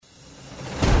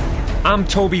I'm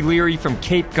Toby Leary from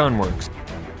Cape Gunworks.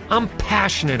 I'm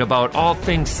passionate about all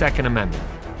things Second Amendment.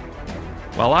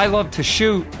 While I love to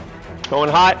shoot,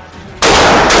 going hot.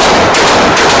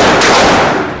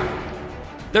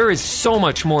 There is so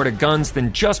much more to guns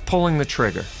than just pulling the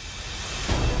trigger.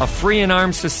 A free and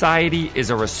armed society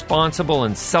is a responsible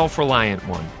and self-reliant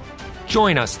one.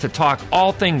 Join us to talk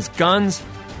all things guns,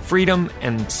 freedom,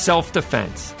 and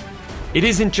self-defense. It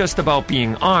isn't just about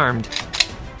being armed.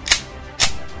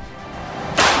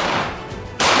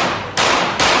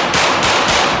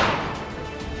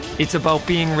 It's about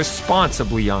being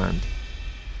responsibly armed.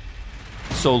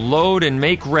 So load and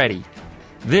make ready.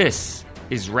 This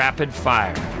is Rapid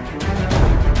Fire.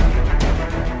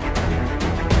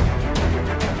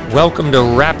 Welcome to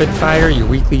Rapid Fire, your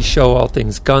weekly show all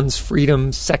things guns,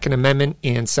 freedom, Second Amendment,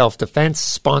 and self-defense,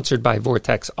 sponsored by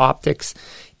Vortex Optics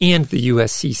and the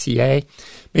USCCA.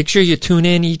 Make sure you tune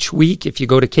in each week. If you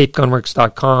go to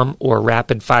capegunworks.com or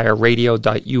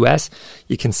rapidfireradio.us,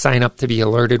 you can sign up to be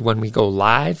alerted when we go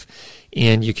live,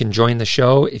 and you can join the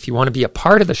show. If you want to be a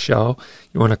part of the show,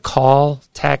 you want to call,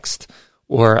 text,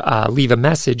 or leave a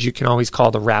message, you can always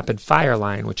call the Rapid Fire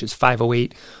line, which is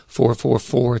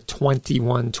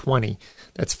 508-444-2120.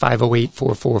 That's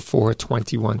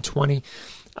 508-444-2120.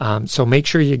 So make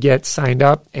sure you get signed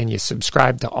up and you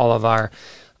subscribe to all of our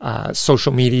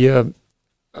social media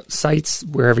sites,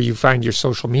 wherever you find your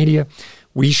social media.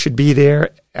 We should be there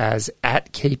as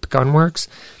at Cape Gunworks,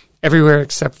 everywhere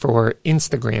except for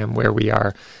Instagram, where we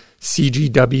are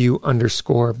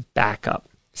CGW_backup.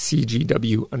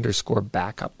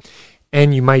 CGW_backup.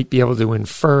 And you might be able to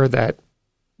infer that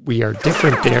we are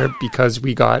different there because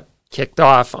we got kicked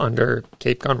off under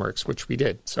Cape Gunworks, which we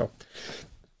did. So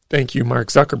thank you, Mark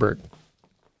Zuckerberg.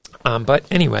 But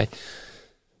anyway,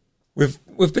 we've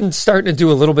been starting to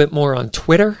do a little bit more on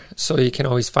Twitter, so you can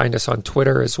always find us on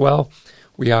Twitter as well.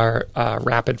 We are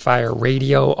Rapid Fire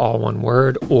Radio, all one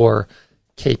word, or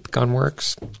Cape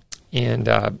Gunworks. And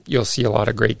you'll see a lot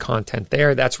of great content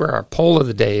there. That's where our poll of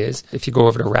the day is. If you go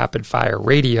over to Rapid Fire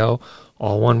Radio,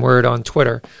 all one word on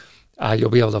Twitter, you'll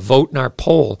be able to vote in our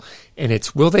poll. And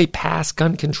it's, will they pass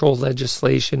gun control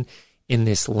legislation in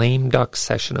this lame duck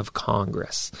session of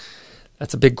Congress?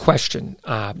 That's a big question.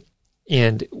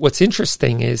 And what's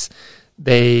interesting is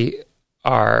they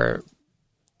are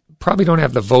probably don't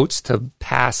have the votes to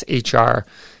pass H.R.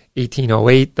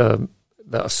 1808, the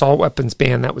assault weapons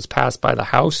ban that was passed by the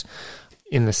House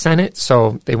in the Senate,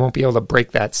 so they won't be able to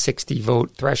break that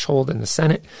 60-vote threshold in the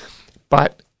Senate.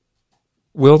 But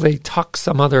will they tuck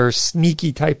some other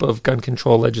sneaky type of gun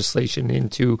control legislation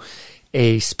into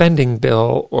a spending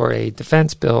bill or a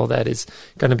defense bill that is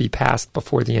going to be passed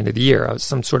before the end of the year,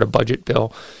 some sort of budget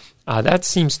bill? That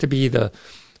seems to be the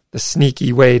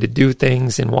sneaky way to do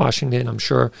things in Washington. I'm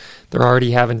sure they're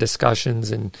already having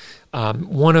discussions, and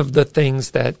one of the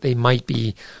things that they might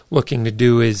be looking to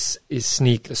do is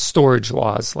sneak the storage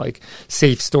laws, like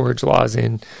safe storage laws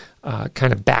in,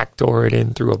 kind of backdoor it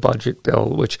in through a budget bill,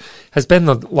 which has been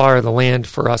the law of the land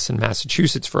for us in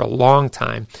Massachusetts for a long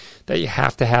time, that you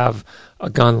have to have a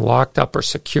gun locked up or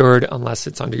secured unless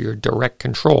it's under your direct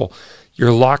control.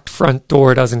 Your locked front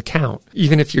door doesn't count.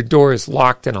 Even if your door is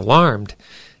locked and alarmed,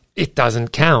 it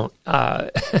doesn't count.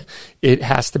 It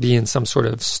has to be in some sort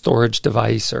of storage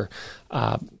device or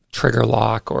trigger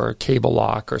lock or cable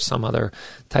lock or some other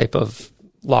type of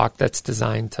lock that's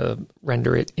designed to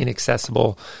render it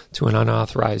inaccessible to an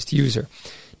unauthorized user.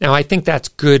 Now, I think that's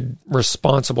good,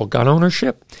 responsible gun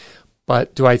ownership,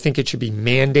 but do I think it should be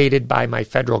mandated by my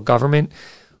federal government,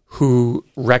 who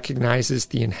recognizes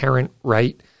the inherent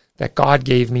right that God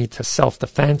gave me to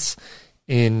self-defense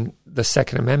in the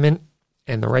Second Amendment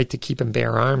and the right to keep and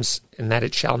bear arms, and that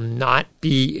it shall not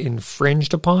be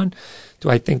infringed upon?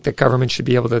 Do I think that government should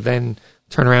be able to then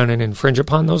turn around and infringe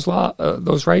upon those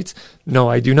rights? No,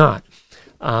 I do not.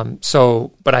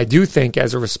 But I do think,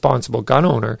 as a responsible gun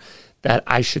owner, that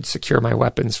I should secure my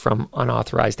weapons from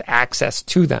unauthorized access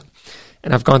to them.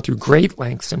 And I've gone through great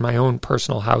lengths in my own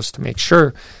personal house to make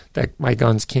sure that my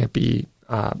guns can't be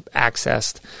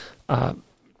accessed,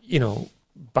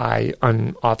 by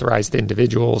unauthorized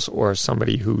individuals or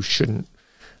somebody who shouldn't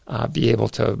be able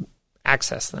to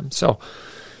access them. So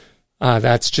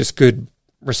that's just good,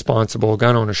 responsible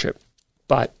gun ownership.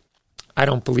 But I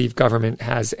don't believe government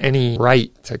has any right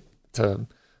to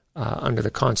under the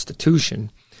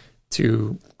Constitution,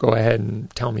 to go ahead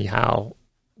and tell me how,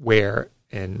 where,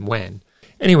 and when.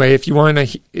 Anyway, if you want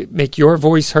to make your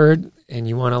voice heard and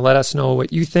you want to let us know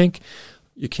what you think,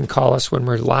 you can call us when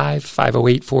we're live,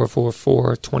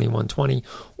 508-444-2120,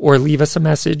 or leave us a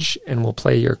message and we'll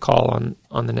play your call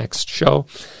on the next show.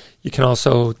 You can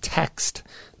also text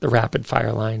the rapid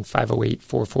fire line,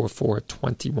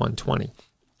 508-444-2120,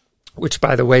 which,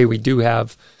 by the way, we do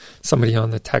have somebody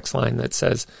on the text line that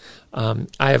says, I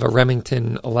have a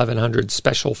Remington 1100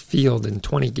 Special Field in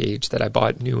 20 gauge that I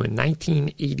bought new in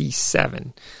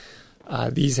 1987.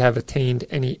 Have these attained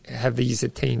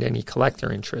any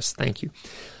collector interest? Thank you.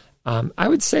 I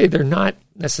would say they're not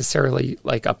necessarily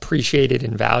like appreciated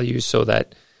in value so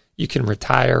that you can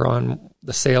retire on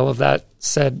the sale of that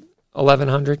said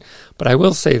 1100. But I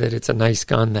will say that it's a nice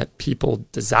gun that people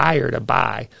desire to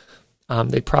buy.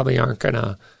 You're probably not going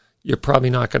to,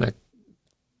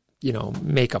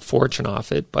 make a fortune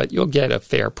off it, but you'll get a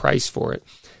fair price for it.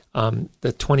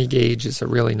 The 20 gauge is a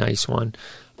really nice one,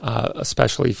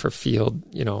 especially for field,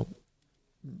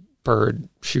 bird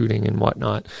shooting and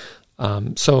whatnot.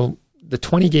 So the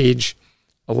 20 gauge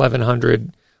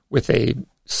 1100 with a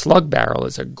slug barrel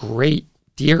is a great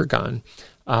deer gun.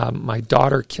 My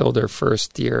daughter killed her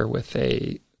first deer with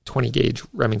a 20 gauge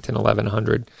Remington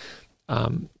 1100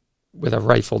 with a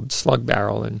rifled slug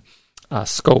barrel and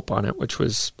scope on it, which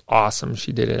was awesome.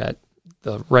 She did it at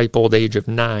the ripe old age of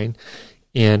 9,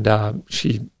 and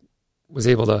she was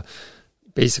able to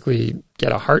basically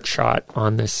get a heart shot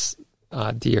on this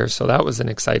deer. So that was an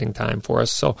exciting time for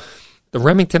us. So the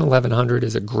Remington 1100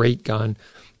 is a great gun.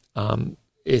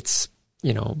 It's,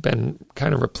 been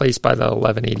kind of replaced by the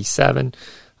 1187,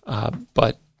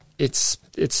 but it's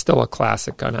still a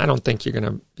classic gun. I don't think you're going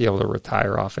to be able to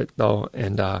retire off it though,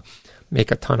 and make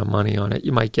a ton of money on it.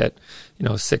 You might get,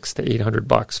 $600 to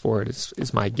 $800 for it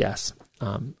is my guess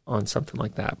on something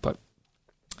like that. But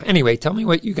anyway, tell me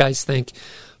what you guys think.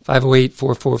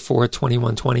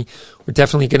 508-444-2120. We're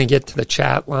definitely going to get to the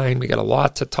chat line. We got a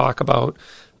lot to talk about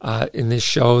in this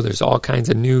show. There's all kinds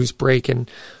of news breaking.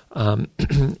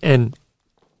 And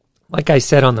like I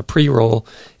said on the pre-roll,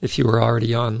 if you were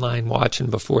already online watching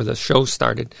before the show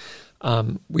started,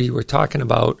 we were talking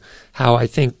about how I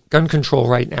think gun control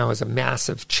right now is a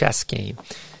massive chess game.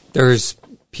 There's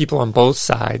people on both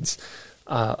sides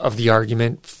of the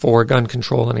argument for gun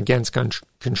control and against gun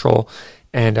control.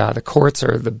 And the courts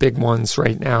are the big ones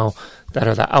right now that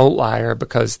are the outlier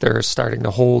because they're starting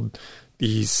to hold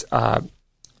these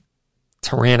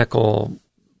tyrannical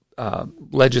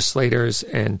legislators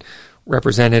and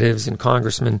representatives and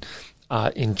congressmen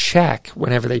in check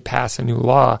whenever they pass a new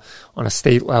law on a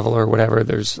state level or whatever.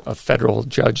 There's a federal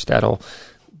judge that'll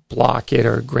block it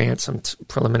or grant some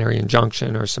preliminary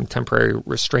injunction or some temporary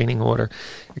restraining order,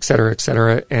 et cetera, et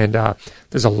cetera. And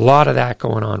there's a lot of that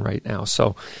going on right now.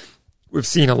 So we've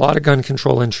seen a lot of gun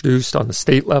control introduced on the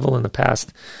state level in the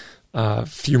past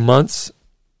few months,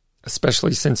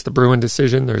 especially since the Bruen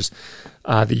decision. There's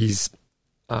these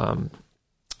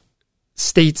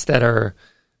states that are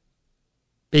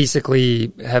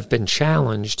basically have been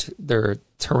challenged. Their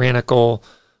tyrannical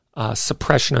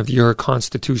suppression of your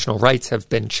constitutional rights have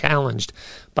been challenged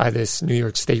by this New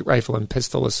York State Rifle and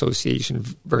Pistol Association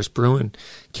versus Bruen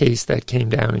case that came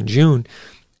down in June.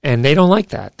 And they don't like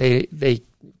that. They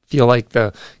feel like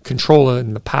the control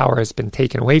and the power has been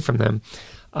taken away from them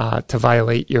to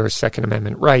violate your Second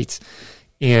Amendment rights.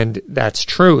 And that's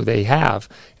true, they have.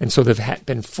 And so they've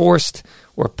been forced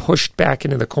or pushed back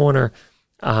into the corner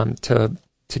to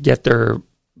get their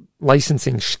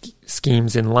licensing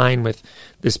schemes in line with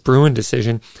this Bruen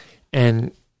decision.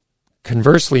 And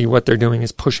conversely, what they're doing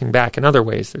is pushing back in other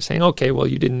ways. They're saying, okay, well,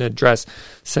 you didn't address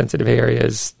sensitive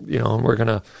areas, and we're going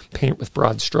to paint with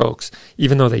broad strokes.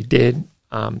 Even though they did,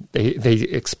 they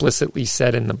explicitly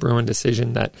said in the Bruen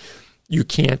decision that you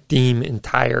can't deem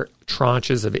entire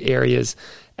tranches of areas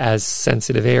as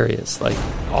sensitive areas, like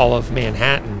all of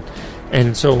Manhattan.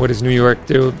 And so what does New York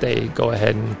do? They go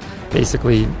ahead and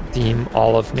basically deem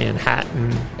all of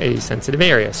Manhattan a sensitive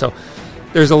area. So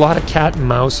there's a lot of cat and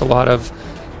mouse, a lot of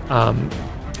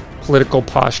political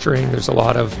posturing. There's a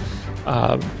lot of,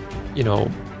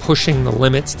 pushing the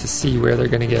limits to see where they're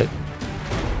going to get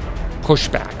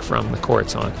pushback from the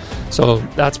courts on. So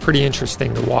that's pretty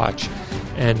interesting to watch.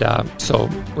 And so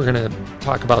we're going to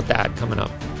talk about that coming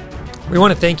up. We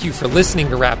want to thank you for listening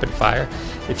to Rapid Fire.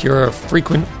 If you're a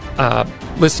frequent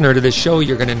listener to this show,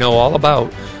 you're going to know all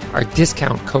about our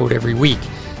discount code every week.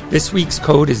 This week's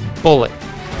code is BULLET.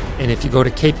 And if you go to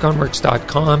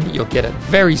capegunworks.com, you'll get a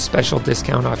very special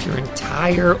discount off your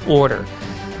entire order.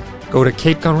 Go to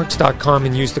capegunworks.com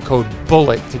and use the code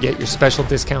BULLET to get your special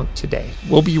discount today.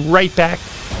 We'll be right back.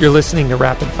 You're listening to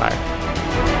Rapid Fire.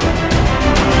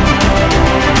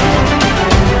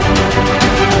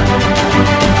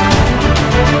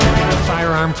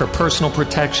 For personal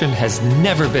protection has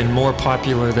never been more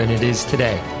popular than it is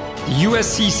today. The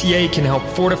USCCA can help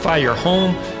fortify your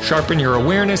home, sharpen your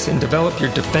awareness, and develop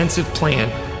your defensive plan,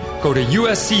 Go to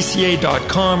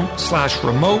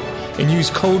uscca.com/remote and use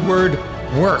code word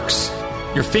WORKS.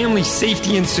 Your family's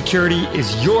safety and security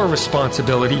is your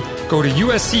responsibility. Go to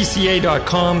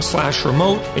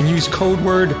uscca.com/remote and use code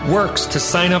word WORKS to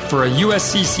sign up for a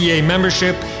USCCA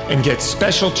membership and get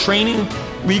special training,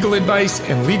 legal advice,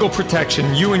 and legal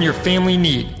protection you and your family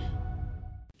need.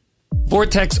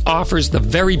 Vortex offers the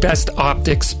very best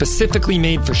optics specifically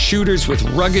made for shooters with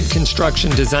rugged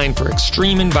construction designed for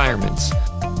extreme environments.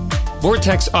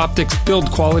 Vortex Optics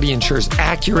build quality ensures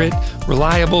accurate,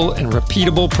 reliable, and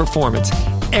repeatable performance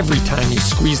every time you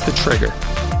squeeze the trigger.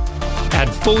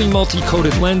 Add fully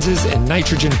multi-coated lenses and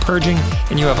nitrogen purging,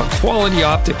 and you have a quality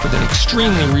optic with an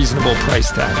extremely reasonable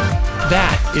price tag.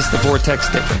 That is the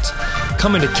Vortex difference.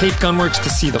 Come into Cape Gunworks to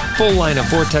see the full line of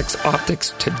Vortex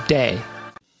Optics today.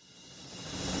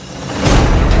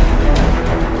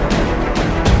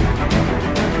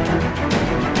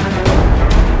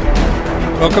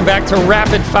 Welcome back to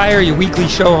Rapid Fire, your weekly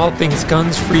show, all things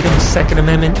guns, freedom, Second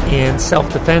Amendment, and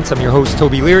self-defense. I'm your host,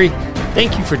 Toby Leary.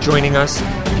 Thank you for joining us.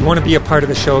 If you want to be a part of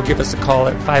the show, give us a call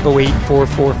at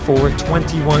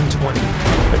 508-444-2120.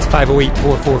 That's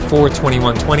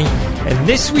 508-444-2120. And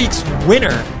this week's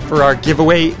winner for our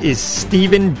giveaway is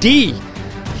Stephen D.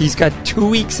 He's got 2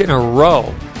 weeks in a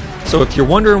row. So if you're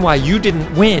wondering why you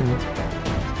didn't win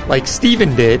like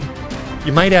Stephen did,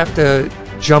 you might have to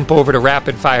jump over to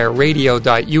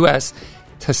rapidfireradio.us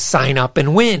to sign up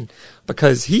and win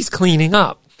because he's cleaning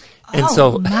up. And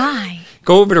go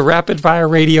over to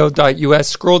rapidfireradio.us,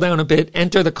 scroll down a bit,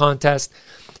 enter the contest.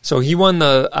 So he won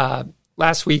the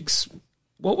last week's,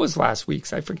 what was last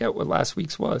week's? I forget what last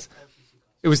week's was.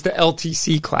 It was the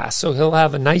LTC class. So he'll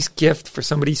have a nice gift for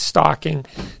somebody stalking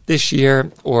this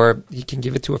year, or he can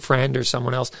give it to a friend or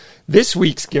someone else. This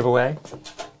week's giveaway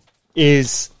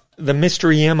is the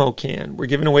mystery ammo can. We're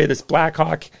giving away this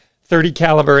Blackhawk 30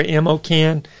 caliber ammo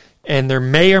can, and there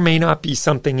may or may not be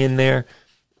something in there.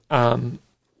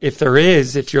 If there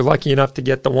is, if you're lucky enough to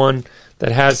get the one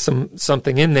that has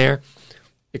something in there,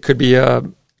 it could be a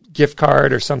gift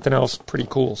card or something else pretty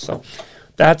cool. So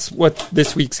that's what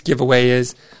this week's giveaway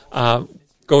is. Go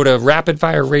to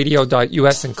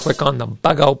rapidfireradio.us and click on the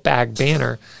Bug Out Bag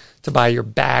banner to buy your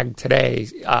bag today.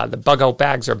 The Bug Out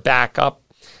bags are back up.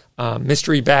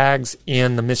 Mystery bags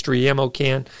and the mystery ammo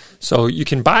can. So you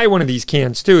can buy one of these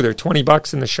cans too. They're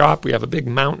 $20 in the shop. We have a big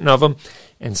mountain of them,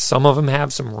 and some of them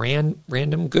have some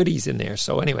random goodies in there.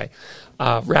 So anyway,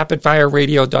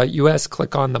 rapidfireradio.us,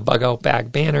 click on the Bug Out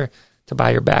Bag banner to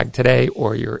buy your bag today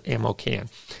or your ammo can,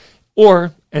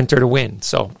 or enter to win.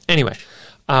 So anyway,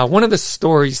 one of the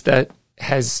stories that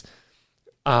has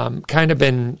kind of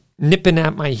been nipping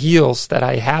at my heels that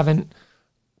I haven't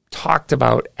talked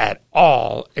about at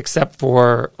all, except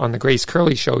for on the Grace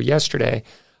Curley show yesterday,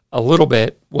 a little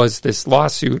bit, was this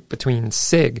lawsuit between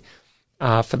SIG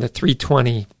for the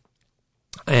 320.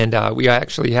 And we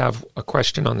actually have a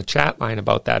question on the chat line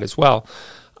about that as well.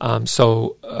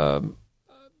 Thomas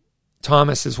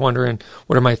is wondering,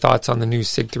 what are my thoughts on the new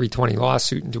SIG 320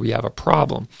 lawsuit, and do we have a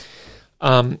problem?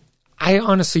 I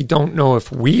honestly don't know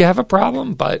if we have a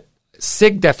problem, but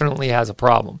SIG definitely has a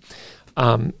problem.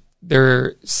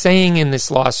 They're saying in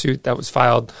this lawsuit that was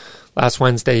filed last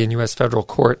Wednesday in U.S. federal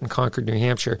court in Concord, New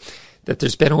Hampshire, that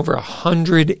there's been over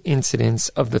 100 incidents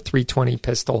of the 320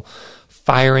 pistol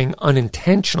firing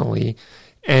unintentionally,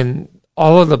 and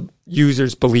all of the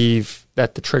users believe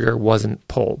that the trigger wasn't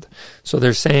pulled. So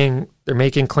they're saying, they're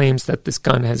making claims that this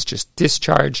gun has just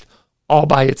discharged all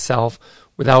by itself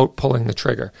without pulling the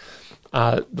trigger.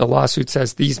 The lawsuit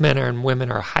says these men and women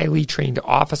are highly trained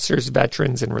officers,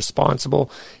 veterans, and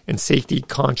responsible and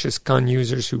safety-conscious gun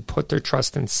users who put their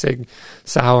trust in Sig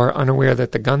Sauer, unaware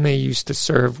that the gun they used to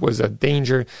serve was a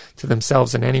danger to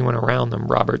themselves and anyone around them.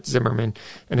 Robert Zimmerman,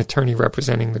 an attorney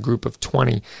representing the group of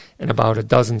 20 and about a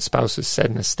dozen spouses, said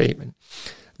in a statement.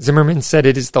 Zimmerman said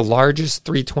it is the largest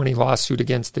 320 lawsuit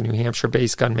against the New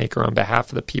Hampshire-based gun maker on behalf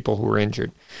of the people who were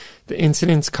injured. The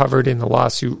incidents covered in the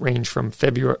lawsuit range from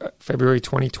February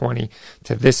 2020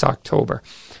 to this October.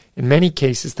 In many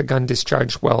cases, the gun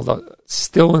discharged while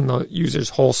still in the user's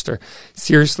holster,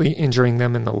 seriously injuring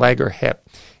them in the leg or hip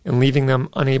and leaving them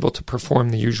unable to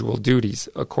perform the usual duties,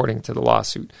 according to the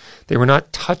lawsuit. They were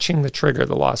not touching the trigger,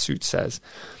 the lawsuit says.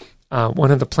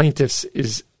 One of the plaintiffs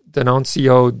is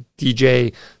Denuncio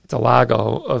DJ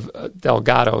Delgado of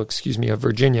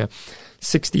Virginia,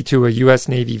 62, a U.S.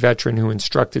 Navy veteran who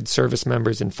instructed service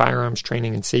members in firearms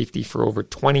training and safety for over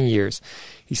 20 years.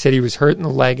 He said he was hurt in the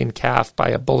leg and calf by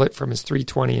a bullet from his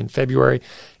 320 in February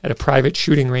at a private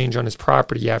shooting range on his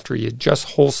property after he had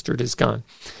just holstered his gun.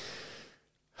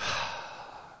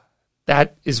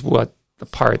 That is what the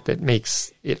part that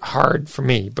makes it hard for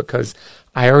me, because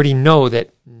I already know that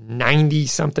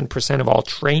 90-something% of all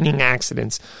training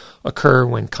accidents occur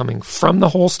when coming from the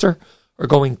holster or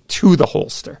going to the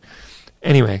holster.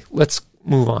 Anyway, let's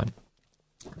move on.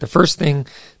 The first thing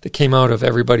that came out of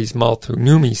everybody's mouth who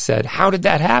knew me said, "How did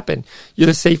that happen? You're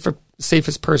the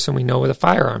safest person we know with a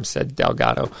firearm," said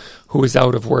Delgado, who was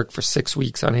out of work for 6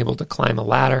 weeks, unable to climb a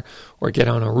ladder or get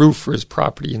on a roof for his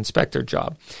property inspector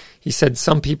job. He said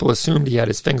some people assumed he had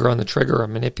his finger on the trigger or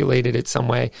manipulated it some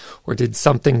way or did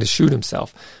something to shoot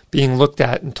himself. Being looked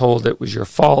at and told it was your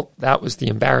fault, that was the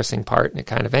embarrassing part, and it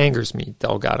kind of angers me,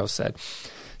 Delgado said.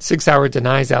 6 Hour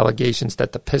denies allegations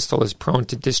that the pistol is prone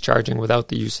to discharging without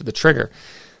the use of the trigger.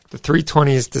 The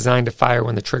 .320 is designed to fire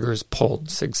when the trigger is pulled,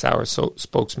 6 Hour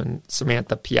spokesman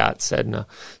Samantha Piat said in a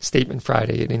statement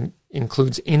Friday. It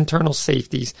includes internal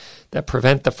safeties that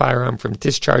prevent the firearm from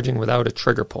discharging without a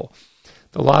trigger pull.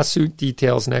 The lawsuit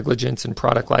details negligence and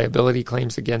product liability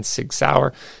claims against Sig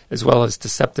Sauer, as well as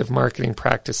deceptive marketing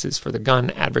practices for the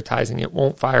gun, advertising it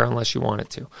won't fire unless you want it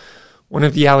to. One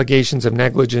of the allegations of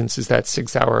negligence is that Sig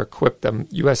Sauer equipped the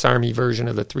U.S. Army version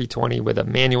of the .320 with a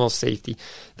manual safety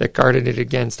that guarded it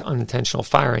against unintentional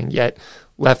firing, yet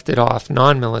left it off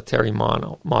non-military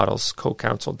models,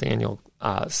 co-counsel Daniel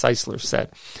Seisler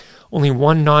said. Only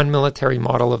one non-military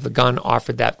model of the gun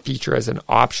offered that feature as an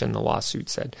option, the lawsuit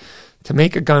said. To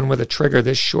make a gun with a trigger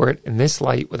this short and this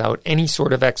light without any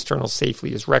sort of external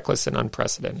safety is reckless and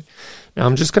unprecedented. Now,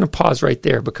 I'm just going to pause right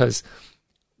there, because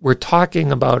we're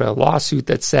talking about a lawsuit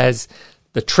that says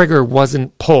the trigger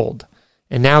wasn't pulled.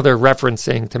 And now they're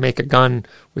referencing to make a gun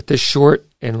with this short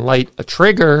and light a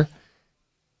trigger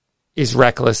is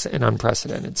reckless and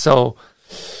unprecedented. So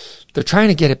they're trying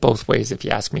to get it both ways, if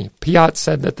you ask me. Piat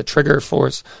said that the trigger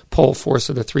pull force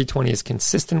of the .320 is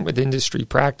consistent with industry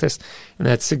practice and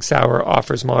that Sig Sauer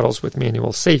offers models with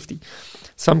manual safety.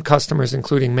 Some customers,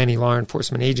 including many law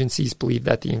enforcement agencies, believe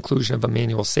that the inclusion of a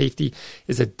manual safety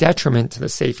is a detriment to the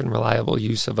safe and reliable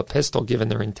use of a pistol given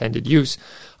their intended use.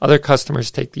 Other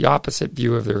customers take the opposite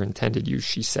view of their intended use,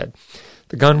 she said.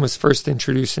 The gun was first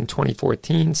introduced in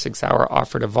 2014. Sig Sauer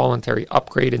offered a voluntary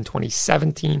upgrade in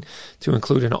 2017 to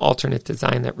include an alternate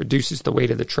design that reduces the weight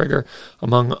of the trigger,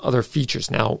 among other features.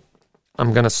 Now,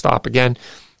 I'm going to stop again.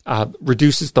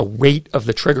 Reduces the weight of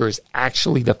the trigger is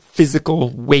actually the physical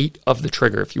weight of the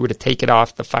trigger. If you were to take it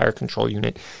off the fire control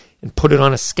unit and put it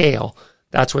on a scale,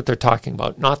 that's what they're talking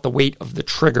about, not the weight of the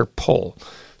trigger pull.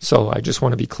 So I just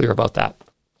want to be clear about that.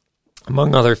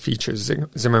 Among other features,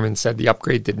 Zimmerman said the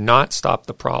upgrade did not stop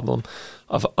the problem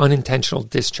of unintentional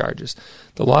discharges.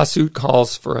 The lawsuit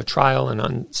calls for a trial and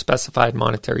unspecified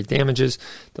monetary damages.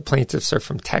 The plaintiffs are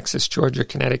from Texas, Georgia,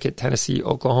 Connecticut, Tennessee,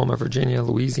 Oklahoma, Virginia,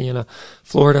 Louisiana,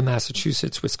 Florida,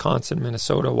 Massachusetts, Wisconsin,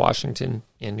 Minnesota, Washington,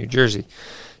 and New Jersey.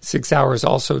 Sig Sauer has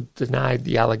also denied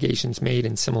the allegations made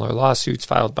in similar lawsuits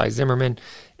filed by Zimmerman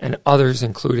and others,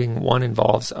 including one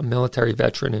involves a military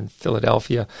veteran in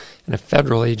Philadelphia and a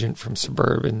federal agent from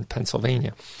suburban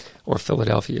Pennsylvania, or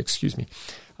Philadelphia, excuse me.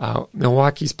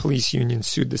 Milwaukee's police union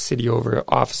sued the city over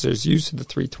officers' use of the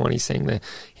 .320, saying the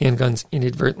handguns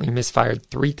inadvertently misfired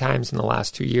 3 times in the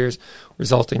last 2 years,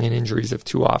 resulting in injuries of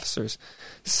 2 officers.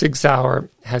 Sig Sauer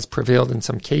has prevailed in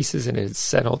some cases and has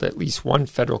settled at least one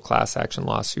federal class action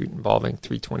lawsuit involving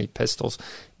 .320 pistols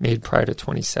made prior to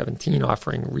 2017,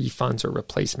 offering refunds or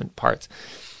replacement parts.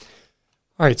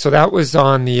 All right, so that was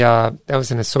on the that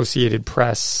was an Associated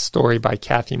Press story by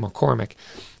Kathy McCormick,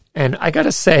 and I got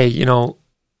to say,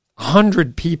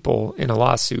 100 people in a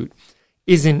lawsuit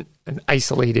isn't an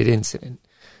isolated incident.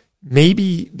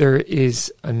 Maybe there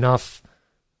is enough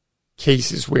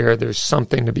cases where there's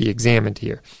something to be examined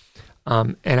here.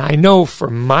 And I know for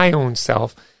my own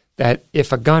self that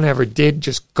if a gun ever did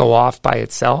just go off by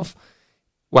itself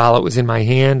while it was in my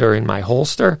hand or in my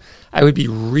holster, I would be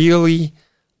really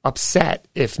upset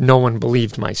if no one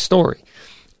believed my story.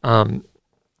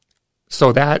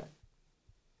 So that,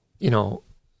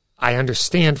 I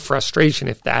understand frustration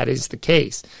if that is the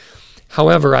case.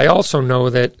 However, I also know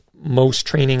that most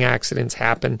training accidents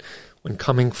happen when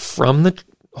coming from the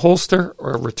holster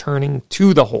or returning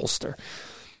to the holster.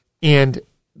 And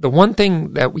the one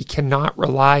thing that we cannot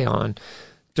rely on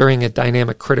during a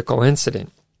dynamic critical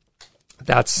incident,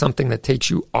 that's something that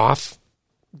takes you off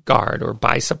guard or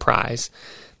by surprise,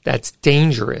 that's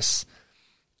dangerous.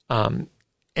 And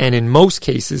in most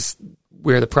cases,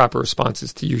 where the proper response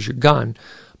is to use your gun.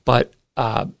 But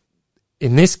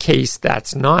in this case,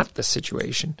 that's not the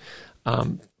situation.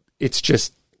 It's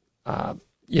just,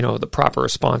 the proper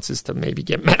response is to maybe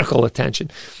get medical attention.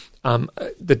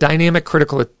 The dynamic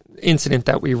critical incident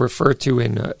that we refer to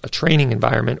in a training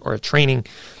environment or a training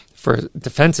for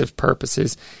defensive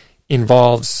purposes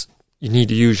involves you need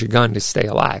to use your gun to stay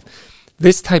alive.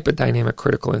 This type of dynamic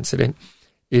critical incident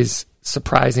is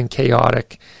surprising,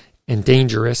 chaotic, and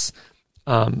dangerous,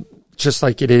 just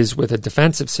like it is with a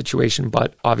defensive situation,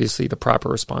 but obviously the proper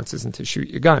response isn't to shoot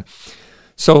your gun.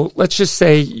 So let's just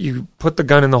say you put the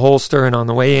gun in the holster and on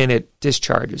the way in it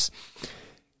discharges.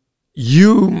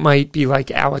 You might be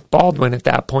like Alec Baldwin at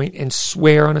that point and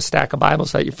swear on a stack of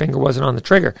Bibles that your finger wasn't on the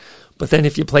trigger. But then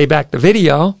if you play back the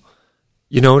video,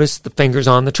 you notice the finger's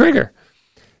on the trigger.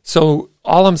 So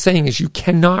all I'm saying is you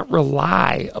cannot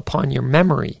rely upon your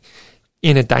memory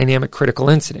in a dynamic critical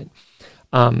incident.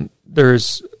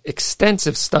 There's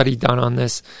extensive study done on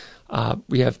this.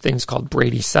 We have things called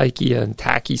bradypsychia and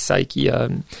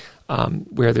tachypsychia,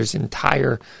 where there's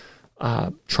entire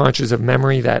tranches of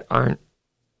memory that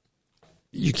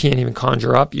you can't even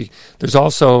conjure up. There's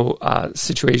also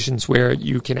situations where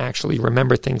you can actually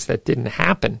remember things that didn't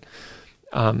happen.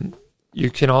 You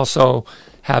can also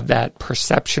have that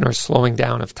perception or slowing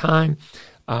down of time.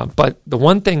 But the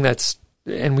one thing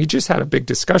and we just had a big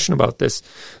discussion about this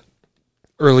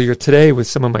earlier today with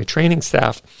some of my training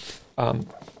staff,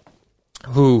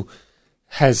 who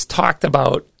has talked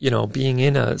about, being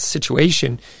in a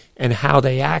situation and how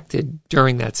they acted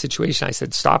during that situation. I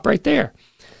said, stop right there.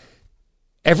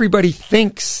 Everybody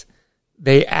thinks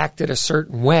they acted a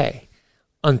certain way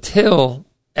until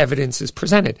evidence is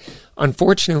presented.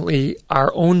 Unfortunately,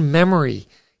 our own memory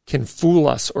can fool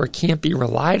us or can't be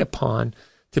relied upon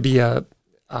to be a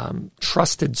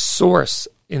trusted source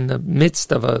in the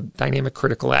midst of a dynamic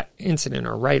critical incident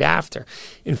or right after.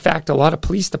 In fact, a lot of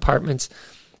police departments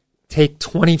take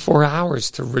 24 hours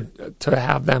to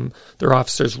have their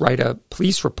officers write a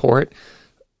police report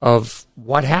of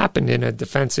what happened in a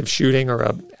defensive shooting or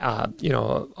a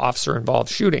officer-involved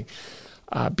shooting,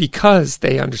 because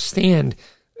they understand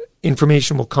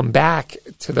information will come back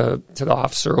to the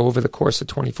officer over the course of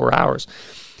 24 hours.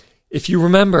 If you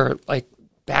remember, like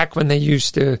back when they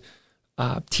used to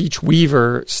teach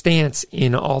Weaver stance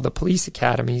in all the police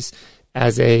academies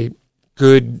as a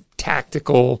good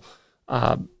tactical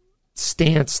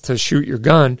stance to shoot your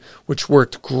gun, which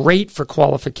worked great for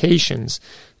qualifications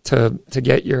to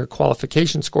get your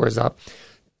qualification scores up,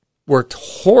 worked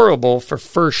horrible for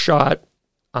first shot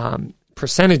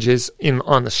percentages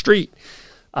on the street.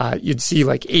 You'd see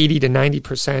like 80 to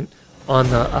 90%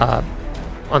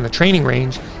 on the training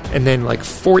range, and then like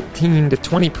 14 to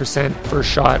 20% first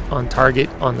shot on target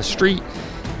on the street.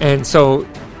 And so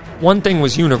one thing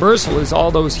was universal is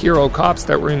all those hero cops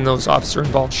that were in those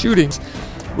officer-involved shootings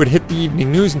would hit the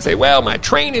evening news and say, well, my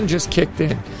training just kicked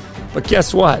in. But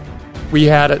guess what? We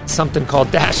had something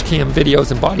called dash cam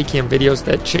videos and body cam videos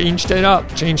that changed it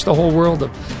up, changed the whole world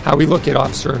of how we look at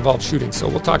officer-involved shootings. So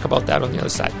we'll talk about that on the other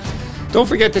side. Don't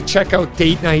forget to check out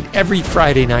Date Night every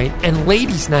Friday night and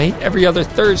Ladies Night every other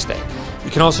Thursday. You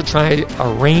can also try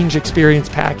a range experience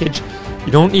package.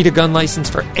 You don't need a gun license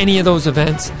for any of those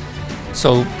events.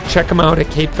 So check them out at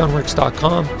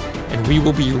capegunworks.com, and we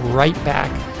will be right back.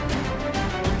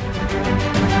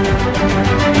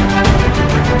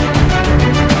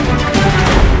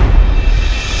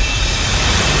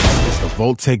 This is the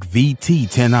Voltec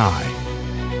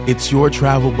VT10i. It's your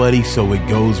travel buddy, so it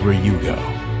goes where you go.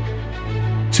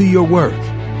 To your work,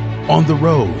 on the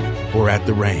road, or at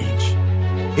the range.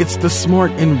 It's the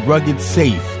smart and rugged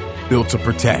safe built to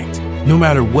protect, no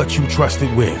matter what you trust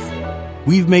it with.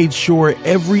 We've made sure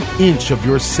every inch of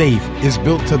your safe is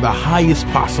built to the highest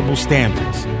possible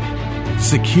standards.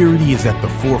 Security is at the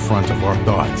forefront of our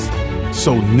thoughts,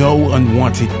 so no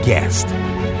unwanted guest.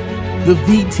 The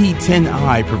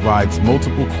VT10i provides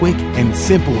multiple quick and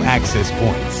simple access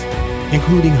points,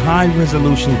 including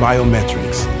high-resolution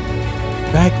biometrics,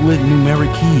 backlit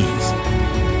numeric keys,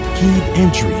 keyed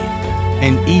entry,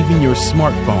 and even your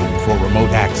smartphone for remote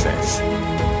access.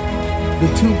 The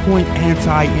 2-point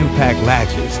anti-impact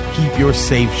latches keep your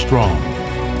safe strong,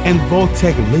 and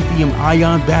Voltec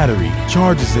lithium-ion battery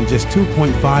charges in just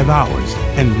 2.5 hours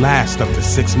and lasts up to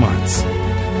 6 months.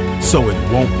 So it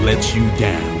won't let you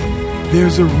down.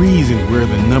 There's a reason we're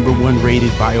the #1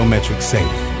 rated biometric safe.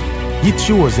 Get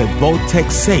yours at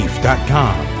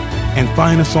VoltecSafe.com and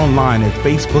find us online at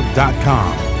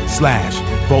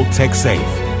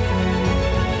Facebook.com/VoltecSafe.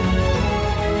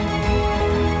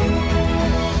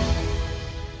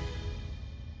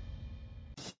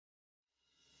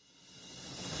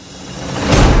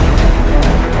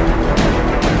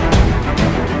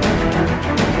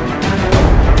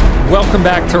 Welcome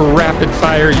back to Rapid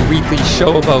Fire, your weekly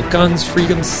show about guns,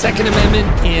 freedom, Second Amendment,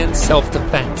 and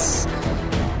self-defense.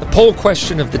 The poll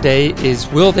question of the day is,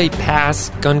 will they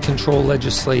pass gun control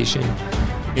legislation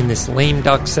in this lame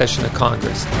duck session of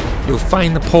Congress? You'll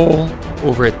find the poll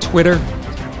over at Twitter,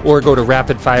 or go to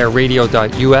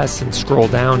rapidfireradio.us and scroll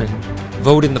down and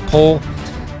vote in the poll.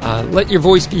 Let your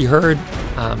voice be heard.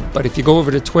 But if you go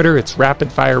over to Twitter, it's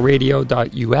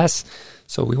rapidfireradio.us.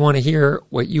 So we want to hear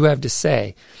what you have to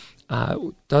say.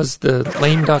 Does the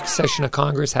lame duck session of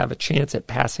Congress have a chance at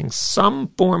passing some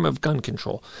form of gun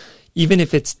control, even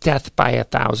if it's death by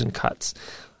 1,000 cuts?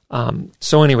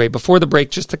 So anyway, before the break,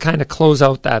 just to kind of close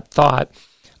out that thought,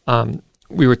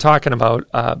 we were talking about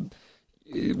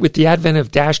with the advent of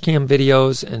dash cam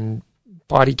videos and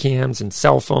body cams and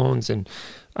cell phones and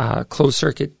closed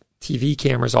circuit TV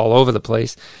cameras all over the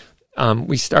place,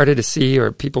 we started to see,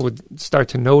 or people would start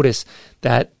to notice,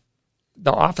 that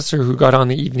the officer who got on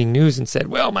the evening news and said,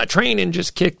 well, my training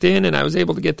just kicked in and I was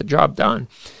able to get the job done.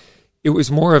 It was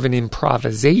more of an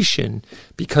improvisation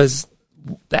because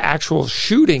the actual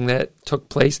shooting that took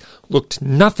place looked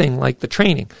nothing like the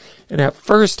training. And at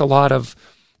first, a lot of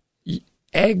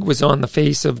egg was on the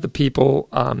face of the people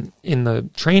in the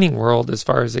training world as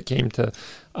far as it came to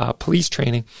police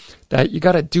training, that you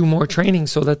got to do more training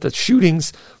so that the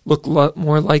shootings look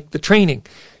more like the training,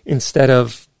 instead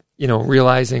of,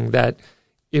 realizing that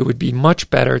it would be much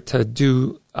better to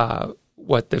do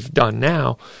what they've done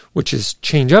now, which is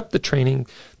change up the training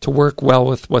to work well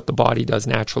with what the body does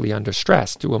naturally under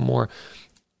stress, do a more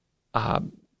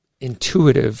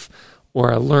intuitive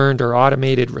or a learned or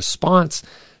automated response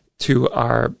to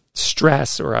our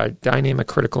stress or our dynamic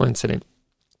critical incident,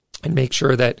 and make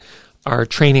sure that our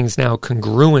training is now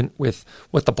congruent with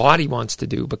what the body wants to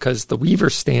do, because the Weaver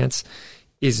stance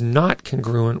is not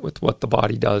congruent with what the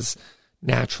body does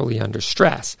naturally under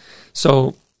stress.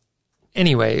 So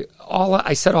anyway,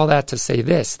 I said all that to say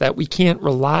this, that we can't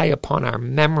rely upon our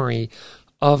memory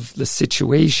of the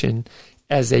situation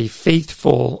as a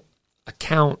faithful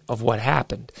account of what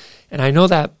happened. And I know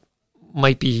that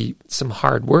might be some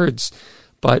hard words,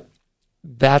 but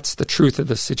that's the truth of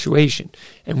the situation.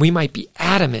 And we might be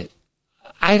adamant.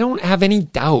 I don't have any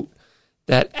doubt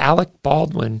that Alec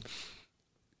Baldwin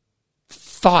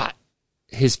thought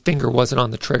his finger wasn't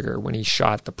on the trigger when he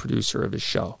shot the producer of his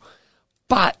show.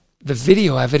 But the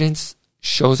video evidence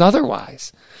shows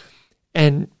otherwise.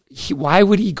 And why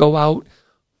would he go out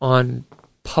on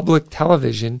public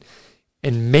television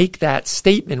and make that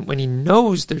statement when he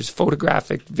knows there's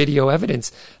photographic video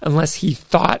evidence, unless he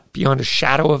thought beyond a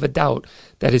shadow of a doubt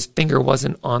that his finger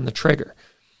wasn't on the trigger,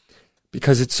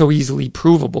 because it's so easily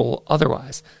provable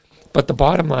otherwise? But the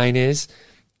bottom line is,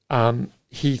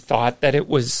 he thought that it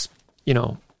was, he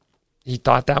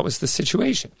thought that was the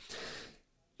situation.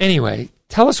 Anyway,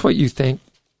 tell us what you think.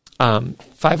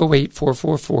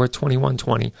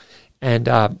 508-444-2120.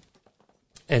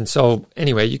 And so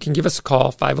anyway, you can give us a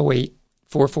call,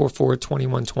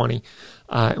 508-444-2120.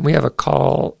 And we have a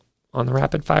call on the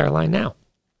rapid fire line now.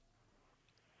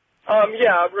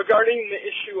 Regarding the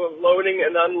issue of loading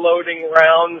and unloading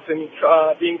rounds and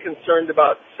being concerned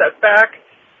about setback,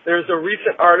 there's a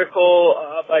recent article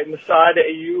by Masad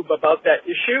Ayub about that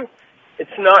issue.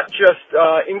 It's not just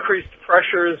increased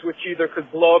pressures, which either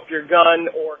could blow up your gun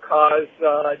or cause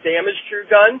damage to your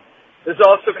gun. There's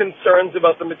also concerns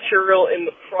about the material in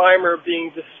the primer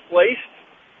being displaced,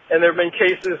 and there have been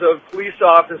cases of police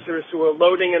officers who are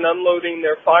loading and unloading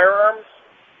their firearms.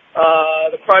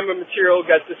 The primer material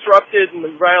got disrupted and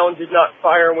the round did not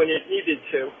fire when it needed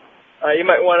to. You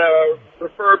might want to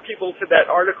refer people to that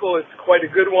article. It's quite a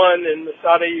good one, and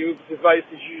Masad Ayub's advice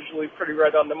is usually pretty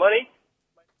right on the money.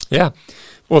 Yeah.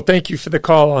 Well, thank you for the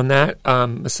call on that.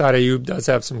 Masad Ayub does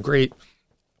have some great,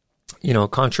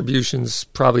 contributions.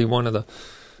 Probably one of the,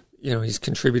 he's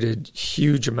contributed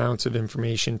huge amounts of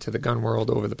information to the gun world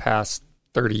over the past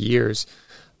 30 years.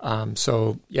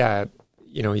 So, yeah,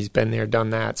 he's been there,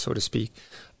 done that, so to speak.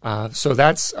 So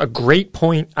that's a great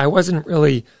point. I wasn't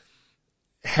really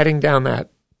heading down that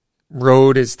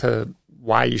road as to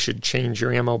why you should change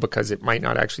your ammo, because it might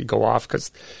not actually go off,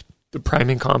 because the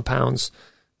priming compounds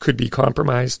could be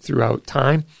compromised throughout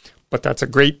time. But that's a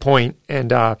great point,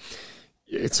 and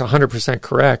it's 100%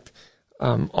 correct.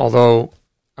 Although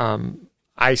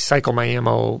I cycle my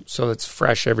ammo so it's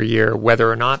fresh every year,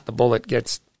 whether or not the bullet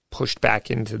gets pushed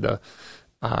back into the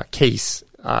case.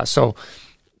 So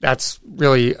that's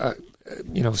really,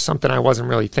 something I wasn't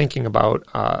really thinking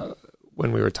about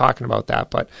when we were talking about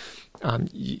that. But,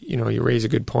 you raise a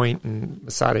good point, and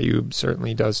Masad Ayub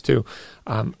certainly does too.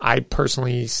 I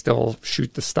personally still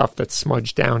shoot the stuff that's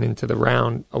smudged down into the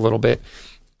round a little bit.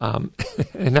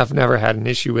 And I've never had an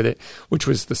issue with it, which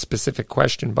was the specific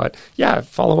question. But yeah,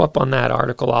 follow up on that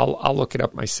article. I'll look it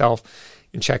up myself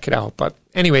and check it out. But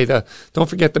anyway, don't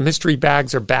forget the mystery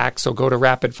bags are back. So go to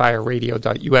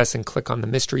rapidfireradio.us and click on the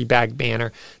mystery bag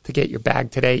banner to get your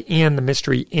bag today, and the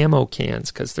mystery ammo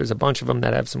cans, because there's a bunch of them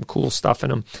that have some cool stuff in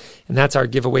them. And that's our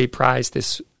giveaway prize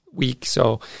this week.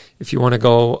 So if you want to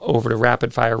go over to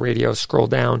Rapid Fire Radio, scroll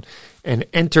down and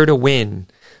enter to win.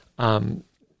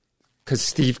 Because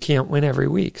Steve can't win every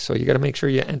week. So you got to make sure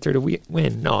you enter to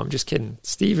win. No, I'm just kidding.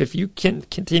 Steve, if you can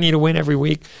continue to win every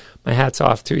week, my hat's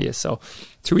off to you. So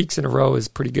 2 weeks in a row is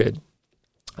pretty good.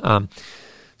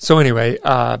 So anyway,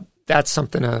 that's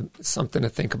something to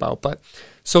think about. But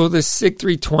so the SIG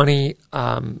 320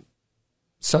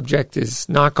 subject is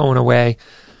not going away.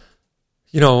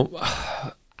 You know,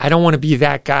 I don't want to be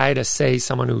that guy to say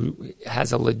someone who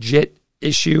has a legit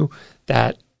issue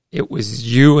that it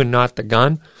was you and not the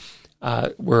gun.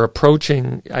 We're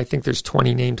approaching, I think there's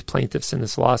 20 named plaintiffs in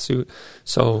this lawsuit.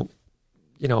 So,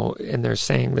 you know, and they're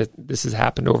saying that this has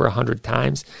happened over 100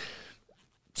 times.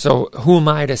 So who am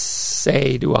I to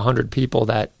say to 100 people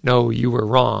that, no, you were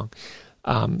wrong?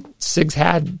 SIG's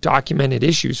had documented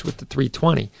issues with the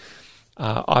 320.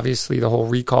 Obviously, the whole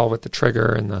recall with the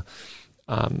trigger and the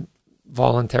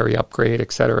voluntary upgrade,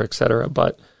 et cetera, et cetera.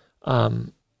 But,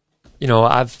 you know,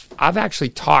 I've actually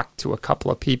talked to a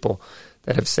couple of people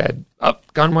that have said,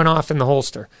 gun went off in the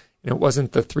holster. And it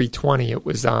wasn't the 320. It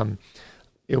was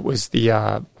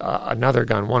the another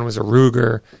gun. One was a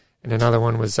Ruger, and another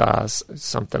one was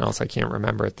something else I can't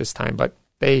remember at this time. But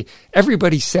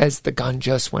everybody says the gun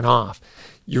just went off.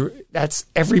 That's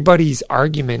everybody's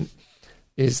argument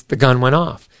is the gun went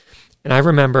off. And I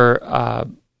remember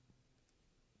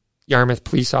Yarmouth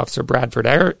police officer Bradford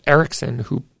Erickson,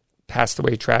 who passed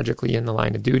away tragically in the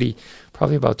line of duty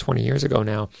probably about 20 years ago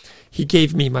now. He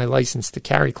gave me my license to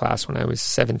carry class when I was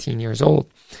 17 years old.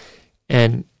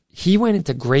 And he went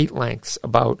into great lengths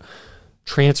about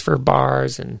transfer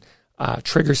bars and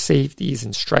trigger safeties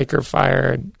and striker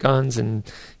fired guns and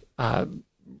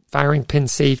firing pin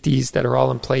safeties that are all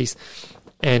in place.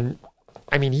 And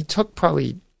I mean, he took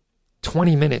probably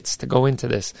 20 minutes to go into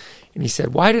this. And he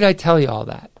said, "Why did I tell you all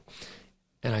that?"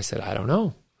 And I said, "I don't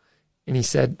know." And he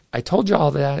said, "I told you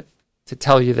all that to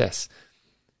tell you this.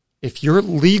 If your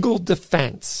legal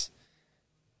defense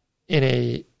in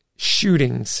a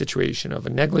shooting situation of a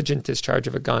negligent discharge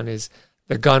of a gun is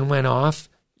the gun went off,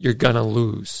 you're going to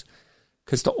lose.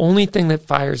 Because the only thing that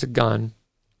fires a gun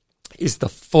is the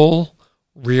full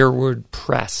rearward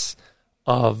press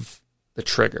of the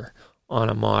trigger on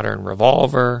a modern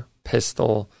revolver,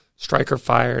 pistol, striker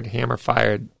fired, hammer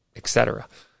fired, etc.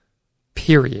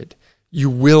 Period. You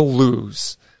will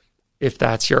lose if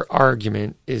that's your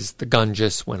argument is the gun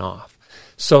just went off.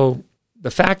 So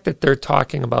the fact that they're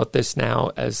talking about this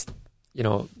now as, you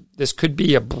know, this could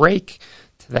be a break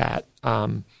to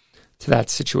that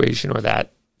situation or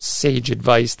that sage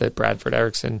advice that Bradford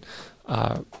Erickson,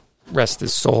 rest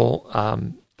his soul,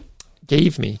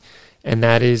 gave me, and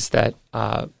that is that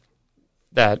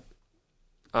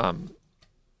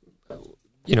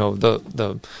you know,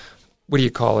 the what do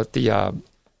you call it? The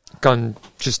gun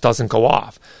just doesn't go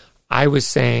off. I was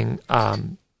saying,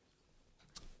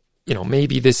 you know,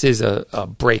 maybe this is a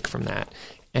break from that,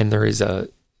 and there is a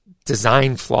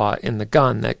design flaw in the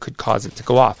gun that could cause it to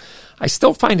go off. I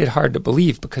still find it hard to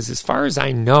believe because as far as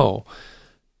I know,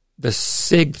 the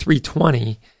SIG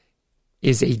 320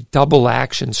 is a double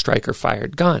action striker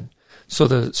fired gun. So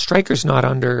the striker's not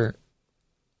under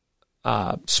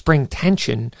spring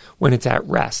tension when it's at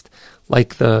rest.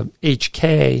 Like the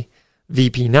HK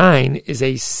VP9 is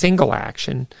a single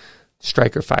action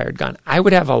striker fired gun. I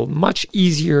would have a much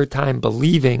easier time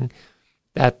believing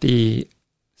that the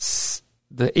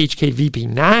HK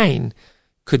VP9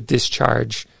 could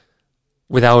discharge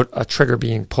without a trigger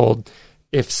being pulled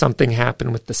if something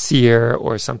happened with the sear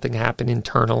or something happened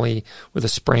internally with a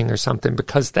spring or something,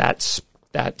 because that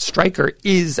striker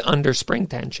is under spring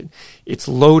tension. It's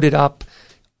loaded up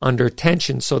under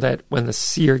tension so that when the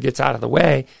sear gets out of the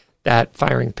way, that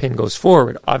firing pin goes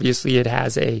forward. Obviously, it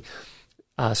has a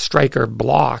striker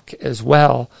block as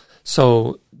well,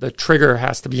 so the trigger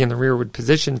has to be in the rearward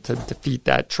position to defeat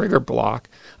that trigger block.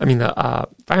 I mean, the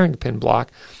firing pin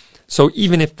block. So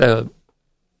even if the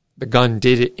gun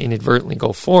did inadvertently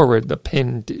go forward, the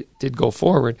pin did go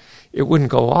forward, it wouldn't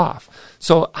go off.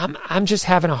 So I'm just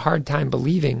having a hard time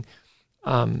believing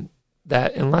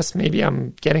that, unless maybe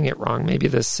I'm getting it wrong, maybe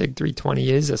the SIG 320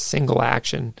 is a single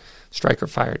action striker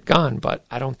fired gun, but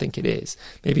I don't think it is.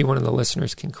 Maybe one of the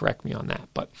listeners can correct me on that.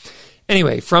 But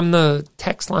anyway, from the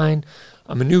text line,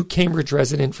 I'm a new Cambridge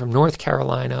resident from North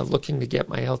Carolina looking to get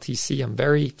my LTC. I'm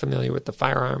very familiar with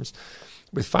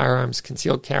firearms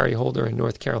concealed carry holder in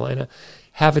North Carolina,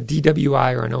 have a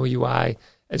DWI or an OUI,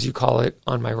 as you call it,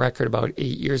 on my record about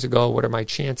 8 years ago. What are my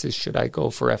chances? Should I go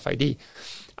for FID?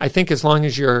 I think as long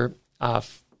as your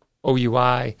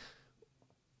OUI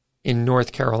in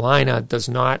North Carolina does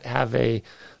not have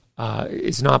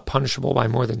is not punishable by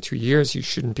more than 2 years, you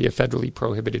shouldn't be a federally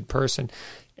prohibited person.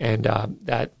 And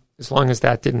that, as long as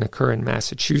that didn't occur in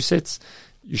Massachusetts,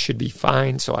 you should be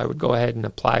fine. So I would go ahead and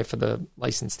apply for the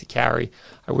license to carry.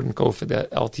 I wouldn't go for the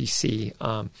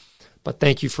LTC. But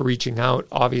thank you for reaching out.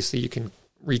 Obviously, you can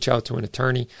reach out to an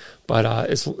attorney, but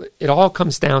it all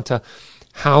comes down to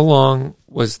how long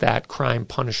was that crime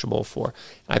punishable for.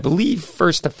 I believe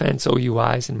first offense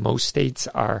OUIs in most states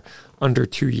are under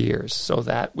 2 years, so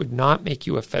that would not make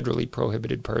you a federally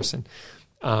prohibited person.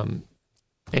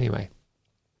 Anyway,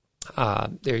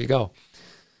 there you go.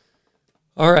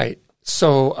 All right,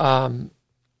 so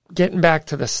getting back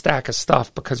to the stack of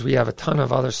stuff, because we have a ton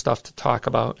of other stuff to talk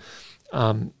about.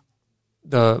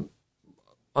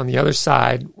 On the other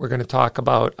side, we're going to talk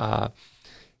about,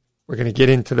 we're going to get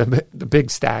into the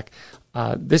big stack.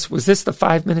 Was this the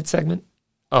 5-minute segment?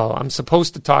 Oh, I'm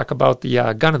supposed to talk about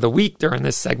the gun of the week during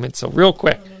this segment. So real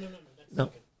quick.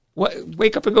 No. What?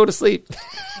 Wake up and go to sleep.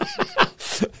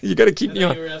 You got to keep me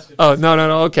on. Oh,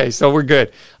 no. Okay, so we're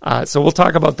good. So we'll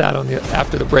talk about that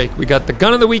after the break. We got the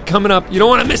gun of the week coming up. You don't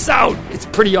want to miss out. It's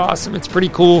pretty awesome. It's pretty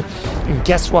cool. And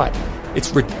guess what?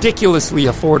 It's ridiculously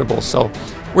affordable. So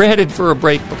we're headed for a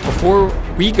break. But before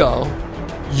we go,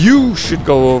 you should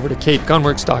go over to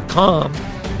CapeGunworks.com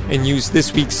and use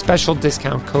this week's special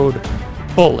discount code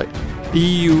BULLET,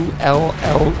 BULLET,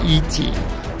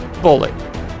 BULLET.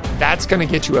 That's going to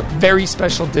get you a very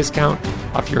special discount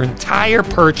off your entire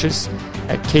purchase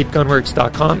at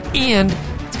CapeGunworks.com, and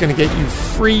it's going to get you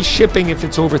free shipping if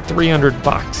it's over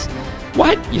 $300.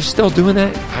 What? You're still doing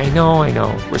that? I know.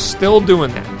 We're still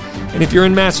doing that. And if you're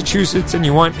in Massachusetts and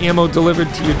you want ammo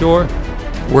delivered to your door,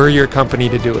 we're your company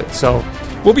to do it. So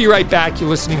we'll be right back. You're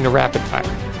listening to Rapid Fire.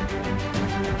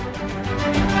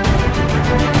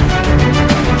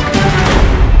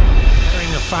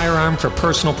 Carrying a firearm for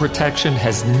personal protection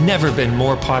has never been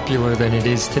more popular than it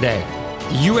is today.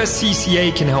 The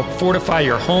USCCA can help fortify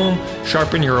your home,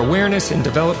 sharpen your awareness, and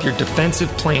develop your defensive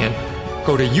plan.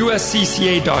 Go to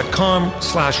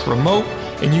uscca.com/remote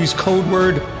and use code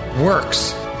word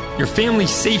WORKS. Your family's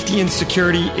safety and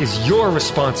security is your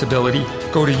responsibility.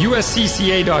 Go to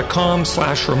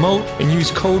uscca.com/remote and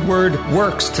use code word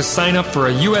WORKS to sign up for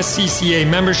a USCCA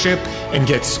membership and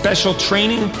get special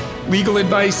training, legal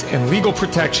advice, and legal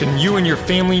protection you and your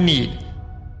family need.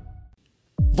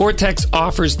 Vortex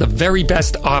offers the very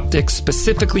best optics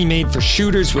specifically made for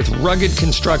shooters with rugged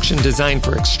construction designed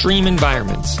for extreme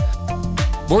environments.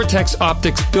 Vortex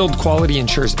Optics build quality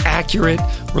ensures accurate,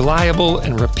 reliable,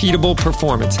 and repeatable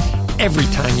performance every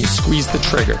time you squeeze the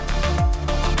trigger.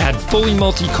 Add fully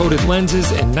multi-coated lenses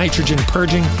and nitrogen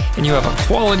purging, and you have a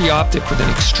quality optic with an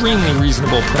extremely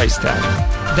reasonable price tag.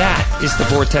 That is the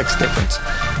Vortex difference.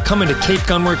 Come into Cape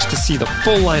Gunworks to see the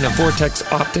full line of Vortex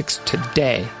optics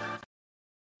today.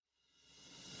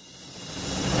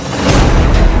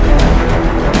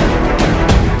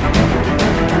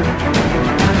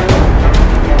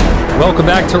 Welcome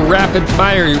back to Rapid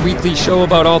Fire, your weekly show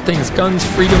about all things guns,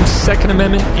 freedom, Second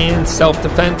Amendment, and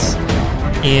self-defense.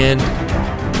 And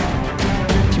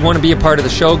if you want to be a part of the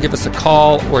show, give us a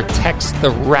call or text the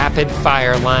Rapid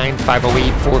Fire line,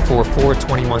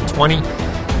 508-444-2120.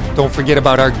 Don't forget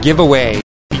about our giveaway.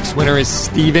 This week's winner is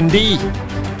Stephen D.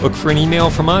 Look for an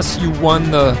email from us. You won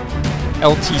the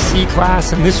LTC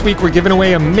class, and this week we're giving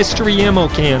away a mystery ammo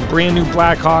can, brand new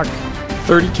Blackhawk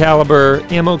 30 caliber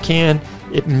ammo can.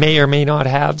 It may or may not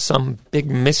have some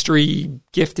big mystery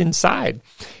gift inside.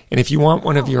 And if you want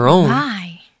one of your own,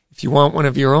 you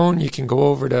can go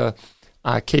over to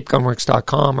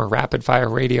CapeGunworks.com or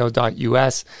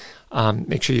RapidFireRadio.us.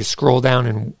 Make sure you scroll down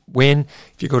and win.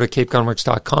 If you go to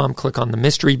CapeGunworks.com, click on the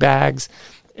mystery bags,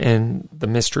 and the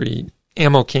mystery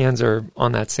ammo cans are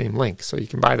on that same link. So you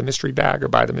can buy the mystery bag or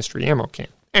buy the mystery ammo can.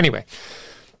 Anyway.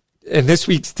 And this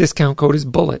week's discount code is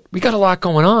BULLET. We got a lot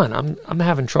going on. I'm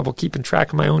having trouble keeping track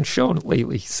of my own show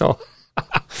lately. So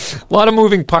a lot of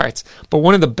moving parts. But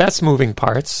one of the best moving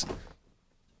parts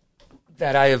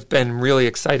that I have been really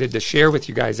excited to share with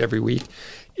you guys every week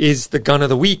is the Gun of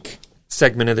the Week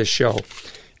segment of the show.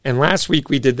 And last week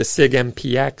we did the SIG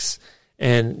MPX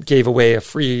and gave away a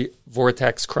free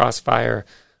Vortex Crossfire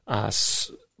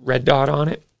red dot on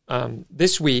it.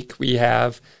 This week we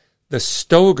have the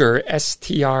Stoeger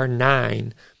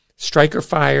STR-9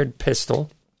 striker-fired pistol,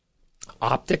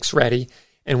 optics ready,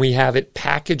 and we have it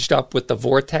packaged up with the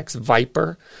Vortex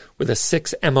Viper with a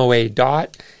 6 MOA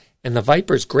dot And the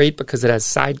Viper's great because it has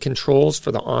side controls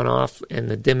for the on-off and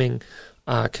the dimming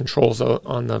controls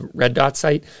on the red dot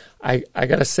sight. I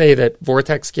got to say that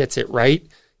Vortex gets it right.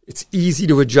 It's easy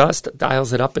to adjust. It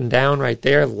dials it up and down right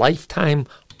there. Lifetime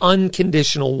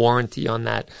unconditional warranty on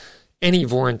that. Any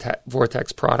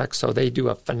Vortex product, so they do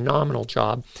a phenomenal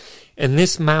job. And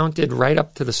this mounted right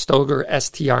up to the Stoeger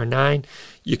STR9.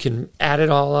 You can add it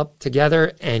all up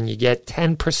together and you get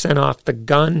 10% off the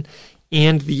gun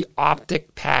and the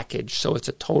optic package. So it's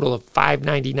a total of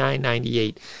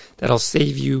 $599.98. That'll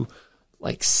save you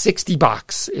like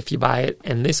 $60 if you buy it.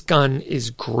 And this gun is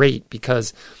great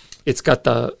because it's got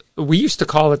we used to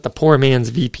call it the poor man's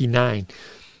VP9.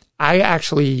 I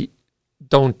actually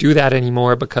don't do that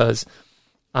anymore because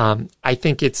I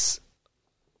think it's,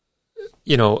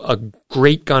 a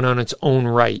great gun on its own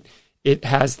right. It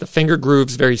has the finger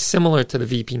grooves very similar to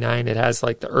the VP9. It has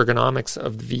like the ergonomics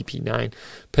of the VP9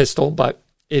 pistol, but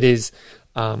it is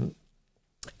a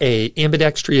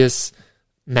ambidextrous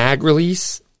mag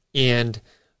release and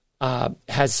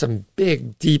has some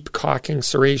big, deep cocking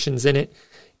serrations in it.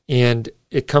 And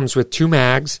it comes with 2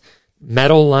 mags,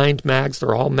 metal-lined mags.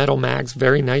 They're all metal mags,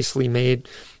 very nicely made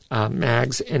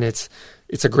mags. And it's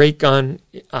a great gun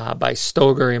by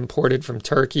Stoeger, imported from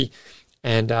Turkey.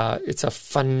 And it's a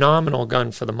phenomenal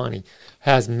gun for the money.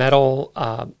 Has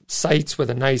metal sights with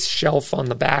a nice shelf on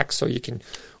the back so you can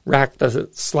rack the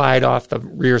slide off the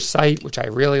rear sight, which I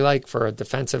really like for a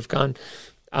defensive gun.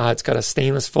 It's got a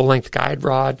stainless full-length guide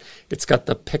rod. It's got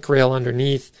the pick rail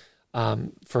underneath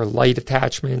for light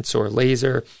attachments or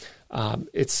laser.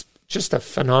 It's just a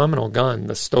phenomenal gun,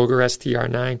 the Stoeger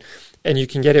STR9. And you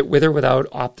can get it with or without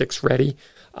optics ready.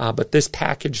 But this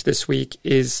package this week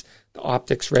is the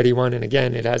optics ready one. And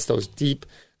again, it has those deep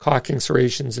cocking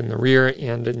serrations in the rear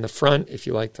and in the front. If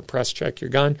you like to press check your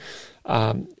gun,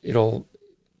 it'll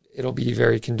be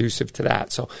very conducive to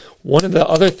that. So one of the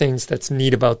other things that's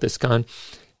neat about this gun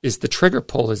is the trigger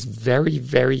pull is very,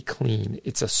 very clean.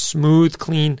 It's a smooth,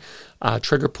 clean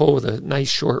trigger pull with a nice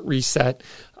short reset.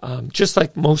 Just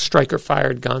like most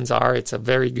striker-fired guns are, it's a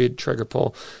very good trigger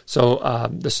pull. So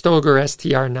the Stoeger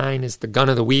STR9 is the gun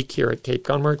of the week here at Cape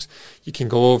Gunworks. You can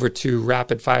go over to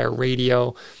Rapid Fire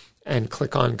Radio and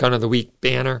click on Gun of the Week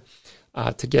banner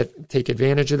to take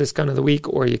advantage of this gun of the week,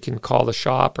 or you can call the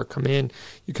shop or come in.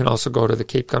 You can also go to the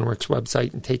Cape Gunworks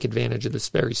website and take advantage of this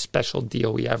very special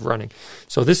deal we have running.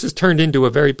 So this has turned into a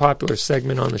very popular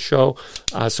segment on the show.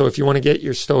 So if you want to get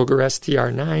your Stoeger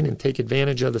STR9 and take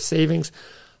advantage of the savings,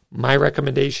 my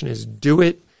recommendation is do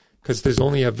it, because there's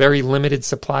only a very limited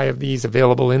supply of these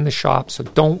available in the shop, so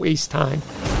don't waste time.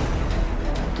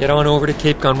 Get on over to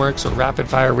Cape Gunworks or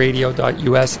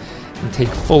rapidfireradio.us and take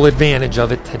full advantage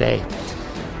of it today.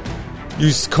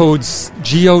 Use codes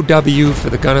GOW for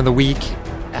the gun of the week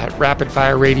at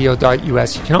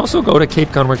rapidfireradio.us. You can also go to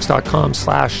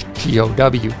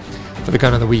capegunworks.com/GOW for the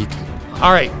gun of the week.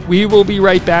 All right, we will be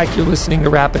right back. You're listening to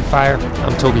Rapid Fire.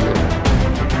 I'm Toby Leary.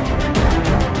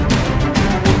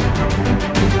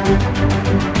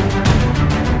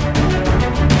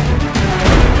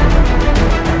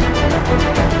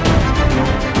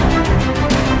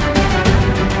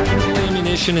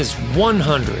 Is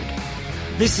 100.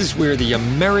 This is where the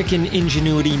American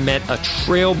ingenuity met a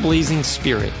trailblazing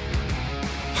spirit.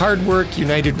 Hard work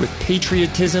united with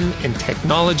patriotism and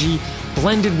technology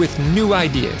blended with new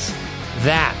ideas.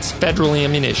 That's Federal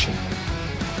Ammunition.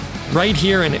 Right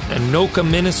here in Anoka,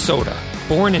 Minnesota,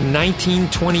 born in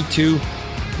 1922,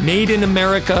 made in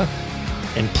America,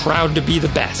 and proud to be the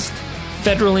best.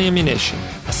 Federal Ammunition,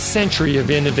 a century of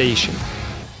innovation,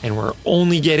 and we're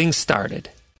only getting started.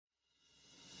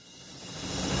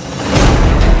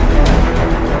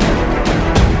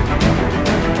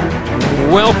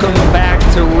 Welcome back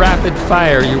to Rapid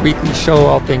Fire, your weekly show,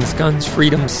 all things guns,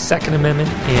 freedom, Second Amendment,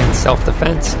 and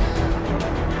self-defense.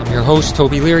 I'm your host,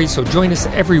 Toby Leary, so join us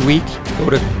every week. Go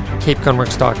to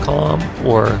capegunworks.com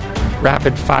or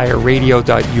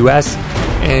rapidfireradio.us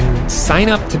and sign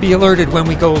up to be alerted when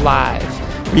we go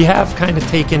live. We have kind of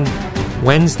taken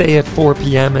Wednesday at 4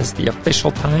 p.m. as the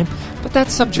official time, but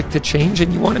that's subject to change,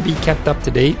 and you want to be kept up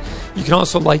to date. You can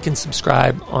also like and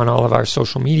subscribe on all of our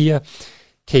social media,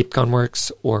 Cape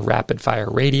Gunworks or Rapid Fire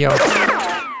Radio.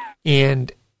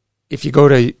 And if you go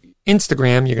to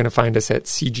Instagram, you're going to find us at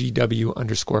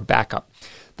CGW_backup.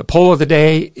 The poll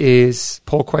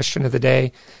question of the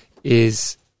day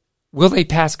is, will they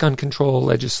pass gun control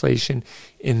legislation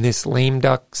in this lame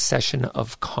duck session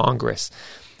of Congress?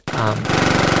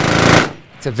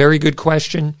 It's a very good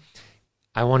question.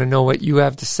 I want to know what you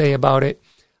have to say about it.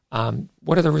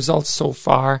 What are the results so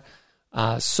far?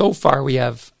 So far, we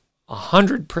have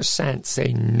 100%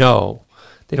 say no,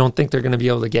 They don't think they're going to be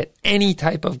able to get any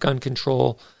type of gun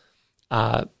control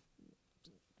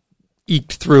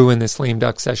eked through in this lame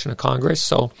duck session of Congress.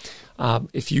 So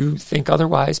if you think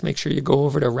otherwise, make sure you go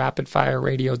over to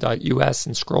rapidfireradio.us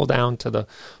and scroll down to the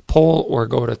poll, or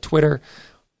go to Twitter,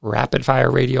 Rapid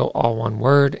Fire Radio, all one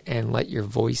word, and let your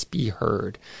voice be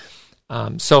heard.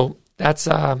 So that's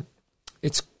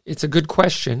it's a good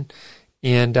question,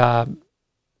 and I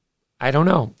don't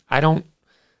know.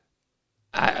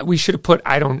 We should have put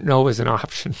I don't know as an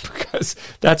option, because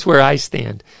that's where I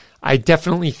stand. I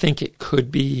definitely think it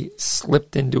could be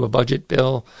slipped into a budget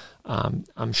bill.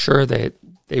 I'm sure that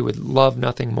they would love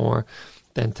nothing more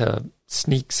than to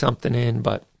sneak something in,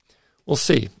 but we'll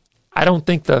see. I don't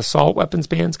think the assault weapons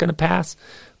ban is going to pass,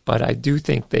 but I do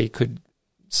think they could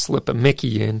slip a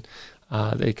Mickey in.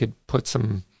 They could put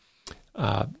some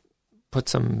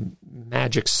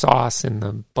magic sauce in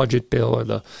the budget bill or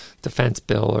the defense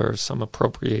bill or some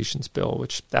appropriations bill,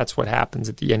 which that's what happens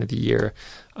at the end of the year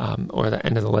or the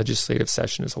end of the legislative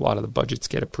session, is a lot of the budgets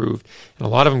get approved, and a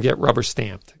lot of them get rubber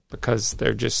stamped because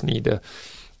they just need to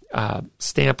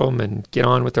stamp them and get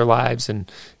on with their lives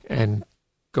and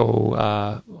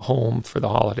go home for the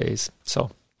holidays.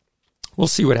 So we'll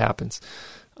see what happens.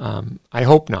 I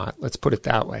hope not. Let's put it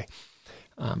that way.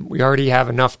 We already have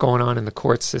enough going on in the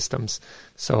court systems.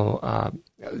 So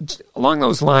along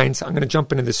those lines, I'm going to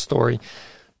jump into this story.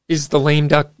 Is the lame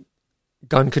duck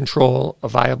gun control a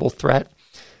viable threat?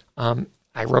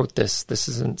 I wrote this. This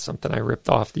isn't something I ripped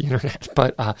off the internet,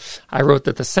 but I wrote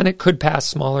that the Senate could pass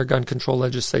smaller gun control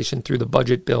legislation through the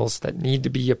budget bills that need to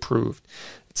be approved.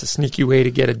 It's a sneaky way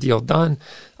to get a deal done.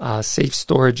 Safe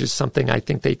storage is something I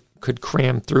think they could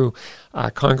cram through.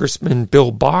 Congressman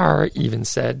Bill Barr even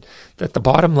said that the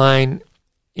bottom line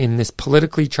in this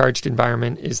politically charged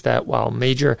environment is that while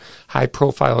major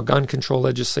high-profile gun control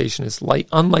legislation is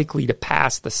unlikely to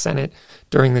pass the Senate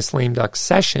during this lame duck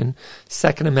session,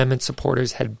 Second Amendment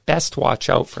supporters had best watch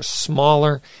out for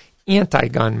smaller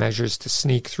anti-gun measures to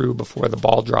sneak through before the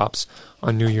ball drops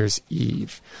on New Year's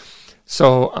Eve.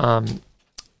 So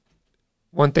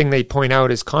one thing they point out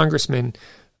is congressmen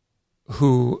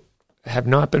who have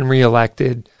not been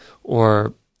reelected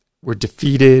or were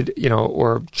defeated,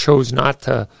 or chose not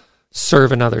to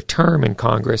serve another term in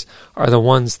Congress are the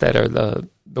ones that are the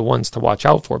ones to watch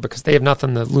out for, because they have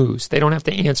nothing to lose. They don't have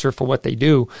to answer for what they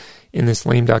do in this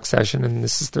lame duck session, and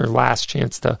this is their last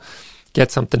chance to get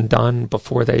something done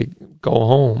before they go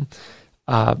home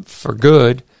for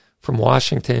good from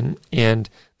Washington, and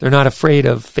they're not afraid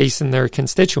of facing their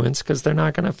constituents because they're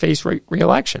not going to face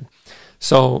reelection.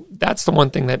 So that's the one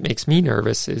thing that makes me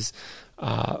nervous is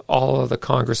all of the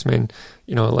congressmen,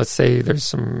 let's say there's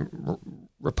some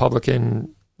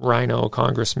Republican rhino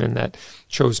congressmen that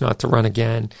chose not to run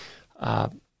again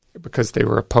because they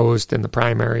were opposed in the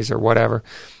primaries or whatever.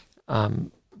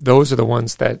 Those are the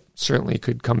ones that certainly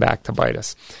could come back to bite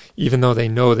us, even though they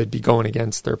know they'd be going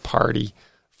against their party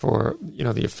for,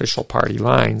 the official party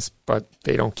lines, but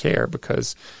they don't care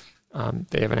because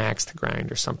they have an axe to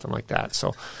grind or something like that.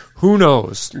 So who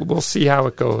knows? We'll see how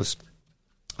it goes.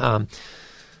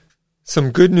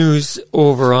 Some good news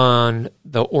over on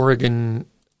the Oregon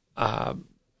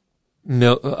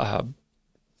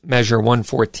Measure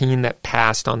 114 that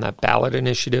passed on that ballot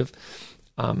initiative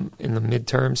in the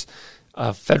midterms.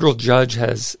 A federal judge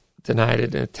has denied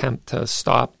an attempt to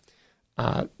stop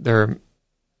their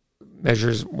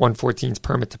Measures 114's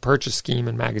permit to purchase scheme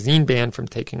and magazine ban from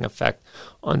taking effect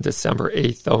on December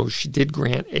 8th, though she did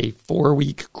grant a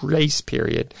 4-week grace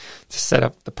period to set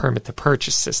up the permit to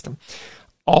purchase system.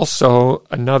 Also,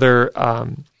 another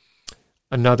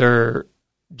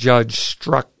judge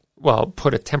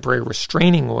put a temporary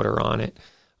restraining order on it,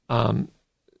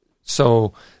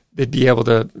 so they'd be able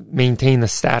to maintain the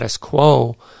status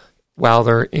quo while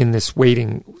they're in this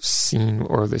waiting scene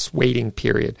or this waiting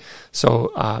period.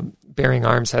 So Bearing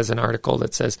Arms has an article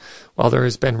that says, while there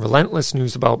has been relentless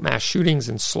news about mass shootings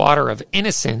and slaughter of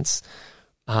innocents,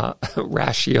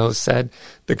 Ratio said,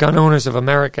 the Gun Owners of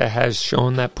America has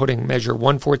shown that putting Measure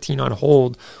 114 on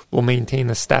hold will maintain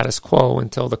the status quo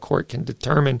until the court can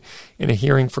determine in a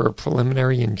hearing for a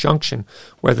preliminary injunction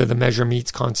whether the measure meets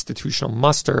constitutional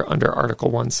muster under Article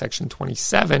 1, Section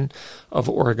 27 of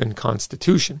Oregon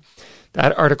Constitution.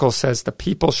 That article says the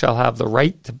people shall have the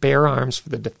right to bear arms for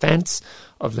the defense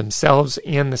of themselves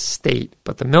and the state,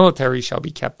 but the military shall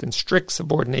be kept in strict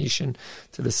subordination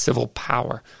to the civil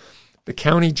power. The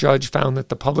county judge found that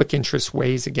the public interest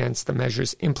weighs against the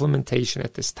measure's implementation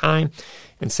at this time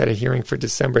and set a hearing for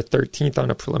December 13th on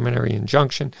a preliminary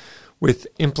injunction, With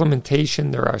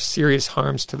implementation, there are serious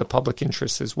harms to the public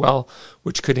interest as well,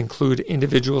 which could include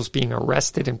individuals being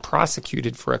arrested and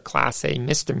prosecuted for a Class A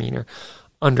misdemeanor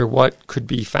under what could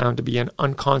be found to be an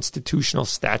unconstitutional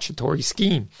statutory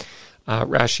scheme.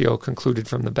 Ratio concluded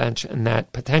from the bench, and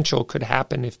that potential could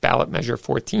happen if ballot measure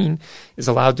 14 is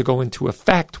allowed to go into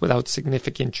effect without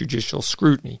significant judicial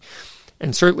scrutiny.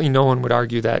 And certainly no one would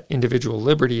argue that individual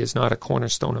liberty is not a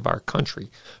cornerstone of our country.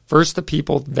 First the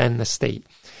people, then the state.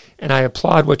 And I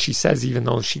applaud what she says, even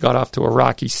though she got off to a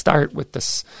rocky start with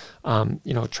this,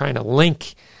 trying to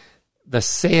link the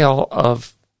sale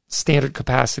of standard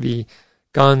capacity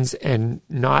guns and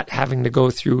not having to go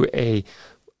through a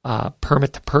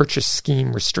permit to purchase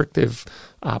scheme, restrictive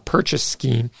purchase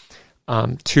scheme,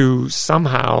 to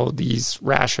somehow these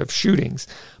rash of shootings.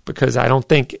 Because I don't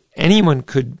think anyone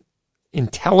could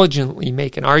intelligently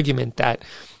make an argument that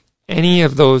any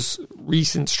of those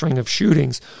recent string of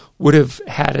shootings would have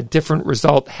had a different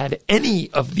result had any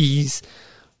of these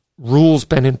rules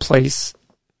been in place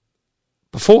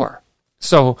before.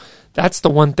 So that's the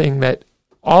one thing that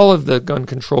all of the gun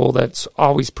control that's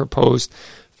always proposed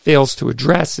fails to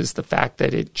address, is the fact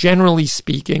that it, generally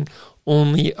speaking,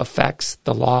 only affects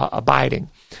the law abiding.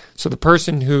 So the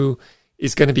person who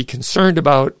is going to be concerned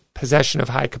about possession of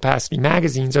high-capacity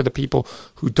magazines are the people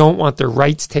who don't want their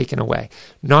rights taken away,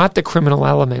 not the criminal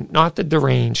element, not the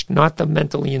deranged, not the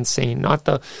mentally insane, not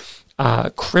the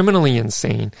criminally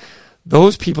insane.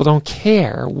 Those people don't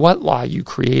care what law you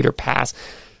create or pass,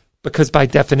 because by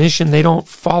definition, they don't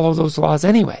follow those laws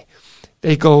anyway.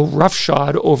 They go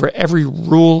roughshod over every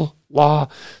rule, law,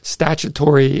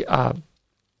 statutory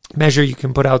measure you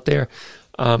can put out there,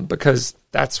 because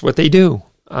that's what they do.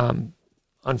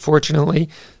 Unfortunately,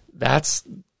 that's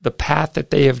the path that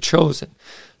they have chosen.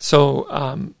 So,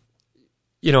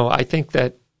 I think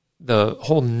that the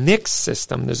whole NICS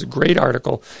system, there's a great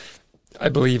article, I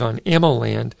believe, on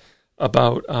AmmoLand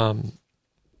about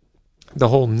the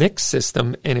whole NICS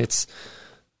system and its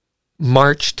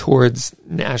march towards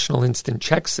national instant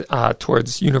checks,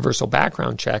 towards universal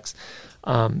background checks.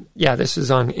 This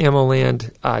is on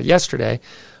AmmoLand yesterday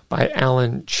by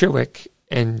Alan Chiwick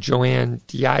and Joanne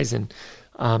Deisen.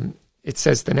 It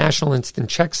says the National Instant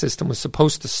Check System was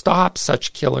supposed to stop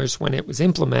such killers when it was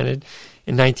implemented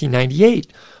in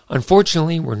 1998.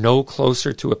 Unfortunately, we're no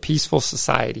closer to a peaceful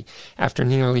society. After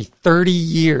nearly 30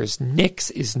 years,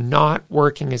 NICS is not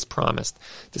working as promised,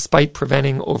 despite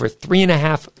preventing over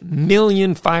 3.5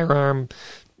 million firearm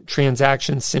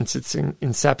transactions since its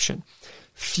inception.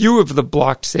 Few of the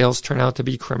blocked sales turn out to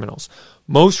be criminals.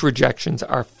 Most rejections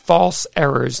are false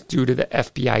errors due to the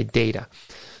FBI data.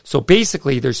 So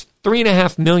basically, there's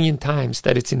 3.5 million times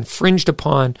that it's infringed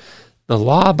upon the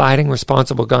law-abiding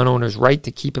responsible gun owner's right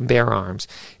to keep and bear arms.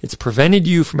 It's prevented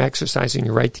you from exercising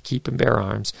your right to keep and bear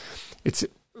arms. It's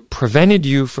prevented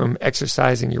you from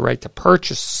exercising your right to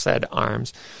purchase said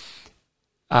arms.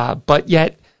 But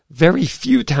yet, very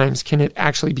few times can it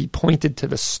actually be pointed to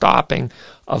the stopping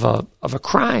of a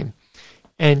crime.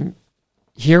 And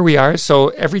here we are. So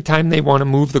every time they want to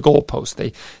move the goalpost,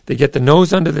 they get the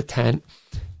nose under the tent.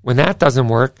 When that doesn't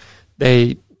work,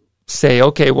 they say,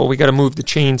 okay, well, we got to move the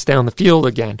chains down the field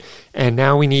again. And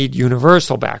now we need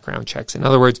universal background checks. In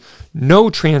other words,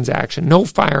 no transaction, no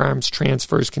firearms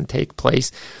transfers can take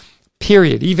place,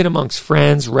 period. Even amongst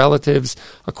friends, relatives,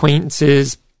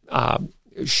 acquaintances,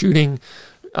 shooting,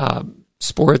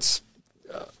 sports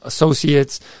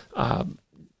associates,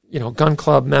 gun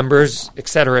club members, et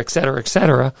cetera, et cetera, et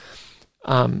cetera.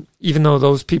 Even though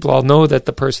those people all know that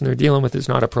the person they're dealing with is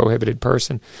not a prohibited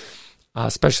person,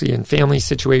 especially in family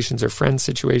situations or friend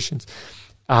situations.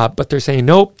 But they're saying,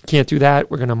 nope, can't do that.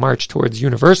 We're going to march towards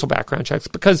universal background checks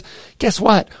because guess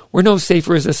what? We're no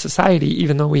safer as a society,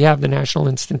 even though we have the National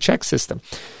Instant Check System.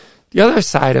 The other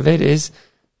side of it is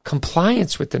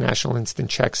compliance with the National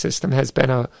Instant Check System has been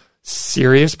a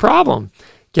serious problem.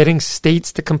 Getting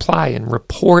states to comply and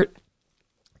report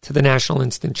to the National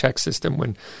Instant Check System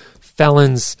when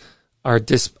felons are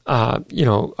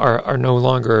no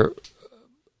longer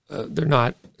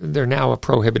they're now a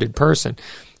prohibited person.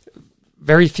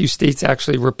 Very few states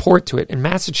actually report to it, and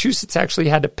Massachusetts actually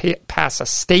had to pass a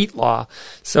state law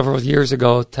several years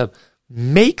ago to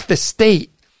make the state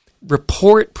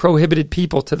report prohibited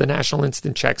people to the National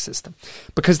Instant Check System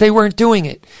because they weren't doing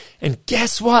it. And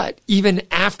guess what? Even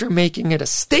after making it a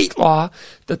state law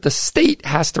that the state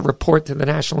has to report to the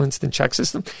National Instant Check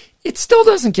System, it still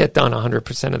doesn't get done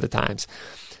 100% of the times.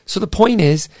 So the point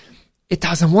is, it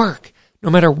doesn't work.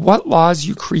 No matter what laws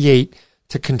you create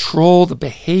to control the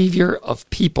behavior of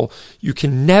people, you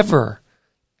can never,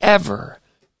 ever,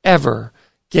 ever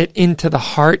get into the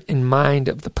heart and mind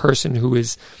of the person who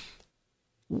is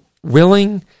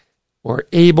willing or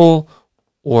able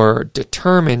or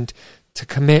determined to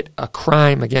commit a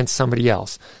crime against somebody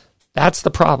else. That's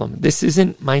the problem. This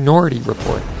isn't Minority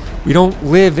Report. We don't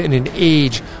live in an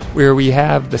age where we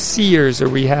have the seers or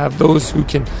we have those who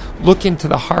can look into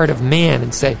the heart of man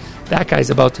and say, that guy's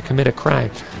about to commit a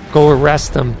crime. Go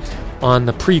arrest him on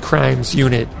the pre-crimes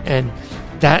unit. And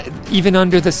that, even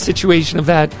under the situation of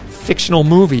that fictional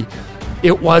movie,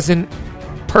 it wasn't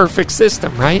perfect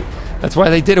system, right? That's why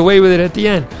they did away with it at the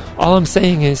end. All I'm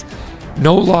saying is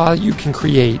no law you can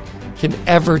create can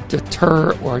ever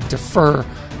deter or defer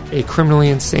a criminally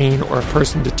insane or a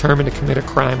person determined to commit a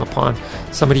crime upon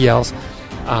somebody else.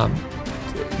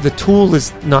 The tool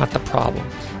is not the problem.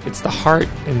 It's the heart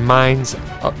and mind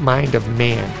of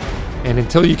man. And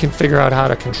until you can figure out how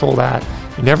to control that,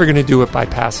 you're never going to do it by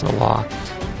passing a law.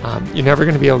 You're never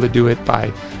going to be able to do it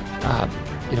by,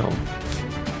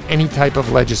 any type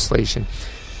of legislation.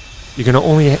 You're going to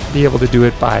only be able to do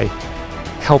it by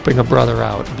helping a brother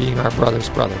out, being our brother's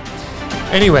brother.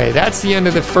 Anyway, that's the end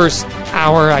of the first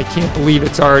hour. I can't believe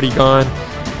it's already gone.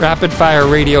 Rapid Fire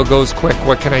Radio goes quick.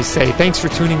 What can I say? Thanks for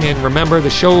tuning in. Remember, the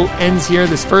show ends here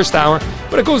this first hour,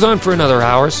 but it goes on for another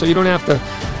hour, so you don't have to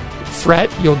fret.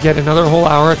 You'll get another whole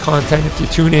hour of content if you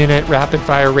tune in at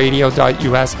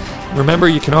rapidfireradio.us. Remember,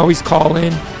 you can always call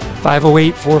in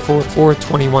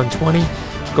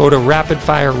 508-444-2120. Go to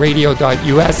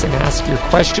rapidfireradio.us and ask your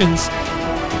questions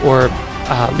or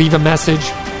leave a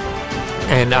message.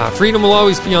 And freedom will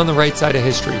always be on the right side of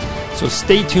history. So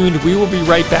stay tuned. We will be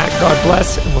right back. God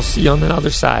bless, and we'll see you on the other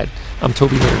side. I'm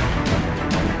Toby Leary.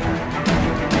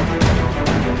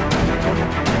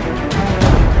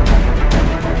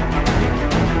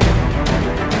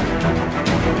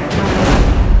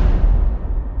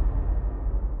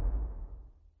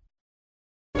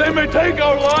 They may take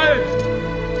our lives,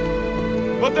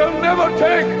 but they'll never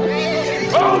take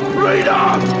our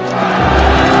freedom!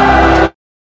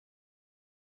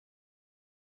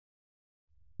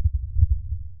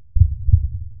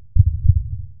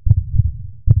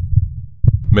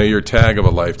 May your tag of a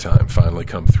lifetime finally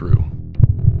come through.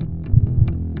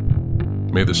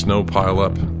 May the snow pile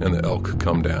up and the elk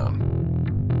come down.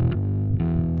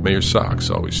 May your socks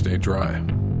always stay dry.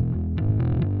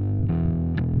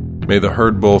 May the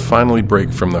herd bull finally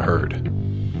break from the herd.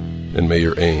 And may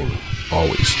your aim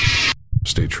always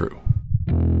stay true.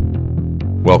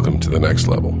 Welcome to the next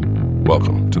level.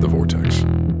 Welcome to the Vortex.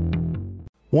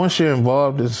 Once you're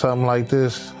involved in something like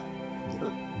this,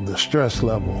 the stress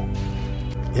level,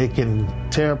 it can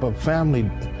tear up a family.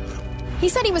 He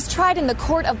said he was tried in the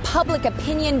court of public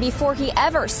opinion before he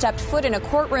ever stepped foot in a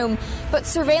courtroom, but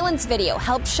surveillance video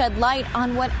helped shed light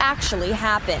on what actually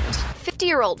happened.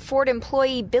 50-year-old Ford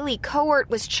employee Billy Cohort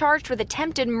was charged with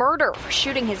attempted murder for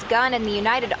shooting his gun in the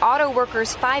United Auto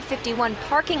Workers 551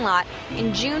 parking lot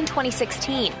in June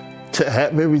 2016. To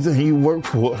have everything you worked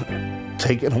for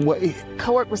taken away.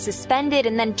 Cohort was suspended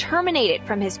and then terminated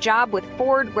from his job with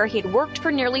Ford, where he had worked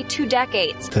for nearly 2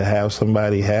 decades. To have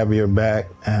somebody have your back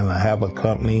and have a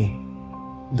company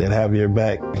that have your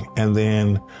back, and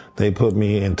then they put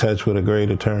me in touch with a great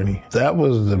attorney. That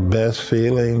was the best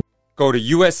feeling. Go to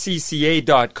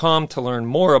uscca.com to learn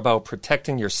more about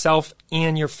protecting yourself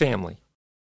and your family.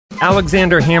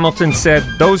 Alexander Hamilton said,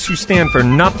 "Those who stand for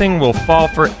nothing will fall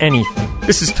for anything."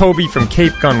 This is Toby from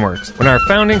Cape Gunworks. When our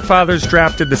founding fathers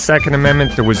drafted the Second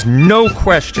Amendment, there was no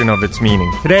question of its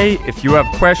meaning. Today, if you have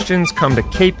questions, come to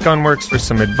Cape Gunworks for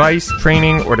some advice,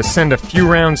 training, or to send a few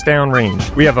rounds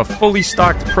downrange. We have a fully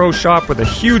stocked pro shop with a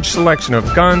huge selection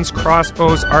of guns,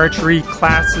 crossbows, archery,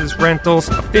 classes, rentals,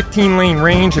 a 15-lane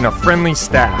range, and a friendly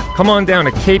staff. Come on down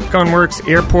to Cape Gunworks,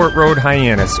 Airport Road,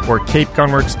 Hyannis, or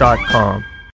capegunworks.com.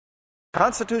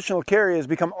 Constitutional carry has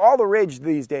become all the rage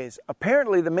these days.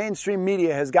 Apparently, the mainstream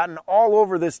media has gotten all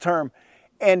over this term,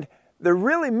 and they're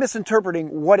really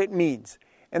misinterpreting what it means.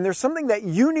 And there's something that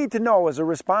you need to know as a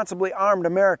responsibly armed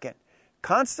American.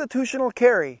 Constitutional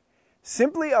carry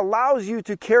simply allows you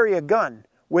to carry a gun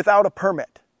without a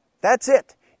permit. That's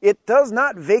it. It does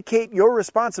not vacate your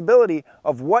responsibility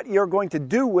of what you're going to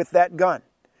do with that gun.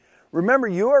 Remember,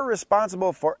 you are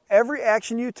responsible for every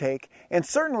action you take, and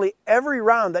certainly every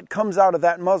round that comes out of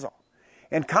that muzzle.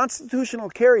 And constitutional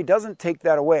carry doesn't take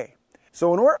that away. So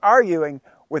when we're arguing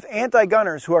with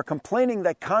anti-gunners who are complaining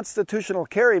that constitutional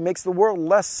carry makes the world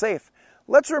less safe,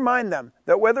 let's remind them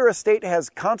that whether a state has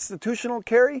constitutional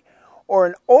carry or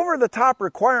an over-the-top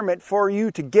requirement for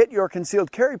you to get your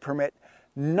concealed carry permit,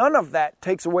 none of that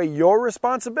takes away your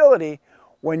responsibility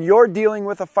when you're dealing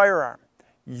with a firearm.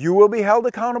 You will be held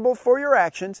accountable for your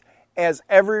actions, as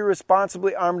every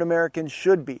responsibly armed American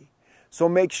should be. So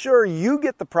make sure you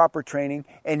get the proper training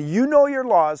and you know your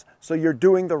laws so you're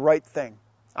doing the right thing.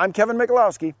 I'm Kevin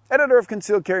Michalowski, editor of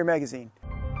Concealed Carry Magazine.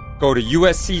 Go to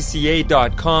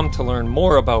uscca.com to learn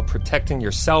more about protecting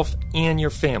yourself and your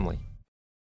family.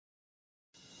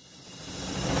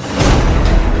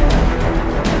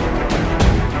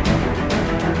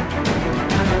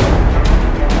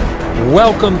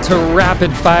 Welcome to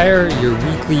Rapid Fire, your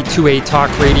weekly 2A talk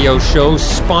radio show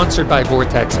sponsored by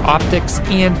Vortex Optics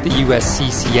and the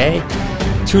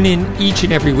USCCA. Tune in each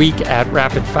and every week at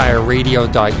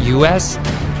rapidfireradio.us.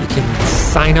 You can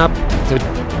sign up to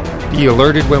be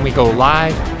alerted when we go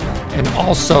live, and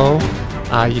also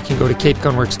you can go to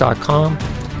capegunworks.com.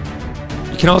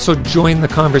 You can also join the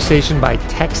conversation by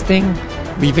texting,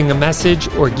 leaving a message,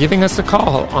 or giving us a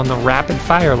call on the Rapid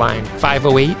Fire line,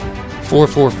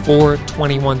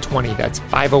 508-444-2120. That's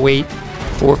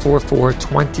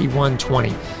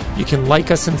 508-444-2120. You can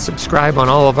like us and subscribe on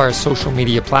all of our social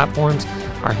media platforms.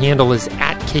 Our handle is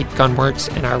at Cape Gunworks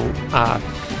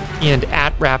and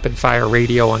at Rapid Fire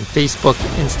Radio on Facebook,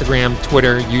 Instagram,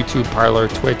 Twitter, YouTube, Parler,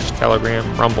 Twitch,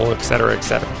 Telegram, Rumble, etc.,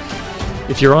 etc.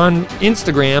 If you're on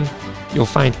Instagram, you'll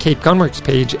find Cape Gunworks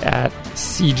page at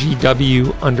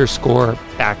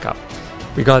CGW_backup.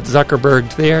 We got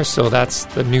Zuckerberg there, so that's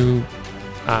the new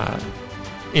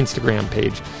Instagram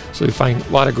page. So you find a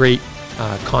lot of great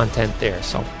content there.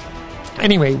 So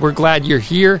anyway, we're glad you're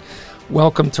here.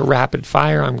 Welcome to Rapid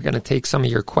Fire. I'm going to take some of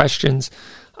your questions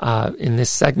in this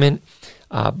segment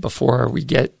before we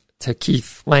get to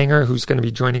Keith Langer, who's going to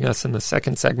be joining us in the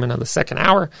second segment of the second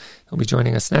hour. He'll be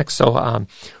joining us next. So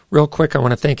real quick, I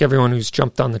want to thank everyone who's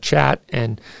jumped on the chat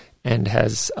and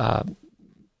has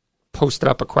posted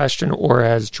up a question or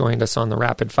has joined us on the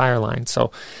Rapid Fire line.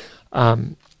 So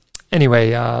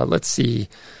anyway, let's see.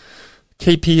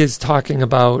 KP is talking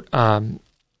about,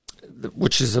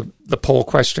 which is the poll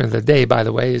question of the day, by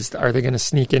the way, is are they going to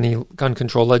sneak any gun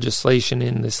control legislation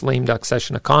in this lame duck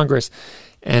session of Congress?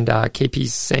 And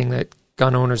KP's saying that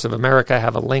Gun Owners of America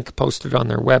have a link posted on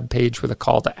their webpage with a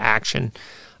call to action.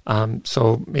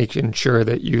 So making sure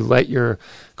that you let your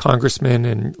congressmen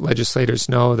and legislators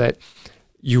know that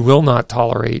you will not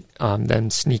tolerate them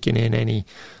sneaking in any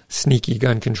sneaky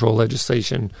gun control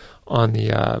legislation on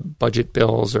the budget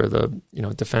bills or the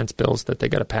defense bills that they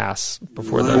got to pass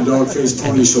before the dog-faced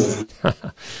Tony Soldier.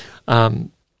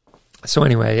 So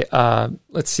anyway,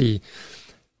 let's see.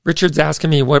 Richard's asking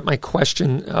me what my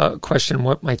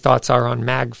what my thoughts are on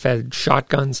mag-fed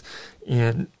shotguns,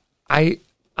 and I'm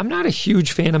not a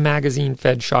huge fan of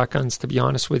magazine-fed shotguns, to be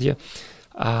honest with you.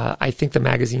 I think the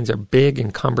magazines are big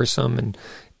and cumbersome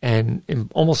and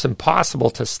almost impossible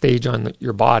to stage on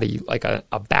your body like a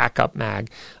backup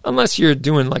mag, unless you're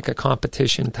doing like a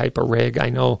competition type of rig. I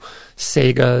know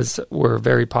Segas were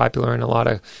very popular in a lot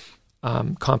of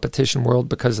competition world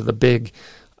because of the big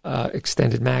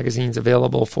extended magazines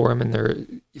available for them, and they're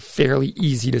fairly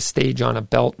easy to stage on a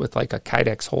belt with like a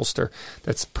Kydex holster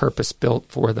that's purpose built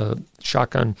for the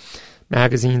shotgun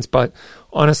magazines. But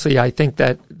honestly, I think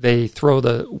that they throw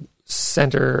the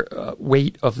center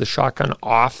weight of the shotgun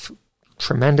off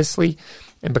tremendously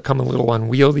and become a little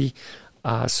unwieldy.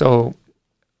 So,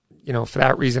 for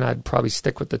that reason, I'd probably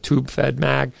stick with the tube-fed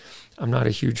mag. I'm not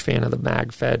a huge fan of the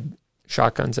mag-fed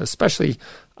shotguns, especially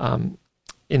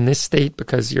in this state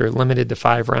because you're limited to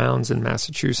 5 rounds in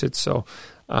Massachusetts. So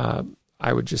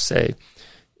I would just say,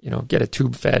 get a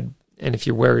tube-fed. And if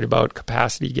you're worried about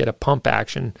capacity, get a pump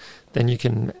action. Then you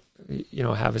can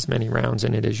have as many rounds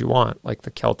in it as you want, like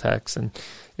the Kel-Tecs and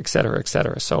et cetera, et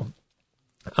cetera. So,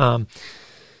 all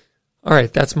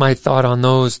right, that's my thought on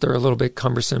those. They're a little bit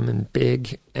cumbersome and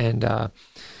big. And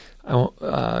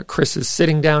Chris is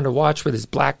sitting down to watch with his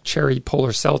black cherry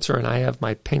polar seltzer, and I have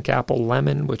my pink apple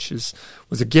lemon, which was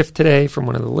a gift today from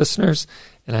one of the listeners,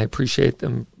 and I appreciate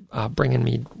them bringing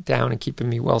me down and keeping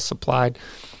me well supplied.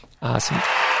 Let's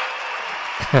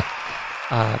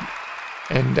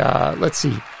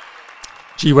see.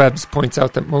 G-Webs points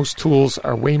out that most tools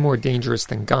are way more dangerous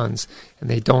than guns, and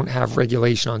they don't have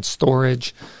regulation on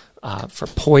storage for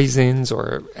poisons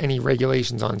or any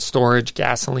regulations on storage,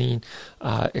 gasoline,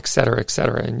 et cetera, et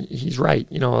cetera. And he's right.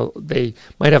 They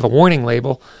might have a warning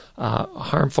label,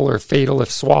 harmful or fatal if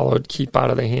swallowed, keep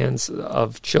out of the hands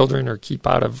of children or keep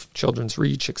out of children's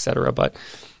reach, et cetera. But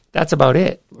that's about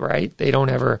it, right? They don't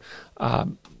ever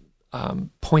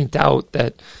point out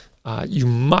that you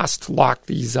must lock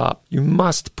these up. You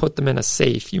must put them in a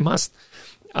safe. You must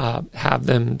have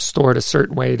them stored a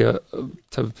certain way to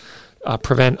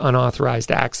prevent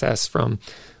unauthorized access from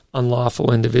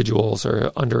unlawful individuals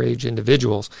or underage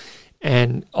individuals.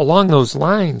 And along those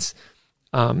lines,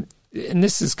 and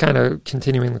this is kind of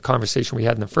continuing the conversation we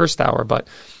had in the first hour, but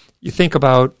you think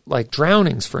about like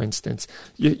drownings, for instance.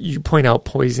 You point out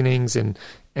poisonings and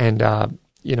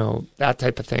that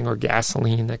type of thing, or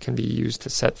gasoline that can be used to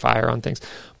set fire on things.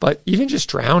 But even just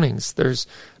drownings, there's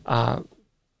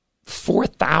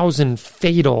 4,000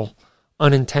 fatal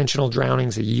unintentional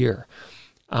drownings a year.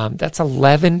 That's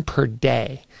 11 per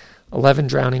day. 11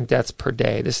 drowning deaths per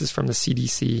day. This is from the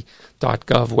CDC.gov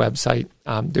website.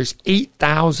 There's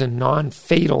 8,000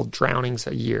 non-fatal drownings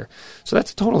a year. So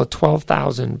that's a total of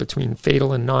 12,000 between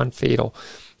fatal and non-fatal.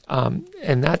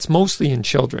 And that's mostly in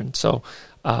children. So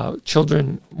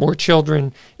more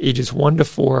children ages 1 to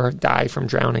 4 die from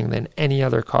drowning than any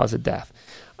other cause of death.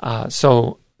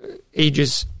 So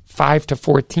ages 5 to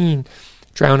 14,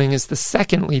 drowning is the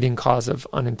second leading cause of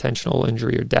unintentional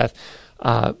injury or death,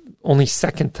 only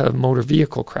second to motor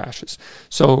vehicle crashes.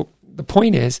 So the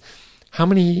point is, how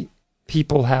many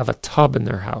people have a tub in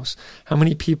their house? How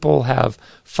many people have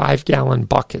 5-gallon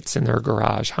buckets in their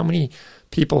garage? How many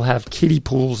people have kiddie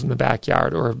pools in the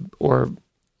backyard or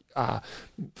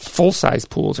full-size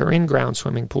pools or in-ground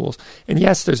swimming pools? And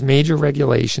yes, there's major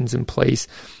regulations in place,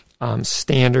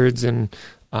 standards and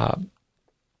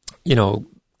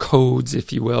codes,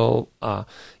 if you will,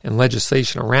 and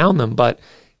legislation around them, but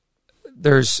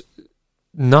there's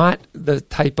not the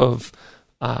type of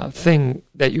thing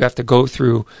that you have to go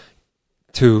through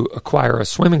to acquire a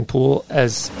swimming pool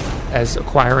as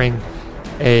acquiring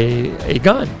a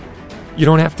gun. You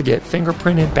don't have to get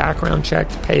fingerprinted, background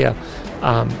checked,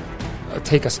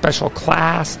 take a special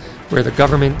class where the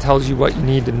government tells you what you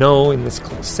need to know in this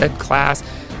said class.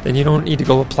 Then you don't need to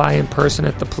go apply in person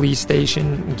at the police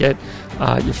station and get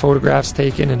your photographs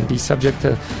taken and be subject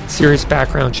to serious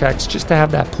background checks just to have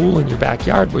that pool in your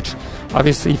backyard, which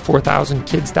obviously 4,000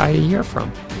 kids die a year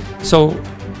from. So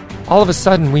all of a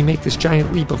sudden we make this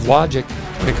giant leap of logic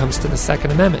when it comes to the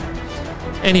Second Amendment.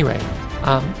 Anyway,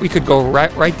 we could go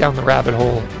right down the rabbit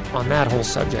hole on that whole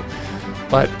subject.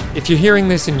 But if you're hearing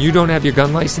this and you don't have your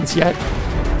gun license yet,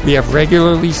 we have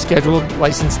regularly scheduled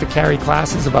license to carry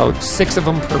classes, about 6 of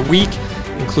them per week,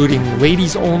 including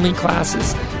ladies-only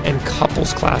classes and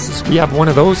couples classes. We have one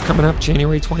of those coming up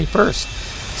January 21st.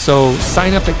 So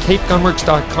sign up at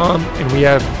capegunworks.com, and we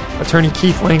have attorney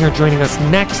Keith Langer joining us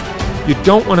next. You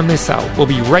don't want to miss out. We'll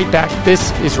be right back.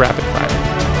 This is Rapid Fire.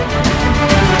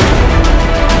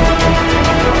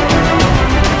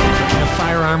 A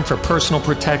firearm for personal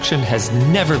protection has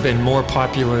never been more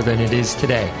popular than it is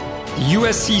today. The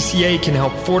USCCA can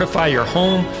help fortify your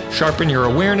home, sharpen your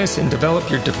awareness, and develop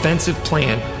your defensive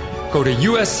plan. Go to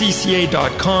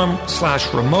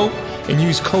uscca.com/remote and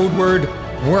use code word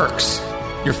WORKS.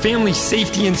 Your family's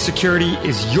safety and security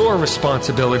is your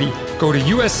responsibility. Go to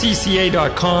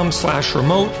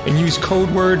uscca.com/remote and use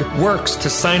code word WORKS to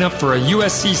sign up for a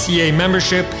USCCA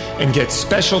membership and get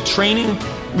special training,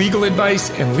 legal advice,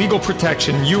 and legal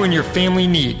protection you and your family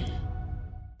need.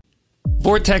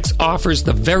 Vortex offers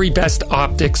the very best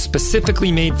optics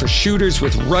specifically made for shooters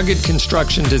with rugged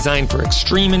construction designed for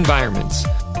extreme environments.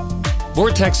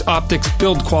 Vortex Optics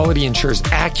build quality ensures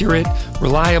accurate,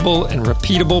 reliable, and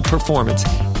repeatable performance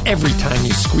every time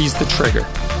you squeeze the trigger.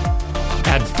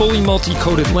 Add fully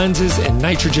multi-coated lenses and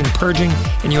nitrogen purging,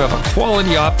 and you have a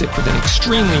quality optic with an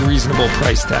extremely reasonable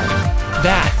price tag.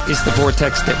 That is the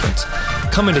Vortex difference.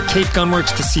 Come into Cape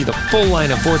Gunworks to see the full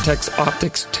line of Vortex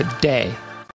Optics today.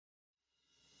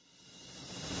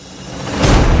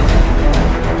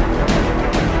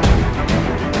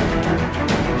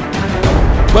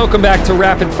 Welcome back to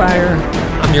Rapid Fire.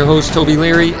 I'm your host, Toby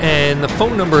Leary, and the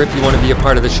phone number, if you want to be a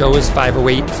part of the show, is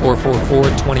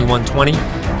 508-444-2120.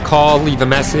 Call, leave a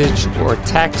message, or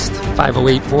text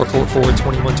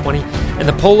 508-444-2120. And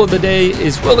the poll of the day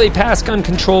is, will they pass gun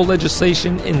control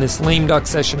legislation in this lame duck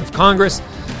session of Congress?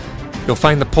 You'll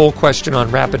find the poll question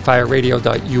on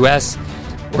rapidfireradio.us,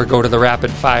 or go to the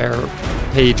Rapid Fire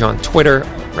page on Twitter,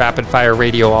 Rapid Fire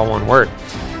Radio, all one word.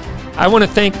 I want to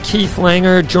thank Keith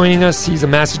Langer joining us. He's a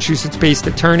Massachusetts-based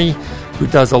attorney who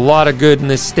does a lot of good in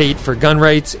this state for gun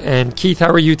rights. And Keith, how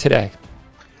are you today?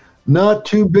 Not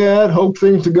too bad. Hope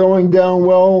things are going down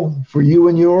well for you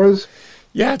and yours.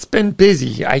 Yeah, it's been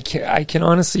busy. I can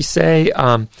honestly say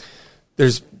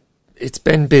it's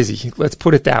been busy. Let's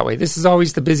put it that way. This is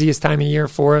always the busiest time of year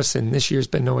for us, and this year's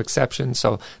been no exception.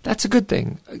 So that's a good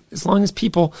thing. As long as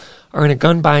people are in a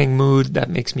gun-buying mood, that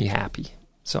makes me happy.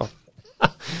 So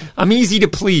I'm easy to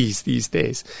please these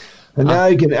days. And now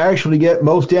you can actually get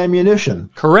most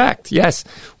ammunition. Correct. Yes.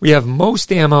 We have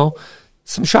most ammo.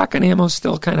 Some shotgun ammo is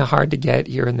still kind of hard to get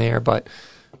here and there, but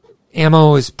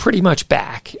ammo is pretty much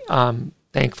back,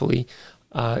 thankfully.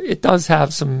 It does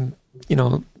have some,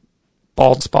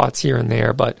 bald spots here and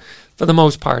there, but for the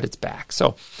most part, it's back.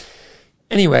 So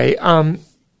anyway,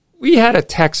 we had a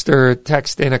texter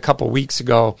text in a couple weeks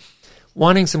ago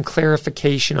wanting some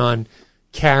clarification on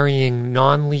carrying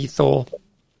non-lethal,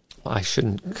 I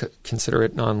shouldn't consider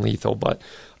it non-lethal, but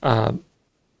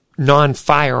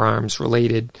non-firearms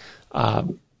related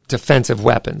defensive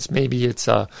weapons. Maybe it's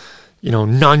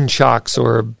nunchucks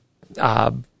or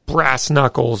brass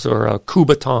knuckles or a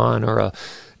Kubaton or a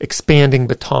expanding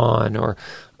baton or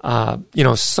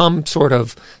some sort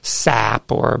of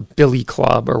sap or billy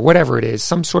club or whatever it is,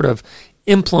 some sort of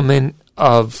implement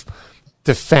of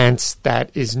defense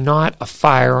that is not a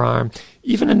firearm.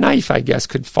 Even a knife, I guess,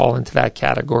 could fall into that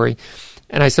category.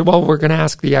 And I said, well, we're going to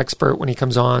ask the expert when he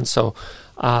comes on. So,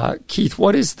 Keith,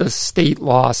 what does the state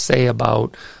law say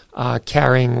about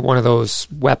carrying one of those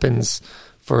weapons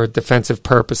for defensive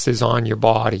purposes on your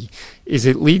body? Is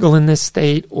it legal in this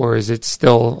state, or is it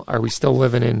still? Are we still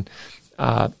living in,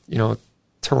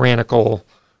 tyrannical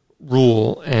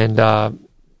rule, and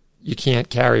you can't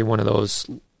carry one of those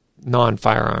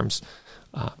non-firearms?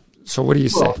 So what do you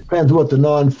say? Well, it depends what the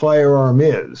non-firearm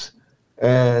is.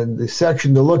 And the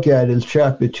section to look at is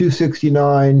Chapter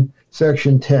 269,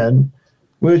 Section 10,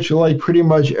 which, like pretty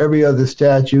much every other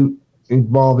statute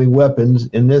involving weapons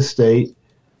in this state,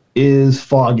 is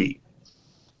foggy.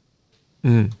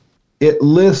 It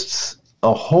lists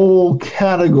a whole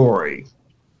category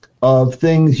of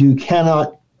things you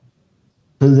cannot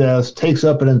possess, takes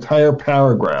up an entire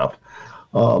paragraph,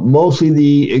 mostly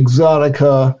the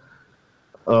exotica,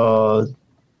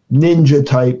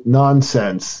 ninja-type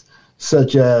nonsense,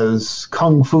 such as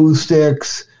kung fu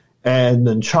sticks and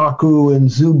nunchaku and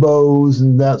zubos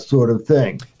and that sort of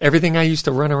thing. Everything I used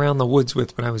to run around the woods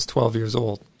with when I was 12 years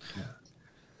old.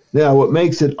 Now, what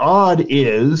makes it odd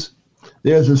is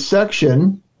there's a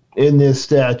section in this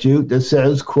statute that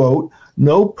says, quote,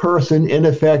 no person in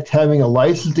effect having a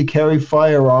license to carry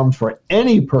firearms for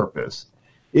any purpose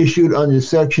issued under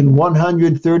Section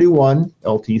 131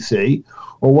 LTC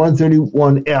or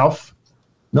 131F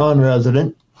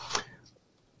non-resident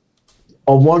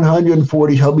of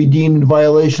 140 shall be deemed in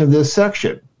violation of this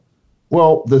section.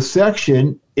 Well, the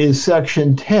section is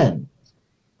Section 10,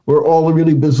 where all the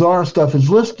really bizarre stuff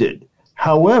is listed.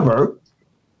 However,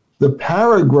 the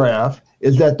paragraph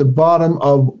is at the bottom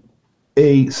of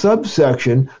a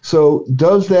subsection. So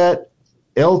does that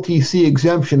LTC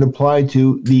exemption apply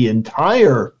to the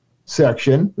entire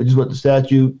section, which is what the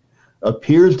statute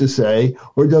appears to say,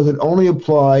 or does it only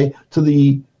apply to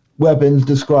the weapons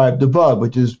described above,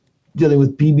 which is dealing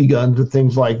with BB guns and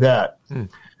things like that?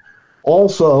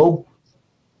 Also,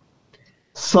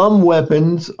 some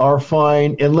weapons are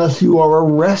fine unless you are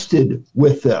arrested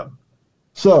with them.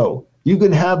 So you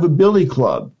can have a billy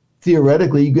club.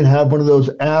 Theoretically, you can have one of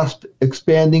those ASP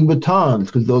expanding batons,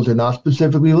 because those are not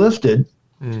specifically listed,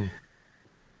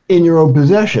 in your own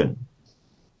possession.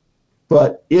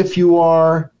 But if you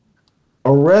are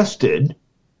arrested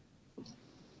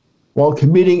while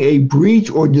committing a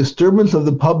breach or disturbance of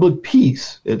the public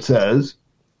peace, it says,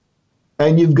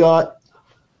 and you've got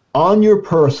on your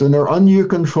person or under your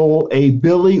control a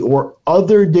billy or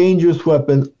other dangerous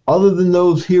weapon other than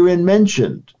those herein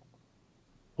mentioned.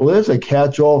 Well, there's a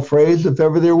catch-all phrase if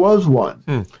ever there was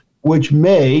one, which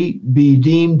may be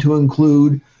deemed to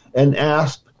include an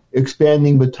ASP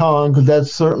expanding baton, because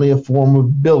that's certainly a form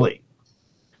of billy.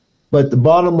 But the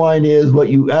bottom line is what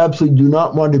you absolutely do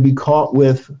not want to be caught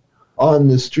with on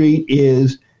the street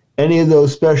is any of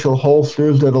those special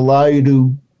holsters that allow you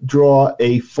to draw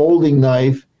a folding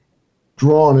knife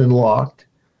drawn and locked.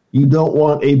 You don't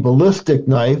want a ballistic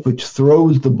knife, which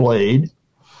throws the blade.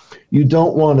 You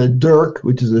don't want a dirk,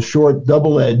 which is a short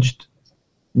double-edged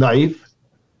knife.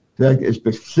 That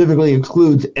specifically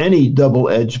excludes any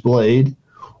double-edged blade,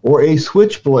 or a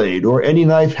switchblade, or any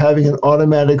knife having an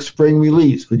automatic spring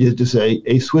release, which is to say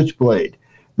a switchblade.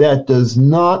 That does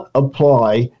not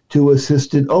apply to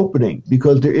assisted opening,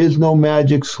 because there is no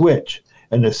magic switch.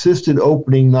 An assisted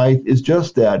opening knife is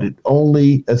just that. It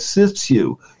only assists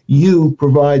you. You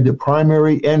provide the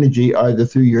primary energy either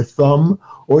through your thumb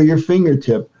or your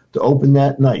fingertip to open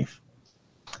that knife.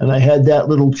 And I had that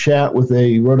little chat with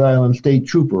a Rhode Island state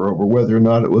trooper over whether or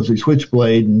not it was a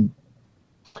switchblade, and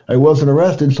I wasn't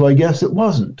arrested, so I guess it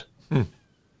wasn't.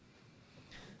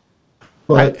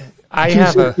 But I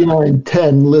have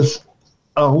 269.10 lists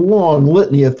a long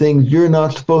litany of things you're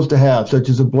not supposed to have, such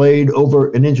as a blade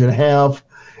over 1.5 inches,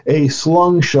 a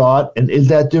slingshot. And is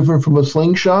that different from a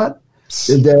slingshot?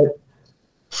 Is that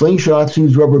slingshots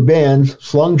use rubber bands?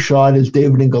 Slingshot is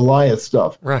David and Goliath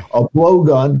stuff. Right. A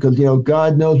blowgun, because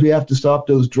God knows we have to stop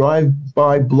those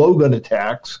drive-by blowgun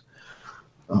attacks.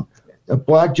 At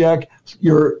blackjack,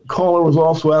 your caller was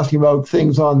also asking about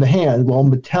things on the hand. Well,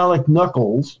 metallic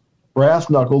knuckles, brass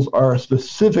knuckles, are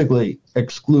specifically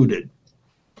excluded.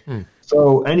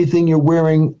 So anything you're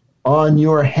wearing on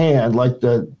your hand, like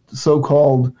the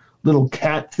so-called little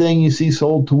cat thing you see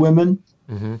sold to women,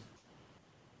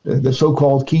 the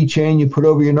so-called keychain you put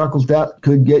over your knuckles, that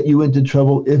could get you into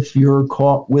trouble if you're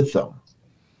caught with them.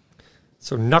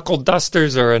 So knuckle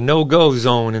dusters are a no-go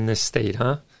zone in this state,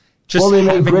 huh? Well, they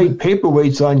make great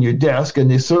paperweights on your desk,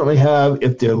 and they certainly have,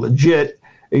 if they're legit,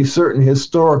 a certain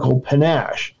historical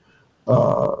panache.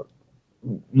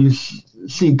 You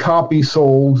see copies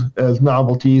sold as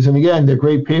novelties, and again, they're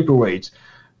great paperweights.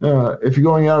 If you're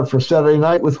going out for Saturday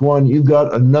night with one, you've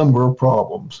got a number of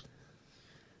problems.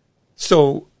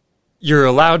 So you're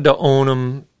allowed to own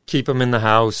them, keep them in the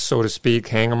house, so to speak,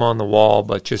 hang them on the wall,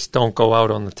 but just don't go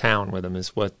out on the town with them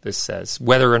is what this says,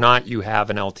 whether or not you have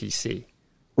an LTC.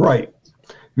 Right,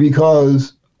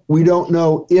 because we don't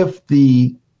know if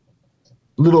the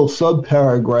little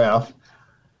subparagraph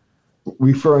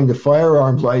referring to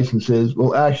firearms licenses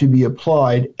will actually be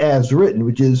applied as written,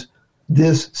 which is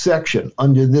this section,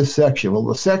 under this section. Well,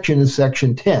 the section is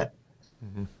Section 10,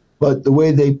 but the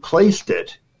way they placed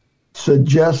it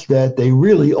suggests that they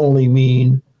really only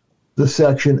mean the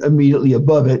section immediately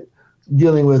above it,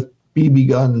 dealing with BB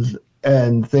guns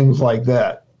and things like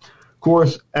that. Of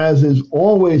course, as is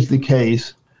always the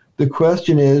case, the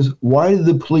question is, why did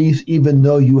the police even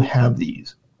know you have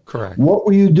these? Correct. What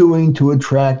were you doing to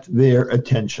attract their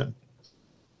attention?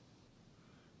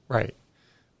 Right.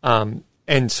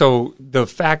 And so the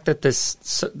fact that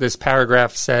this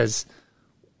paragraph says,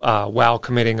 while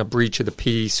committing a breach of the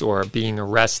peace or being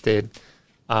arrested,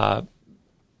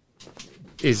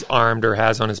 is armed or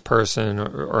has on his person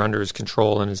or under his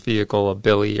control in his vehicle a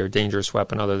billy or dangerous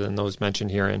weapon other than those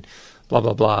mentioned herein, blah,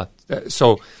 blah, blah.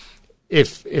 So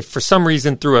if for some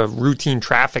reason through a routine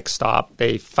traffic stop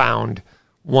they found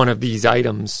one of these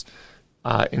items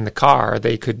in the car,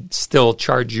 they could still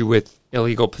charge you with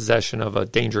illegal possession of a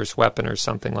dangerous weapon or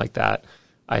something like that.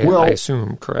 I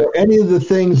assume, correct? Or any of the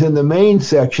things in the main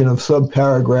section of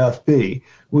subparagraph B,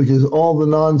 which is all the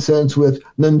nonsense with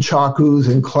nunchakus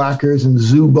and clackers and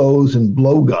zubos and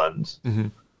blowguns.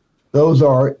 Those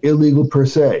are illegal per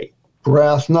se.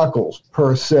 Brass knuckles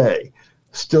per se.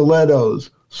 Stilettos,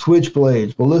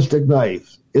 switchblades, ballistic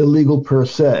knives, illegal per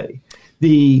se.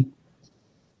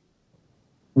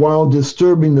 While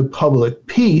disturbing the public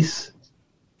peace,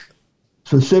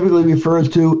 specifically refers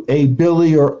to a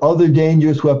billy or other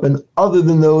dangerous weapon other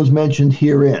than those mentioned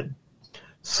herein.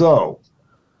 So,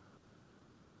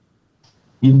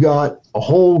 you've got a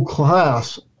whole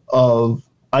class of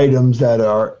items that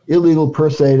are illegal per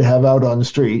se to have out on the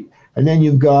street, and then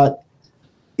you've got,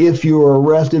 if you are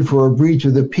arrested for a breach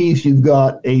of the peace, you've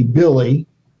got a billy,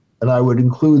 and I would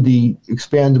include the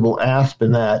expandable ASP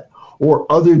in that, or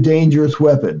other dangerous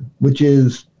weapon, which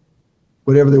is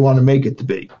whatever they want to make it to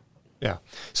be. Yeah.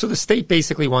 So the state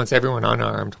basically wants everyone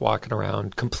unarmed, walking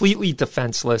around, completely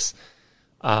defenseless,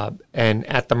 and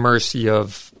at the mercy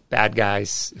of bad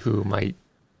guys who might,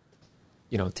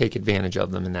 take advantage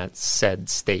of them in that said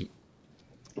state.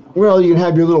 Well, you can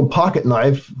have your little pocket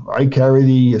knife. I carry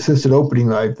the assisted opening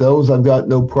knife. Those I've got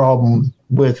no problem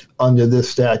with under this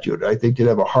statute. I think you'd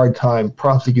have a hard time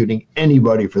prosecuting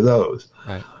anybody for those.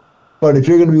 Right. But if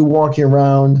you're going to be walking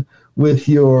around with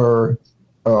your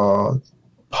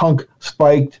punk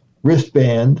spiked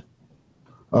wristband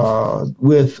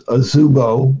with a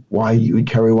Zubo, why you would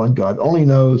carry one, God only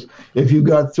knows. If you've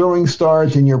got throwing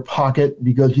stars in your pocket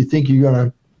because you think you're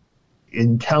going to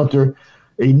encounter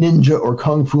a ninja or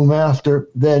kung fu master,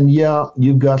 then yeah,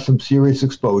 you've got some serious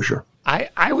exposure.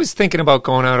 I was thinking about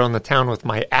going out on the town with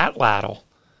my atlatl.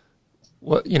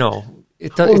 Well,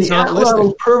 it's not atlatl listed.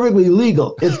 Is perfectly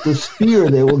legal. It's the spear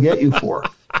they will get you for.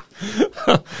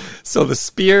 So the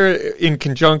spear in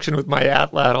conjunction with my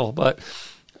atlatl, but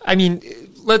I mean,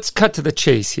 let's cut to the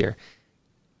chase here.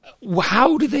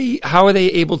 How are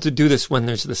they able to do this when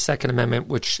there's the Second Amendment,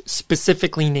 which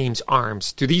specifically names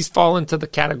arms? Do these fall into the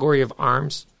category of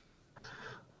arms?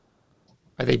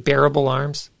 Are they bearable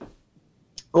arms?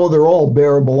 Oh, they're all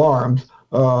bearable arms.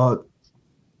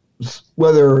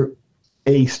 Whether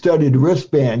a studded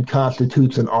wristband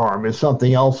constitutes an arm is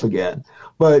something else again.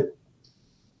 But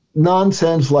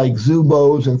nonsense like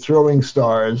Zubos and throwing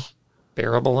stars.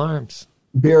 Bearable arms,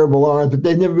 but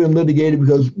they've never been litigated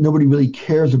because nobody really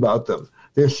cares about them.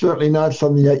 They're certainly not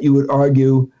something that you would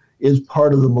argue is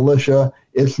part of the militia.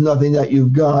 It's nothing that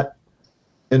you've got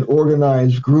an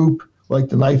organized group like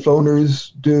the knife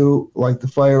owners do, like the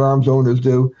firearms owners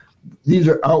do. These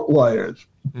are outliers.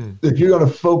 If you're going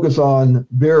to focus on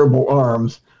bearable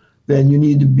arms, then you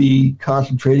need to be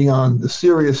concentrating on the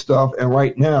serious stuff. And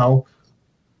right now,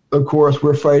 of course,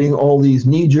 we're fighting all these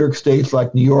knee-jerk states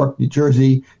like New York, New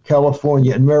Jersey,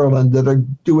 California, and Maryland that are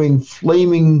doing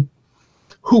flaming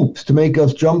hoops to make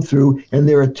us jump through in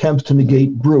their attempts to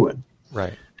negate Bruin.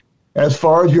 Right. As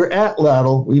far as your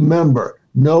atlatl, remember,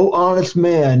 no honest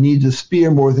man needs a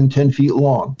spear more than 10 feet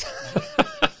long.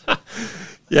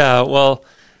 Yeah, well,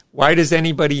 why does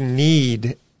anybody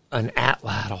need an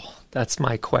atlatl? That's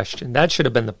my question. That should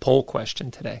have been the poll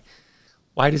question today.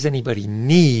 Why does anybody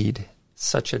need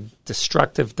such a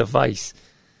destructive device?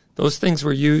 Those things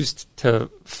were used to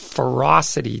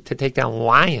ferocity to take down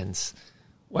lions.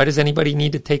 Why does anybody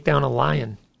need to take down a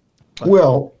lion?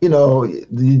 Well, the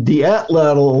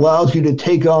atlatl allows you to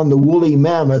take on the woolly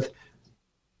mammoth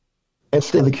and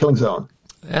stay in the killing zone.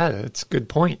 Yeah, that's a good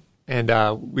point. And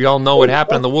we all know what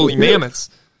happened to the woolly mammoths.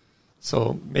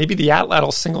 So maybe the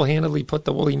atlatl single-handedly put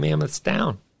the woolly mammoths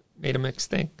down, made them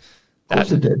extinct. Of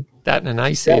course it did. That in an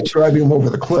ice age. Driving them over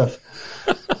the cliff.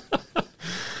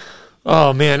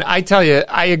 Oh, man, I tell you,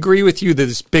 I agree with you that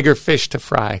there's bigger fish to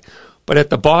fry. But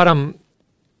at the bottom,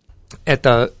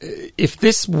 if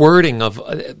this wording of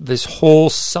this whole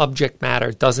subject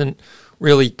matter doesn't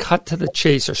really cut to the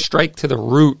chase or strike to the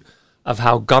root of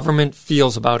how government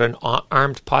feels about an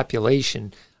armed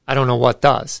population, I don't know what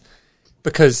does.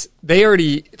 Because they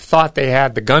already thought they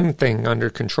had the gun thing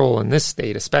under control in this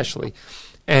state especially.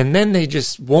 And then they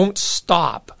just won't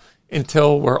stop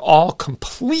until we're all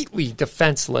completely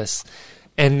defenseless.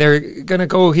 And they're going to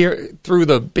go here through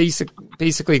the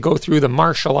basically go through the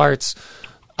martial arts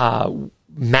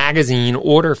magazine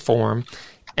order form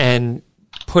and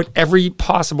put every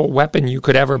possible weapon you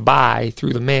could ever buy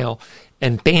through the mail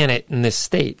and ban it in this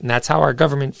state. And that's how our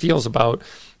government feels about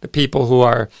the people who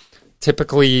are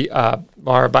typically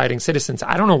law-abiding citizens.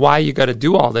 I don't know why you got to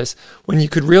do all this when you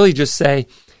could really just say,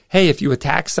 hey, if you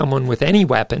attack someone with any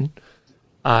weapon,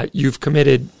 you've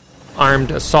committed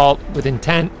armed assault with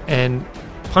intent, and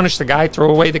punish the guy, throw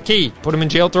away the key. Put him in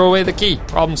jail, throw away the key.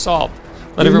 Problem solved.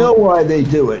 Know why they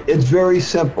do it. It's very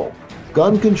simple.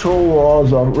 Gun control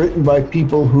laws are written by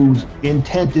people whose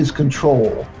intent is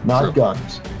control, not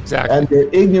guns. Exactly. And their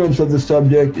ignorance of the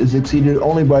subject is exceeded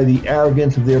only by the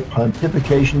arrogance of their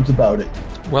pontifications about it.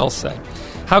 Well said.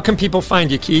 How can people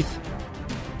find you, Keith?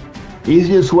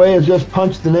 Easiest way is just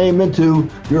punch the name into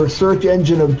your search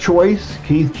engine of choice,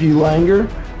 Keith G. Langer.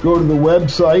 Go to the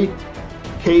website,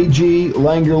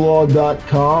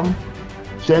 kglangerlaw.com.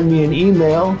 Send me an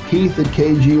email,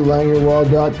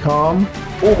 keith@kglangerlaw.com,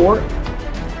 or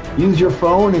use your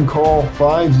phone and call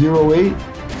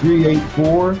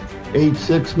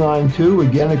 508-384-8692.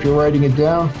 Again, if you're writing it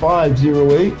down,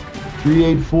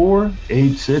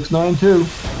 508-384-8692.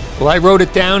 Well, I wrote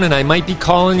it down, and I might be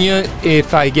calling you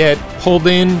if I get pulled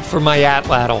in for my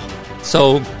atlatl.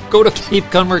 So go to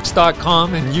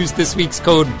capegunworks.com and use this week's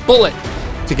code BULLET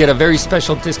to get a very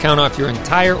special discount off your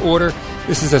entire order.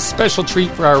 This is a special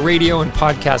treat for our radio and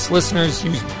podcast listeners.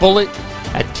 Use BULLET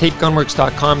at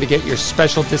capegunworks.com to get your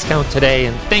special discount today.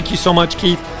 And thank you so much,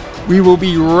 Keith. We will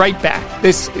be right back.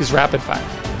 This is Rapid Fire.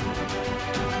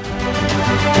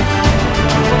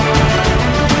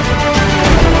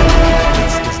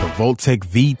 This is the Voltec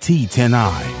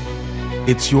VT10i.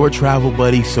 It's your travel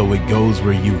buddy, so it goes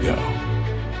where you go.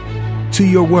 To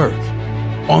your work,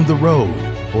 on the road,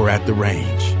 or at the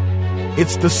range.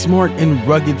 It's the smart and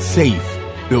rugged safe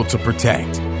built to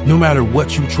protect, no matter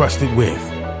what you trust it with.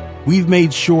 We've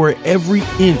made sure every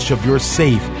inch of your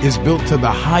safe is built to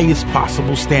the highest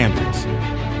possible standards.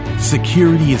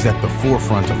 Security is at the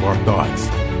forefront of our thoughts,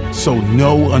 so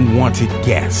no unwanted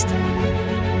guest.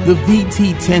 The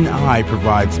VT10i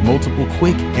provides multiple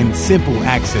quick and simple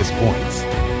access points,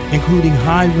 including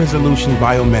high-resolution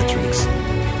biometrics,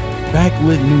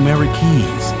 backlit numeric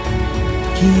keys,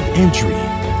 keyed entry,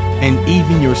 and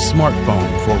even your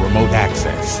smartphone for remote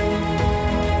access.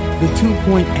 The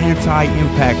 2-point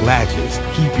anti-impact latches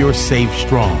keep your safe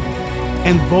strong,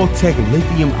 and Voltec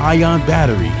lithium-ion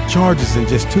battery charges in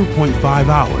just 2.5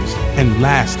 hours and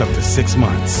lasts up to 6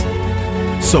 months.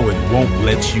 So it won't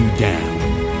let you down.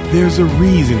 There's a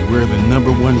reason we're the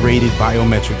 #1 rated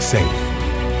biometric safe.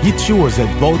 Get yours at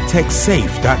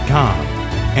VoltecSafe.com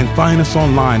and find us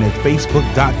online at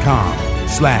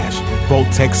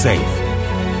Facebook.com/VoltecSafe.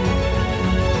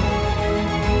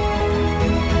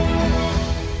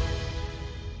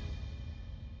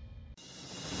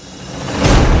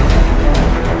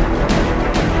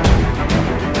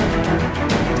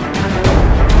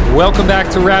 Welcome back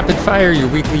to Rapid Fire, your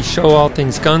weekly show all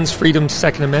things guns, freedom,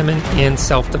 Second Amendment, and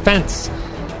self-defense.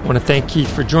 I want to thank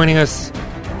Keith for joining us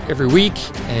every week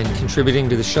and contributing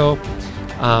to the show.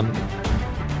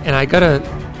 And I got to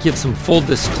give some full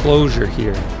disclosure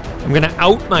here. I'm going to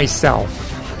out myself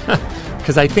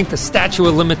because I think the statute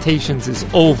of limitations is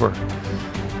over.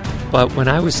 But when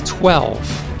I was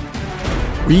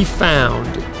 12, we found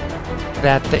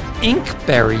that the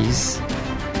inkberries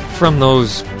from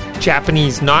those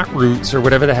Japanese knotroots, or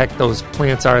whatever the heck those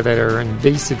plants are that are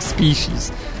invasive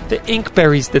species, the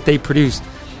inkberries that they produce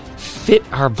fit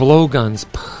our blowguns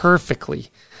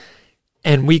perfectly.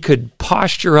 And we could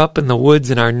posture up in the woods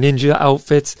in our ninja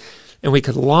outfits, and we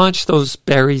could launch those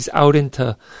berries out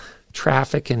into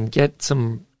traffic and get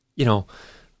some,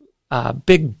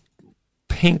 big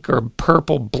pink or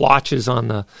purple blotches on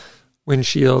the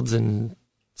windshields and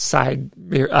side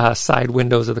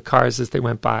windows of the cars as they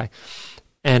went by.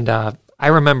 And I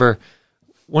remember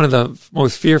one of the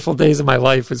most fearful days of my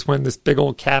life was when this big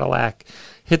old Cadillac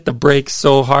hit the brakes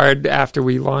so hard after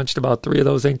we launched about 3 of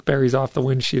those inkberries off the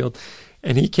windshield.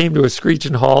 And he came to a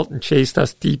screeching halt and chased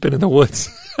us deep into the woods.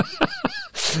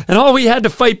 And all we had to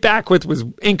fight back with was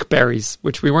inkberries,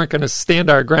 which we weren't going to stand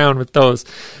our ground with those.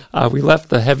 We left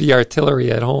the heavy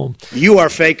artillery at home. You are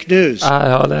fake news.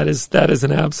 That is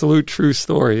an absolute true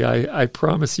story. I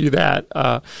promise you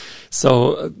that.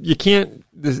 So you can't,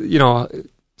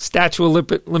 statute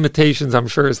of limitations, I'm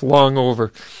sure, is long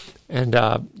over. And,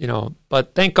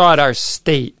 but thank God our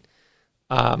state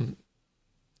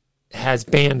has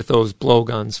banned those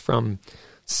blowguns from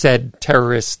said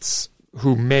terrorists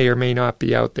who may or may not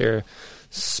be out there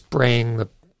spraying the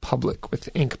public with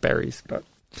inkberries. But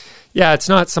yeah, it's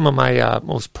not some of my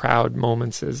most proud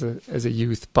moments as a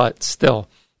youth, but still,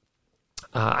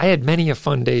 I had many a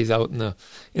fun days out in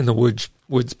the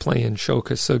woods playing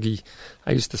shokasugi.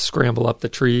 I used to scramble up the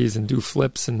trees and do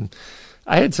flips, and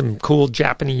I had some cool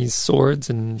Japanese swords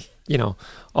and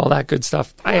all that good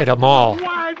stuff. I had them all.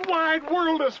 Wide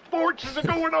world of sports is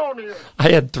going on here.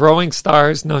 I had throwing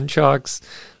stars, nunchucks.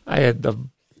 I had the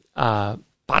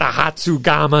Barahatsu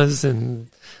gamas, and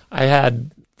I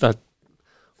had the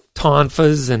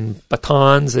tonfas and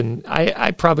batons, and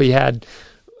I probably had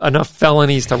enough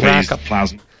felonies to rack up. I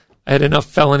had enough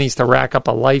felonies to rack up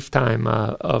a lifetime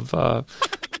of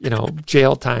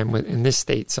jail time in this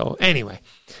state. So anyway,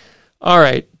 all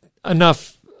right,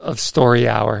 enough of story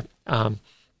hour.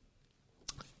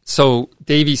 So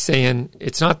Davey's saying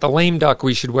it's not the lame duck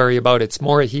we should worry about. It's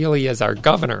Maura Healey as our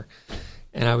governor.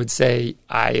 And I would say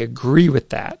I agree with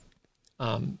that.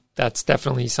 That's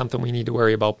definitely something we need to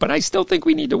worry about. But I still think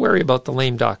we need to worry about the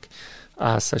lame duck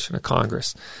session of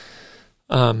Congress.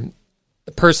 The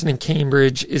person in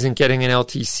Cambridge isn't getting an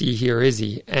LTC here, is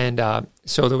he? And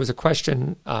so there was a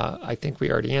question. I think we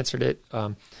already answered it.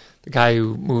 The guy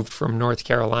who moved from North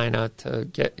Carolina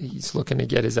he's looking to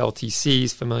get his LTC.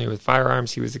 He's familiar with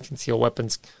firearms. He was a concealed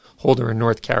weapons holder in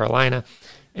North Carolina,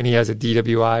 and he has a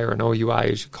DWI or an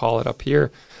OUI, as you call it up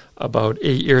here. About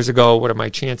 8 years ago, what are my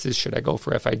chances? Should I go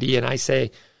for FID? And I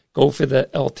say go for the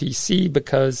LTC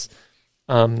because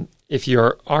if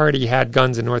you're already had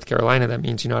guns in North Carolina, that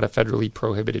means you're not a federally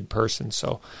prohibited person.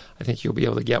 So I think you'll be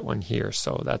able to get one here.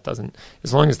 So that doesn't,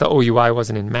 as long as the OUI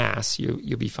wasn't in Mass,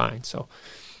 you'll be fine. So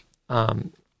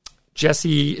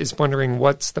Jesse is wondering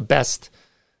what's the best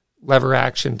lever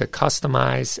action to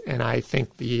customize, and I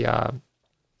think the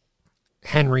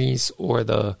Henrys or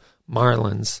the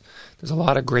Marlins. There's a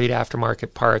lot of great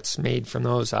aftermarket parts made from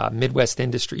those. Midwest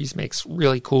Industries makes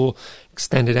really cool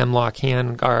extended M-LOK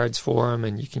hand guards for them,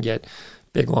 and you can get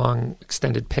big, long,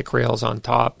 extended pick rails on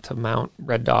top to mount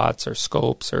red dots or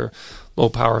scopes or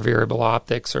low-power variable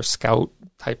optics or scout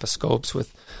type of scopes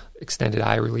with extended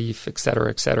eye relief, et cetera,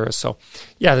 et cetera. So,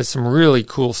 yeah, there's some really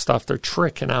cool stuff. They're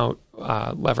tricking out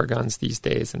lever guns these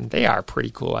days, and they are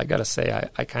pretty cool. I got to say,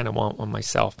 I kind of want one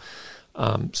myself.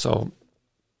 So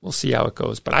we'll see how it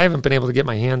goes. But I haven't been able to get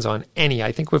my hands on any.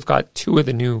 I think we've got 2 of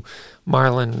the new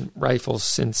Marlin rifles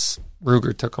since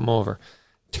Ruger took them over.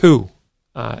 2.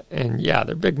 And, yeah,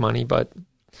 they're big money, but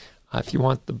if you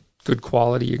want the good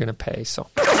quality, you're going to pay. So,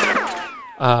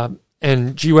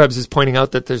 and G-Webs is pointing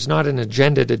out that there's not an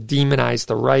agenda to demonize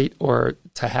the right or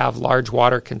to have large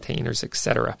water containers,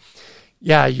 etc.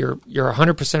 Yeah, you're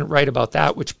 100% right about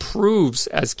that, which proves,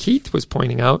 as Keith was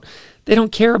pointing out, they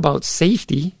don't care about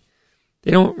safety.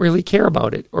 They don't really care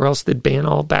about it, or else they'd ban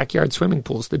all backyard swimming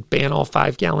pools. They'd ban all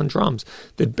 5-gallon drums.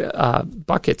 They'd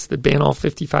buckets. They'd ban all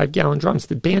 55-gallon drums.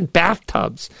 They'd ban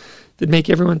bathtubs. They'd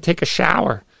make everyone take a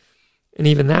shower. And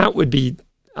even that would be,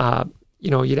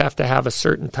 you'd have to have a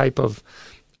certain type of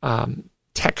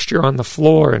texture on the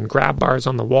floor and grab bars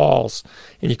on the walls.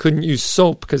 And you couldn't use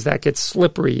soap because that gets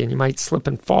slippery and you might slip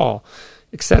and fall,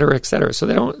 et cetera, et cetera. So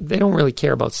they don't really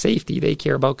care about safety. They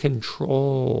care about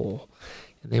control.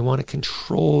 And they want to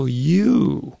control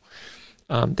you.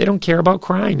 They don't care about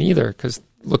crime either, because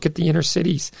look at the inner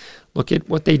cities. Look at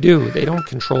what they do. They don't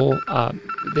control,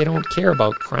 they don't care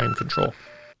about crime control.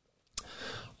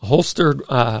 A holstered,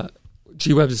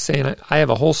 G-Webs is saying, I have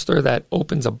a holster that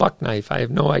opens a buck knife. I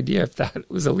have no idea if that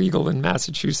was illegal in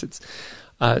Massachusetts.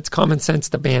 It's common sense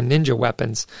to ban ninja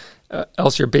weapons,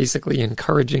 else you're basically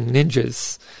encouraging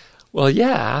ninjas. Well,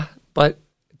 yeah, but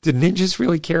do ninjas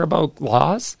really care about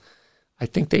laws? I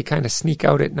think they kind of sneak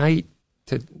out at night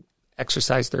to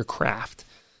exercise their craft.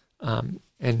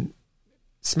 And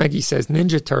Smeggy says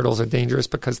Ninja Turtles are dangerous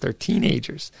because they're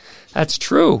teenagers. That's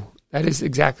true. That is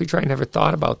exactly true. I never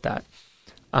thought about that.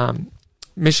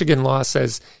 Michigan law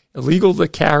says illegal to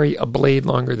carry a blade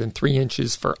longer than 3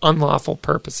 inches for unlawful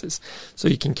purposes. So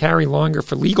you can carry longer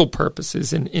for legal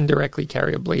purposes and indirectly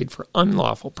carry a blade for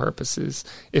unlawful purposes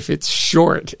if it's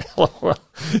short.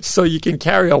 So you can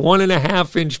carry a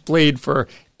 1.5-inch blade for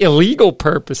illegal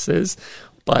purposes,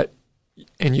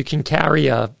 and you can carry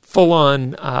a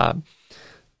full-on,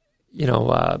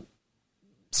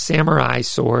 samurai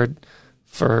sword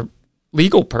for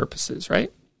legal purposes,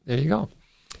 right? There you go.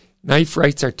 Knife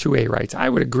rights are 2A rights. I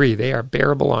would agree. They are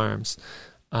bearable arms.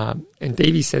 And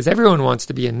Davey says, everyone wants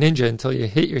to be a ninja until you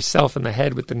hit yourself in the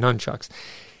head with the nunchucks.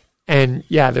 And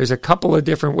yeah, there's a couple of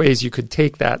different ways you could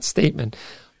take that statement.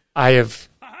 I have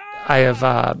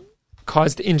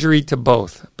caused injury to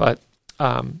both. But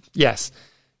yes,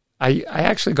 I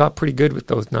actually got pretty good with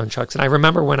those nunchucks. And I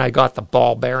remember when I got the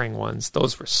ball-bearing ones,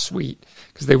 those were sweet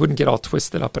because they wouldn't get all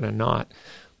twisted up in a knot.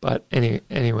 But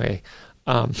anyway,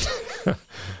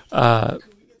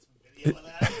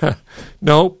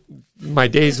 no, my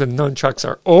days with nunchucks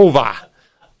are over.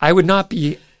 I would not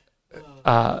be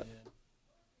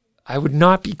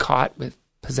caught with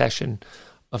possession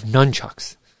of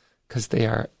nunchucks because they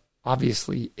are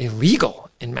obviously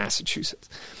illegal in Massachusetts.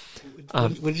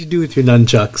 What did you do with your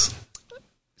nunchucks?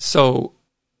 So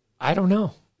I don't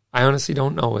know. I honestly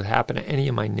don't know what happened to any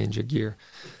of my ninja gear.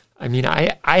 I mean,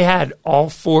 I had all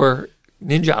 4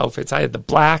 ninja outfits. I had the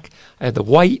black, I had the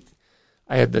white,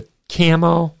 I had the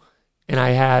camo, and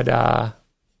I had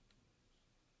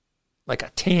like a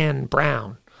tan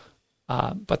brown.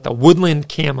 But the woodland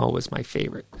camo was my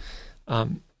favorite.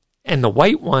 And the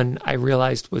white one I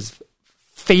realized was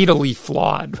fatally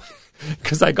flawed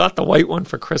because I got the white one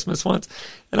for Christmas once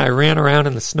and I ran around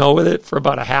in the snow with it for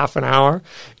about a half an hour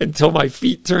until my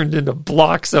feet turned into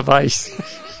blocks of ice.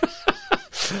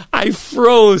 I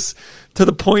froze to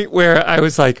the point where I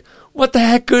was like, what the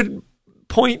heck good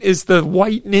point is the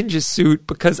white ninja suit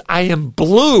because I am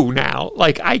blue now.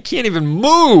 Like, I can't even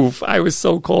move. I was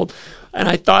so cold. And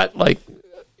I thought, like,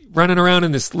 running around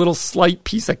in this little slight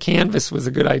piece of canvas was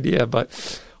a good idea. But,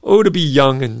 to be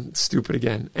young and stupid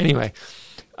again. Anyway,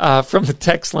 from the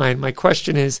text line, my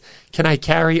question is, can I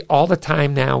carry all the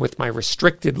time now with my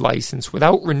restricted license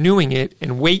without renewing it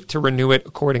and wait to renew it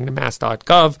according to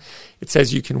mass.gov? It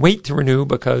says you can wait to renew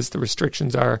because the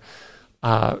restrictions are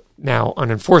now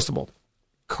unenforceable.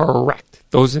 Correct.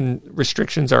 Those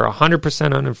restrictions are 100%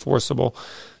 unenforceable.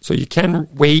 So you can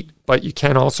wait, but you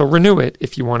can also renew it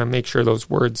if you want to make sure those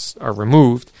words are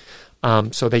removed.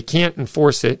 So they can't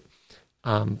enforce it,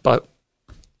 but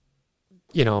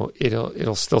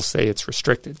it'll still say it's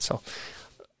restricted. So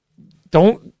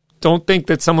don't think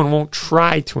that someone won't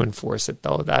try to enforce it,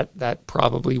 though. That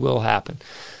probably will happen.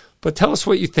 But tell us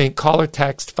what you think. Call or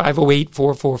text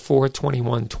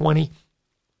 508-444-2120.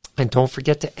 And don't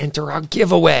forget to enter our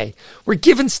giveaway. We're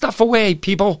giving stuff away,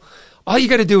 people. All you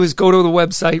got to do is go to the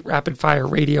website,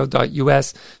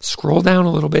 rapidfireradio.us, scroll down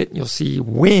a little bit, and you'll see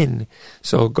win.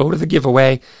 So go to the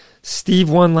giveaway. Steve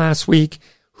won last week.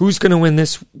 Who's going to win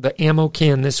the ammo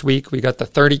can this week? We got the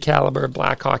 30 caliber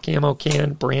Blackhawk ammo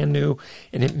can, brand new,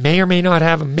 and it may or may not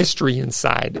have a mystery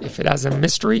inside. If it has a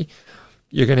mystery,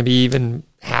 you're going to be even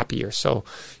happier. So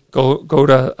go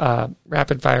to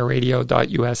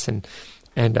rapidfireradio.us and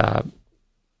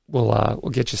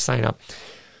we'll get you signed up.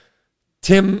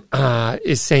 Tim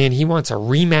is saying he wants a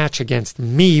rematch against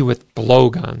me with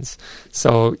blowguns.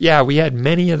 So yeah, we had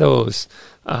many of those.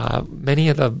 Many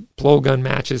of the blowgun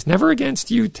matches, never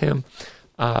against you, Tim,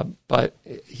 but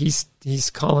he's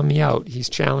calling me out. He's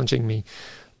challenging me.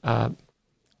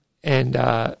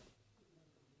 And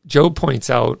Joe points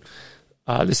out,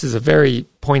 this is a very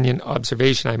poignant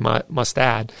observation, I must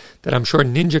add, that I'm sure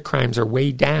ninja crimes are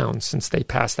way down since they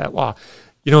passed that law.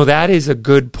 That is a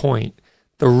good point.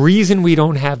 The reason we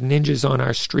don't have ninjas on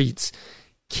our streets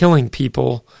killing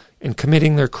people and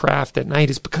committing their craft at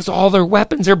night is because all their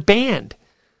weapons are banned.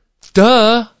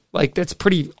 Duh. Like, that's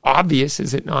pretty obvious,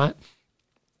 is it not?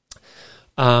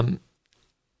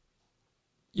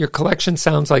 your collection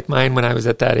sounds like mine when I was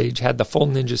at that age. Had the full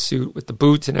ninja suit with the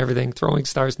boots and everything, throwing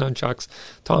stars, nunchucks,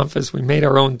 tonfas. We made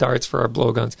our own darts for our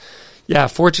blowguns. Yeah,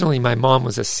 fortunately, my mom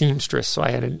was a seamstress, so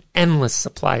I had an endless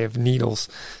supply of needles,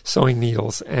 sewing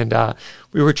needles, and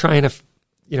we were trying to,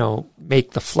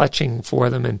 make the fletching for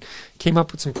them, and came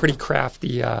up with some pretty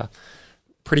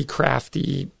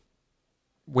crafty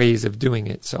ways of doing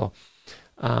it. So,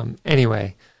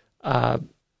 anyway, there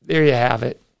you have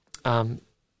it.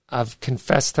 I've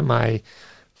confessed to my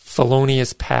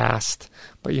felonious past,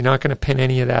 but you're not going to pin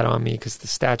any of that on me because the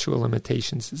statute of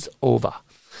limitations is over.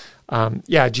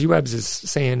 G-Webs is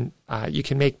saying you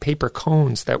can make paper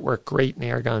cones that work great in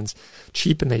air guns,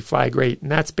 cheap and they fly great. And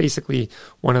that's basically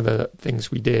one of the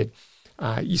things we did.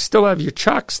 You still have your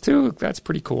chucks too. That's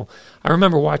pretty cool. I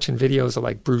remember watching videos of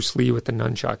like Bruce Lee with the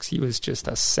nunchucks. He was just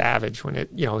a savage when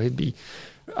it'd be,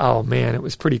 oh man, it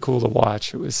was pretty cool to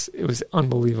watch. It was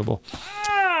unbelievable.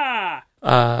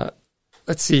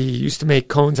 Let's see, used to make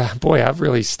cones. Boy, I've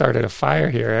really started a fire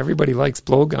here. Everybody likes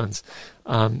blowguns.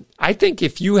 I think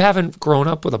if you haven't grown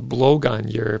up with a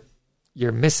blowgun,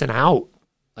 you're missing out.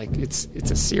 Like it's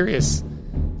a serious.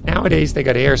 Nowadays they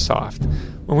got airsoft.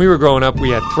 When we were growing up, we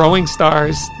had throwing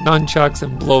stars, nunchucks,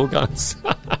 and blowguns.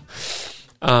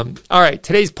 All right,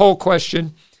 today's poll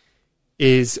question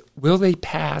is: will they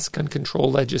pass gun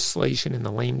control legislation in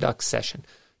the lame duck session?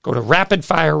 Go to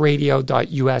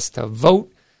rapidfireradio.us to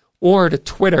vote, or to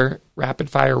Twitter,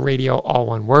 rapidfireradio, all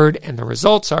one word. And the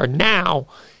results are now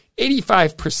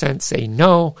 85% say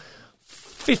no,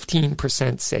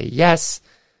 15% say yes.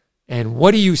 And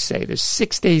what do you say? There's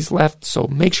 6 days left, so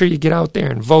make sure you get out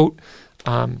there and vote.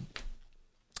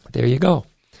 There you go.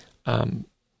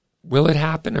 Will it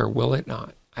happen or will it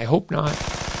not? I hope not.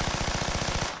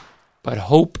 But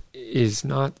hope is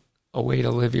not a way to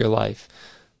live your life.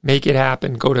 Make it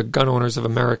happen. Go to Gun Owners of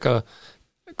America,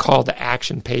 call the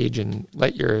action page, and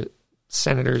let your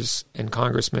senators and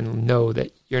congressmen know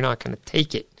that you're not going to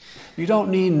take it. You don't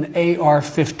need an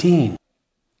AR-15.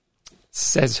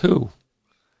 Says who?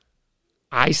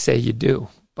 I say you do.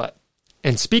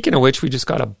 And speaking of which, we just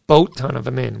got a boat ton of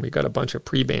them in. We got a bunch of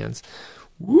pre-bans.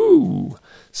 Woo!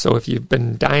 So if you've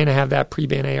been dying to have that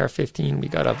pre-ban AR-15, we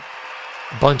got a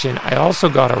bunch in. I also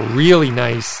got a really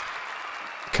nice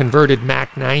converted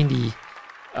Mac 90,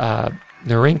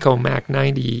 Norinco Mac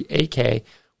 90 AK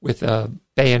with a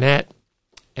bayonet,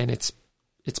 and it's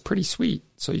pretty sweet.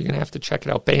 So you're gonna have to check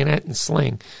it out. Bayonet and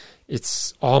sling,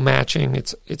 it's all matching.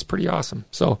 It's pretty awesome.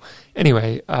 So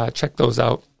anyway, check those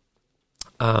out.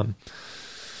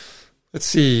 Let's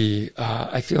see.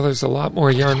 I feel there's a lot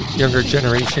more younger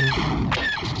generation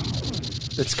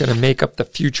that's going to make up the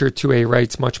future 2A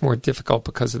rights much more difficult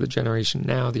because of the generation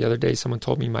now. The other day, someone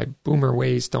told me my boomer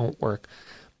ways don't work.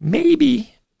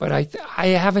 Maybe, but I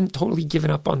haven't totally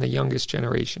given up on the youngest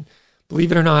generation.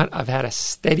 Believe it or not, I've had a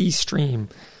steady stream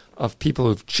of people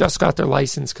who've just got their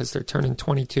license because they're turning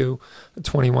 21,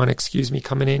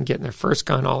 coming in, getting their first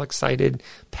gun, all excited,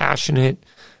 passionate,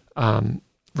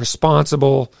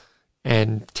 responsible,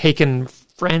 and taking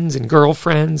friends and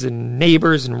girlfriends and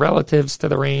neighbors and relatives to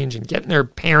the range and getting their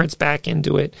parents back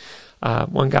into it.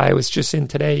 One guy was just in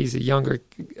today. He's a younger,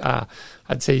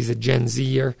 I'd say he's a Gen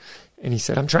Zer. And he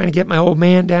said, I'm trying to get my old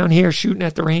man down here shooting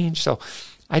at the range. So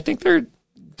I think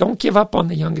don't give up on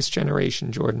the youngest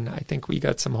generation, Jordan. I think we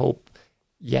got some hope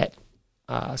yet.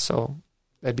 So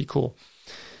that'd be cool.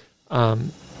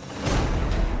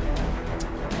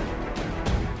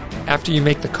 After you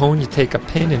make the cone, you take a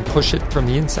pin and push it from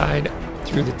the inside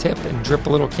through the tip and drip a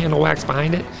little candle wax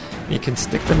behind it. And you can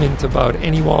stick them into about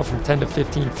any wall from 10 to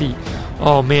 15 feet.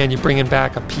 Oh man, you're bringing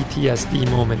back a PTSD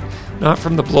moment. Not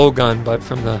from the blowgun, but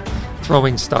from the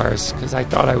throwing stars, because I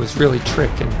thought I was really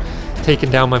tricked and taking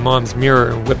down my mom's mirror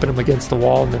and whipping them against the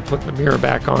wall and then putting the mirror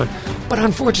back on. But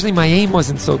unfortunately, my aim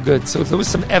wasn't so good, so there was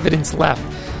some evidence left.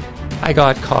 I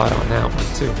got caught on that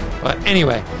one too. But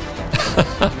anyway...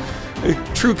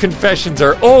 True confessions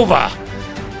are over.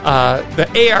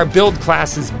 The AR build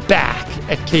class is back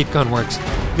at Cape Gun Works.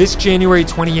 This January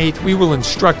 28th, we will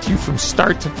instruct you from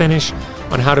start to finish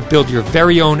on how to build your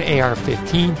very own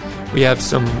AR-15. We have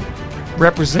some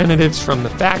representatives from the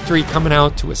factory coming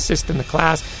out to assist in the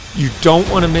class. You don't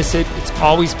want to miss it. It's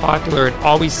always popular. It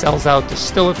always sells out. There's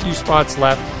still a few spots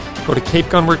left. Go to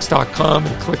capegunworks.com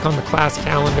and click on the class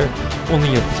calendar.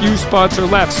 Only a few spots are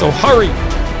left, so hurry.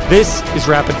 This is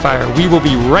Rapid Fire. We will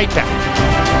be right back.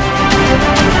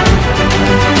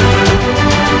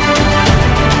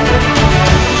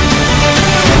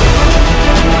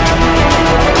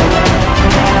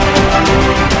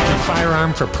 The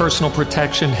firearm for personal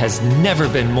protection has never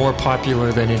been more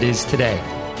popular than it is today.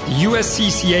 The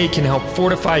USCCA can help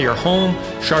fortify your home,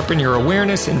 sharpen your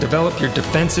awareness, and develop your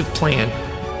defensive plan.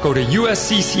 Go to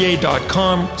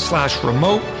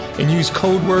uscca.com/remote and use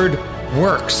code word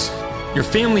WORKS. Your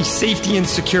family's safety and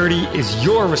security is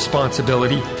your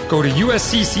responsibility. Go to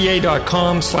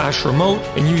uscca.com/remote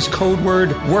and use code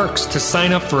word WORKS to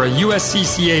sign up for a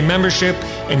USCCA membership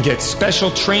and get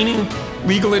special training,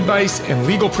 legal advice, and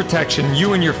legal protection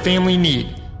you and your family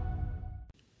need.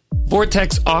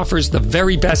 Vortex offers the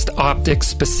very best optics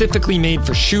specifically made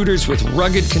for shooters with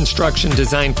rugged construction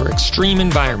designed for extreme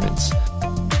environments.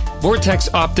 Vortex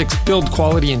Optics build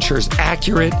quality ensures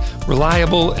accurate,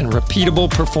 reliable, and repeatable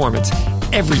performance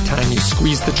every time you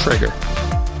squeeze the trigger.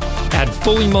 Add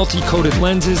fully multi-coated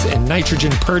lenses and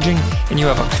nitrogen purging, and you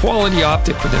have a quality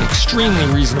optic with an extremely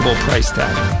reasonable price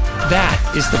tag. That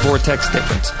is the Vortex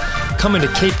difference. Come into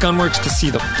Cape Gunworks to see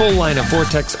the full line of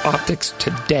Vortex optics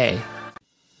today.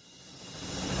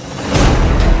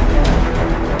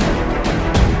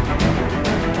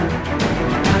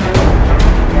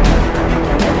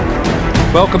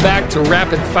 Welcome back to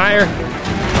Rapid Fire,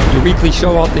 your weekly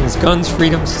show, all things guns,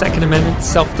 freedom, Second Amendment,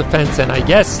 self-defense, and I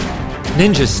guess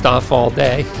ninja stuff all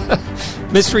day.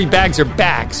 Mystery bags are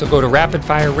back, so go to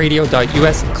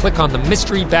rapidfireradio.us and click on the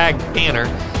mystery bag banner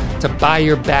to buy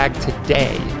your bag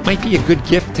today. It might be a good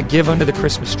gift to give under the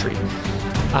Christmas tree.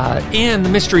 And the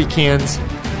mystery cans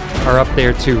are up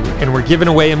there too, and we're giving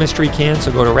away a mystery can,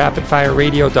 so go to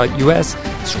rapidfireradio.us,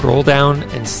 scroll down,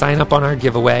 and sign up on our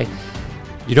giveaway.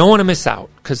 You don't want to miss out,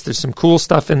 because there's some cool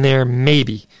stuff in there,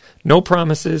 maybe. No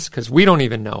promises, because we don't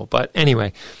even know. But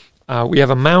anyway, we have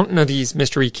a mountain of these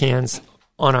mystery cans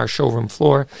on our showroom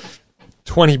floor.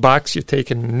 $20, you're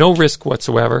taking no risk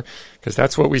whatsoever, because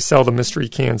that's what we sell the mystery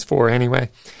cans for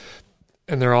anyway.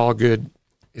 And they're all good.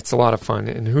 It's a lot of fun.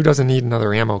 And who doesn't need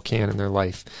another ammo can in their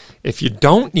life? If you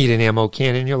don't need an ammo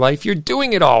can in your life, you're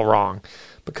doing it all wrong,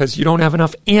 because you don't have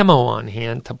enough ammo on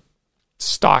hand to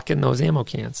stock in those ammo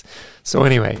cans. So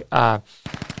anyway,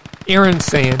 Aaron's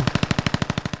saying,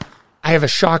 I have a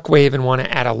Shockwave and want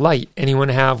to add a light. Anyone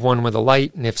have one with a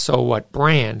light? And if so, what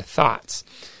brand? Thoughts?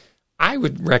 I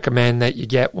would recommend that you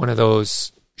get one of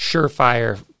those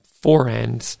Surefire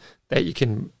 4-ends that you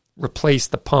can replace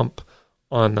the pump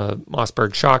on the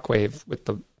Mossberg Shockwave with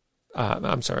the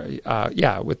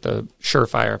with the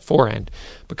Surefire 4-end,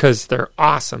 because they're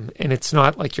awesome, and it's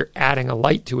not like you're adding a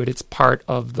light to it, it's part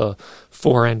of the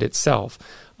 4-end itself.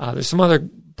 There's some other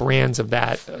brands of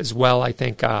that as well. I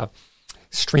think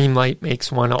Streamlight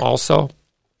makes one also,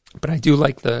 but I do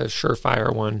like the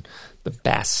Surefire one the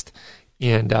best.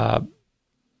 And I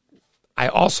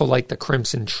also like the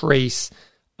Crimson Trace.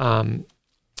 I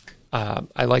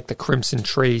like the Crimson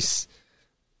Trace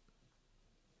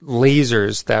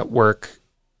lasers that work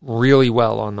really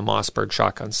well on the Mossberg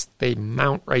shotguns. They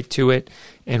mount right to it,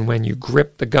 and when you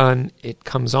grip the gun, it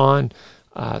comes on.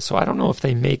 So I don't know if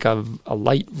they make a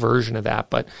light version of that,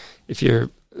 but if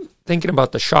you're thinking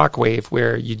about the Shockwave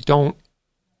where you don't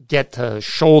get to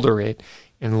shoulder it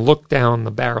and look down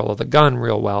the barrel of the gun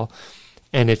real well,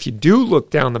 and if you do look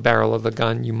down the barrel of the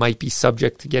gun, you might be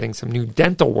subject to getting some new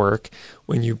dental work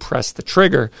when you press the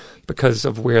trigger because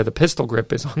of where the pistol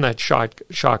grip is on that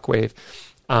Shockwave.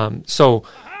 So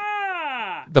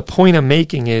the point I'm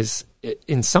making is,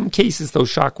 in some cases, those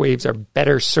Shockwaves are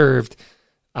better served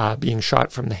being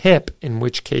shot from the hip, in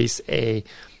which case a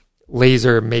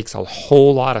laser makes a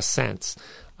whole lot of sense.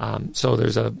 So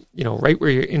there's a, right where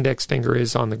your index finger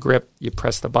is on the grip, you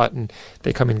press the button.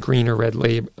 They come in green or red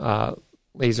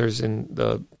lasers in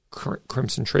the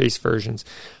Crimson Trace versions.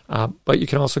 But you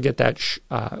can also get that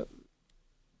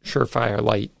Surefire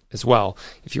light as well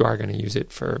if you are going to use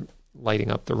it for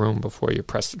lighting up the room before you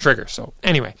press the trigger. So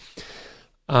anyway,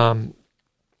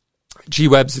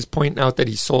 G-Webs is pointing out that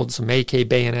he sold some AK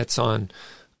bayonets on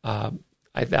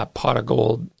that Pot of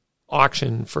Gold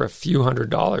auction for a few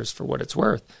 $100s for what it's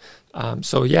worth.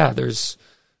 So yeah, there's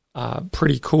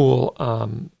pretty cool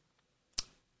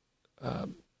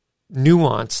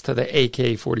nuance to the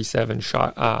AK-47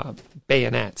 shot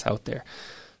bayonets out there.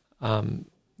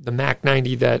 The Mac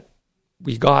 90 that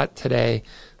we got today,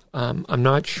 I'm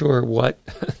not sure what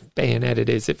bayonet it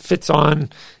is. It fits on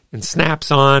and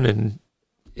snaps on, and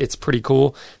it's pretty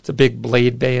cool. It's a big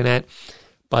blade bayonet,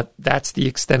 but that's the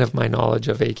extent of my knowledge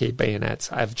of AK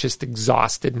bayonets. I've just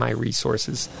exhausted my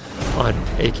resources on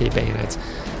AK bayonets.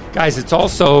 Guys, it's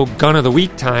also Gun of the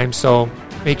Week time, so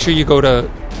make sure you go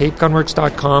to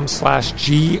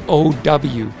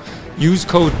capegunworks.com/GOW. Use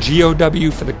code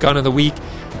GOW for the Gun of the Week.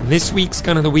 And this week's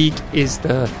Gun of the Week is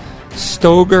the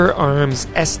Stoeger Arms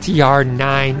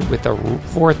STR-9 with a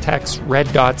Vortex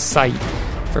red dot sight.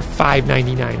 for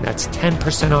 $5.99. That's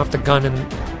 10% off the gun and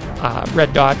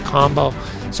red dot combo.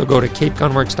 So go to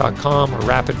capegunworks.com or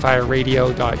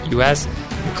rapidfireradio.us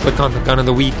and click on the Gun of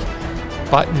the Week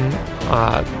button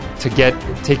to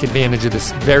take advantage of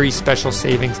this very special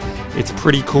savings. It's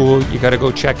pretty cool. You got to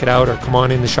go check it out or come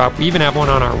on in the shop. We even have one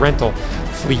on our rental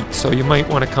fleet, so you might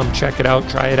want to come check it out,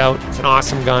 try it out. It's an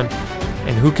awesome gun,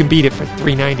 and who can beat it for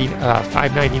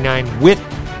 $5.99 with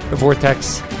the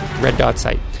Vortex Red Dot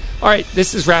sight? All right,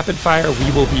 this is Rapid Fire.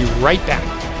 We will be right back.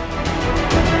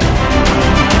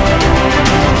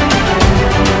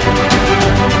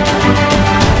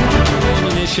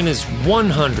 Ammunition is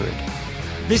 100.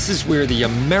 This is where the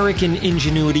American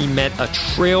ingenuity met a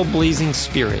trailblazing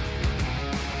spirit.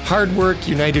 Hard work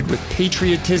united with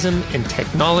patriotism and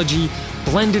technology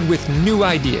blended with new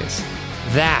ideas.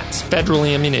 That's Federal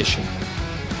Ammunition.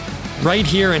 Right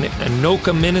here in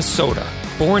Anoka, Minnesota,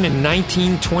 born in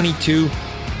 1922,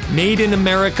 made in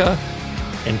America,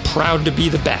 and proud to be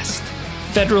the best.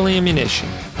 Federal Ammunition,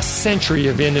 a century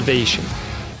of innovation,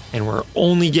 and we're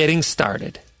only getting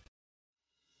started.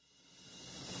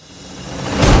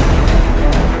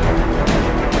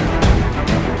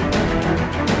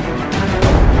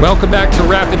 Welcome back to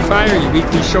Rapid Fire, your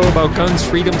weekly show about guns,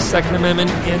 freedom, Second Amendment,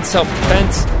 and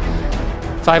self-defense.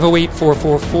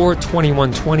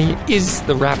 508-444-2120 is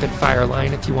the Rapid Fire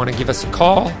line if you want to give us a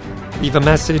call, leave a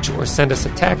message, or send us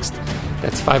a text.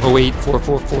 That's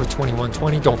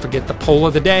 508-444-2120. Don't forget the poll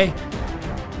of the day.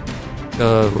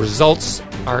 The results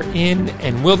are in,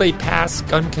 and will they pass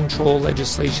gun control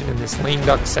legislation in this lame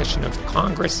duck session of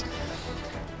Congress?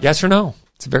 Yes or no?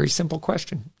 It's a very simple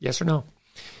question. Yes or no?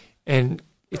 And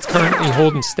it's currently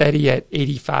holding steady at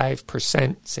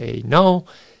 85% say no,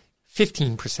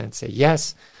 15% say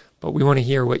yes, but we want to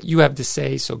hear what you have to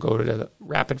say, so go to the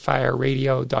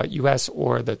rapidfireradio.us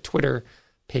or the Twitter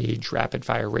page, Rapid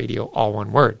Fire Radio, all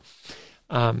one word.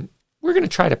 We're going to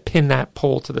try to pin that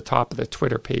poll to the top of the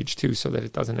Twitter page too, so that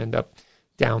it doesn't end up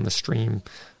down the stream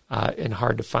and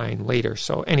hard to find later.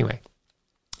 So anyway,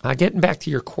 getting back to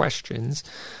your questions,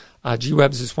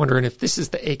 G-Webs is wondering if this is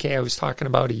the AK I was talking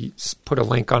about. He put a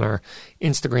link on our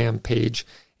Instagram page,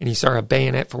 and he saw a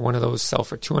bayonet for one of those sell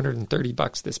for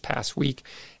 $230 this past week.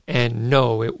 And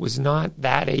no, it was not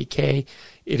that AK.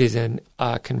 It is an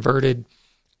converted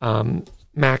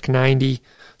Mac 90,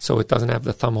 so it doesn't have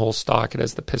the thumb hole stock. It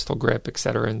has the pistol grip,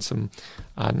 etc., and some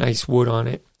nice wood on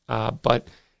it. But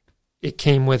it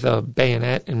came with a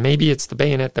bayonet, and maybe it's the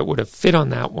bayonet that would have fit on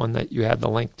that one that you had the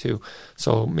link to.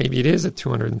 So maybe it is a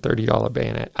 $230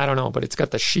 bayonet. I don't know, but it's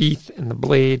got the sheath and the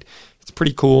blade. It's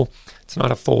pretty cool. It's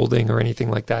not a folding or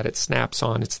anything like that. It snaps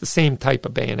on. It's the same type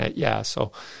of bayonet, yeah.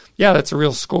 So, yeah, that's a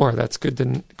real score. That's good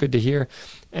to hear.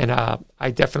 And I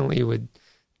definitely would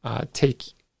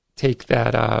take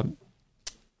that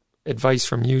advice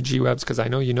from you, G-Webs, because I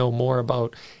know you know more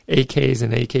about AKs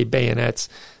and AK bayonets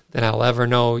than I'll ever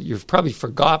know. You've probably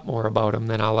forgot more about them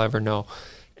than I'll ever know.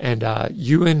 And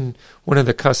you and one of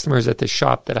the customers at the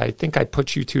shop that I think I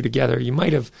put you two together, you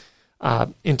might have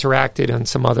interacted on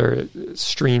some other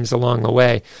streams along the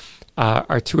way,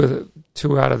 are two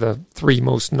out of the three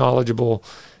most knowledgeable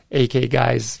AK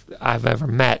guys I've ever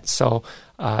met. So,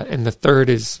 and the third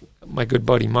is my good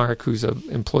buddy Mark, who's an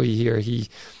employee here. He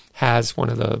has one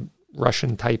of the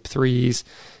Russian Type 3s,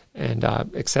 and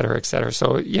et cetera, et cetera.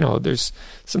 So, you know, there's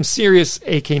some serious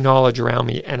AK knowledge around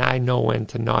me, and I know when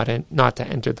to not to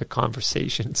enter the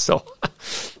conversation. So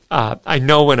I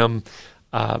know when I'm,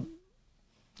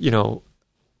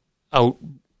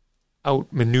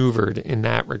 outmaneuvered in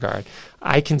that regard.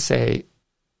 I can say,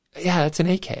 yeah, that's an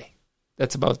AK.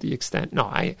 That's about the extent. No,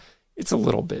 it's a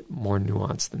little bit more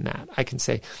nuanced than that. I can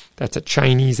say that's a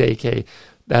Chinese AK,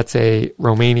 that's a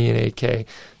Romanian AK,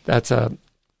 that's a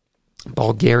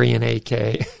Bulgarian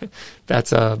AK,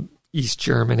 that's a East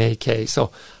German AK.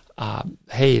 So,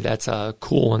 hey, that's a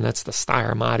cool one. That's the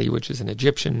Steyr Mahdi, which is an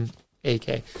Egyptian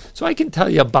AK. So I can tell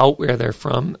you about where they're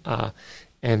from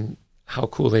and how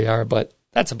cool they are, but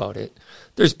that's about it.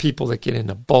 There's people that get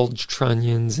into bulge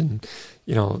trunnions and,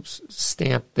 you know,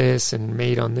 stamp this and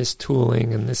made on this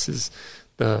tooling, and this is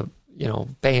the, you know,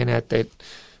 bayonet that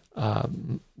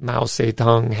Mao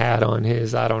Zedong had on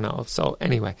his, I don't know. So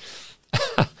anyway,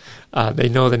 they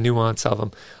know the nuance of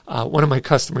them. One of my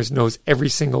customers knows every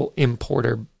single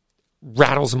importer,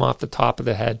 rattles them off the top of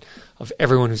the head of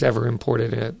everyone who's ever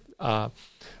imported a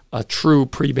true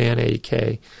pre-ban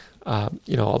AK,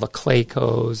 all the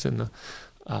Claycos and the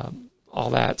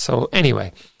all that. So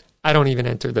anyway, I don't even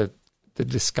enter the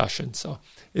discussion. So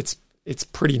it's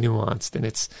pretty nuanced, and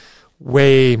it's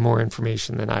way more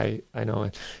information than I know.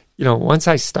 And, you know, once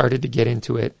I started to get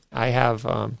into it, I have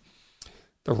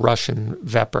Russian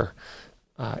Vepr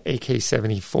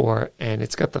AK-74, and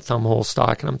it's got the thumbhole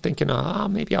stock, and I'm thinking,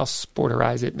 maybe I'll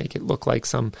sporterize it, make it look like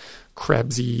some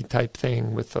Krebsy type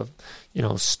thing with a,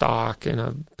 stock and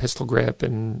a pistol grip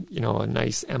and, a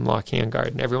nice M-LOK handguard.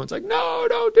 And everyone's like, no,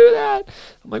 don't do that.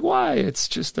 I'm like, why? It's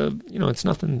just it's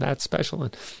nothing that special.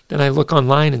 And then I look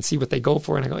online and see what they go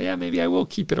for, and I go, yeah, maybe I will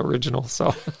keep it original.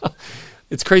 So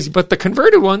it's crazy. But the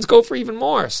converted ones go for even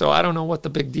more. So I don't know what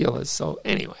the big deal is. So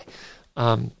anyway,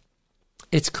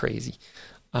 it's crazy.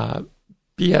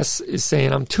 BS is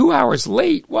saying, I'm 2 hours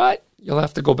late. What? You'll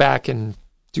have to go back and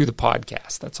do the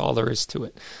podcast. That's all there is to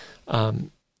it.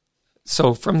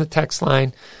 So from the text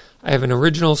line, I have an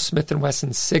original Smith &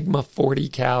 Wesson Sigma 40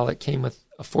 cal. It came with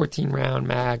a 14-round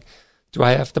mag. Do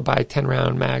I have to buy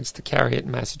 10-round mags to carry it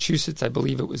in Massachusetts? I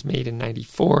believe it was made in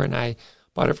 94, and I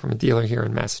bought it from a dealer here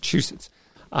in Massachusetts.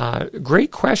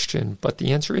 Great question, but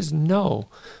the answer is no,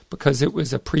 because it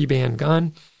was a pre-ban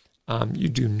gun. You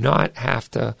do not have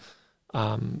to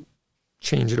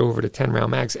change it over to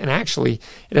 10-round mags. And actually,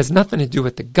 it has nothing to do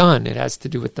with the gun. It has to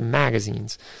do with the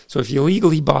magazines. So if you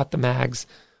legally bought the mags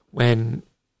when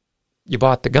you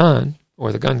bought the gun,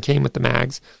 or the gun came with the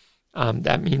mags,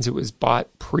 that means it was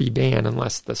bought pre-ban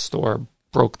unless the store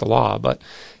broke the law. But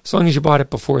as long as you bought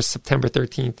it before September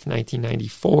 13th,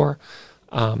 1994,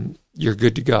 you're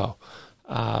good to go.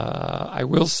 I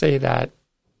will say that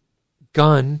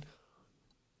gun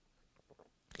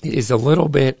is a little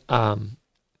bit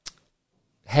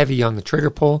heavy on the trigger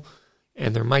pull,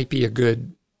 and there might be a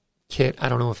good kit. I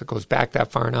don't know if it goes back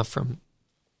that far enough from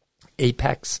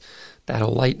Apex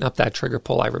that'll lighten up that trigger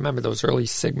pull. I remember those early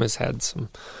Sigmas had some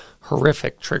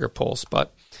horrific trigger pulls,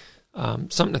 but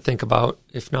something to think about.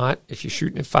 If not, if you're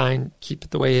shooting it fine, keep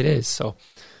it the way it is. So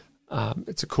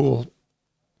it's a cool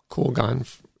gun.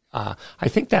 I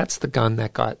think that's the gun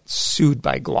that got sued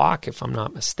by Glock, if I'm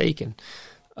not mistaken.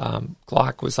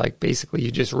 Glock was like, basically,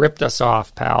 you just ripped us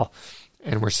off, pal,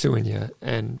 and we're suing you.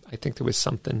 And I think there was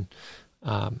something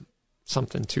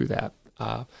to that.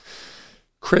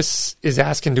 Chris is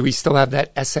asking, do we still have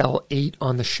that SL8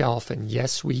 on the shelf? And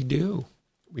yes, we do.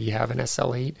 We have an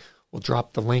SL8. We'll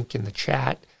drop the link in the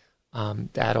chat.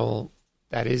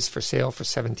 That is for sale for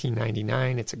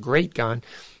 $17.99. It's a great gun.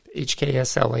 HK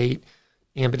SL8,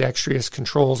 ambidextrous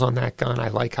controls on that gun. I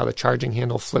like how the charging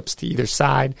handle flips to either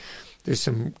side. There's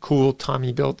some cool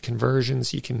Tommy built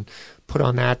conversions you can put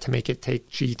on that to make it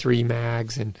take G3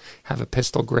 mags and have a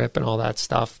pistol grip and all that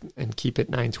stuff and keep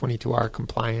it 922R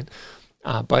compliant.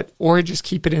 Or just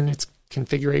keep it in its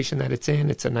configuration that it's in.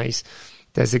 It's a nice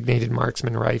designated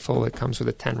marksman rifle. It comes with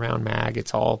a 10-round mag.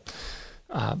 It's all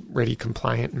ready,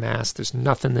 compliant, masked. There's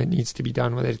nothing that needs to be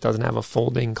done with it. It doesn't have a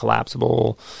folding,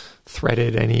 collapsible,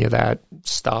 threaded, any of that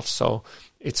stuff. So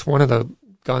it's one of the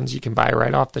guns you can buy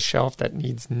right off the shelf that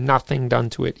needs nothing done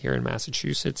to it here in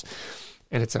Massachusetts.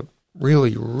 And it's a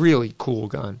really, really cool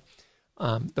gun.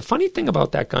 The funny thing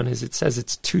about that gun is it says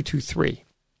it's .223.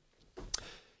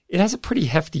 It has a pretty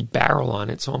hefty barrel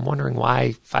on it, so I'm wondering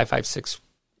why 5.56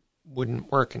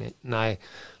 wouldn't work in it. And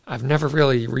I've never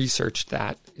really researched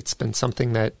that. It's been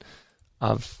something that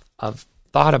I've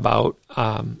thought about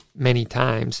many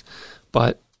times,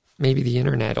 but maybe the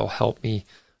internet will help me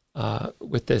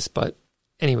with this. But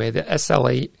anyway, the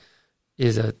SL8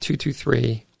 is a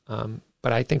 .223,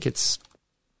 but I think it's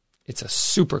a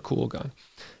super cool gun.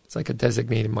 It's like a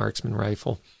designated marksman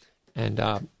rifle,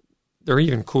 and they're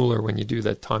even cooler when you do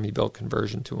the Tommy built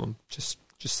conversion to them. Just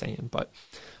saying, but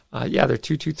yeah, they're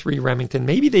 .223 Remington.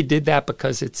 Maybe they did that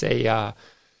because it's a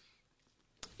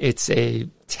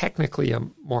technically a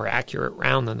more accurate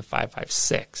round than the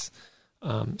 5.56.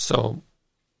 So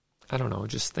I don't know,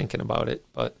 just thinking about it,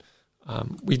 but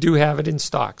we do have it in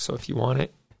stock. So if you want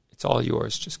it, it's all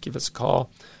yours. Just give us a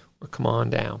call or come on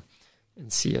down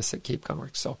and see us at Cape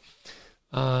Gunworks. So,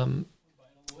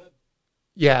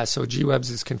 yeah, so G-Webs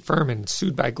is confirming,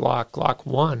 sued by Glock. Glock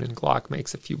won, and Glock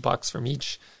makes a few bucks from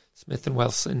each Smith &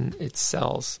 Wesson it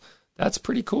sells. That's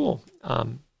pretty cool.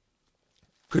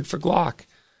 Good for Glock.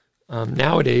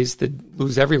 Nowadays, they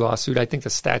lose every lawsuit. I think the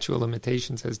statute of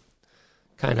limitations has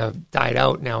kind of died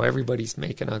out. Now everybody's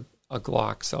making a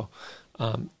Glock. So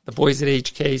the boys at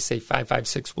HK say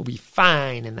 5.56 will be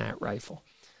fine in that rifle.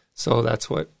 So that's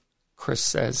what Chris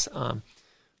says.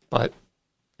 But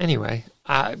anyway,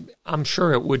 I'm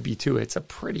sure it would be too. It's a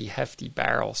pretty hefty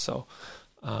barrel. So,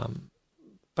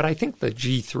 but I think the the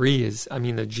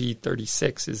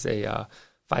G36 is a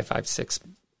 5.56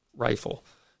 rifle.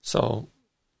 So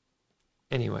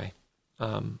anyway,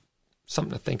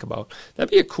 something to think about.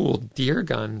 That'd be a cool deer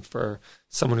gun for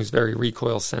someone who's very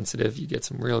recoil sensitive. You get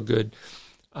some real good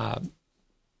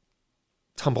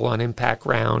tumble on impact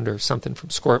round or something from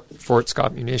Fort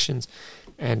Scott Munitions.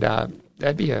 And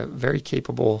that'd be a very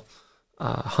capable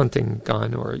hunting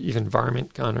gun or even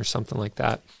varmint gun or something like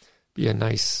that. Be a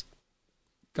nice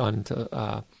gun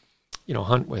to,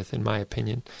 hunt with, in my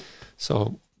opinion.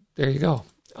 So there you go.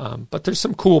 But there's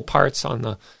some cool parts on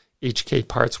the HK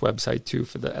Parts website too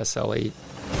for the SL8.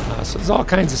 So there's all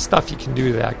kinds of stuff you can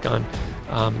do to that gun.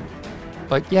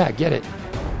 But yeah, get it.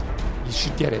 You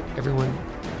should get it.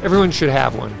 Everyone should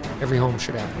have one. Every home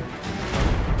should have one.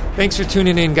 Thanks for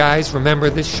tuning in, guys. Remember,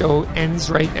 this show ends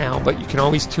right now, but you can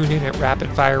always tune in at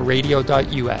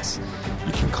rapidfireradio.us.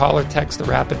 You can call or text the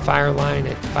Rapid Fire line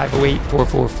at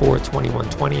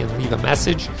 508-444-2120 and leave a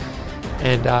message.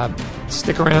 And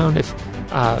stick around. If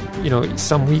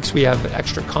some weeks we have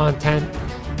extra content,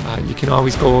 you can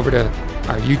always go over to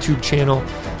our YouTube channel,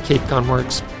 Cape Gun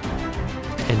Works,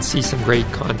 and see some great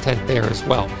content there as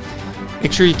well.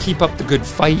 Make sure you keep up the good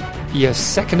fight. Be a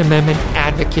Second Amendment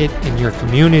advocate in your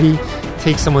community.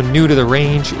 Take someone new to the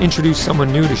range. Introduce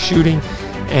someone new to shooting.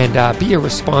 And be a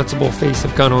responsible face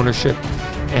of gun ownership.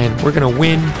 And we're going to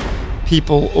win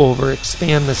people over,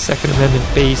 expand the Second Amendment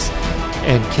base,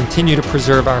 and continue to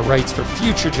preserve our rights for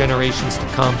future generations to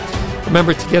come.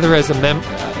 Remember, together as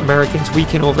Americans, we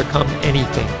can overcome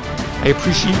anything. I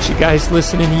appreciate you guys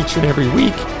listening each and every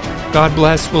week. God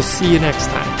bless. We'll see you next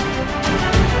time.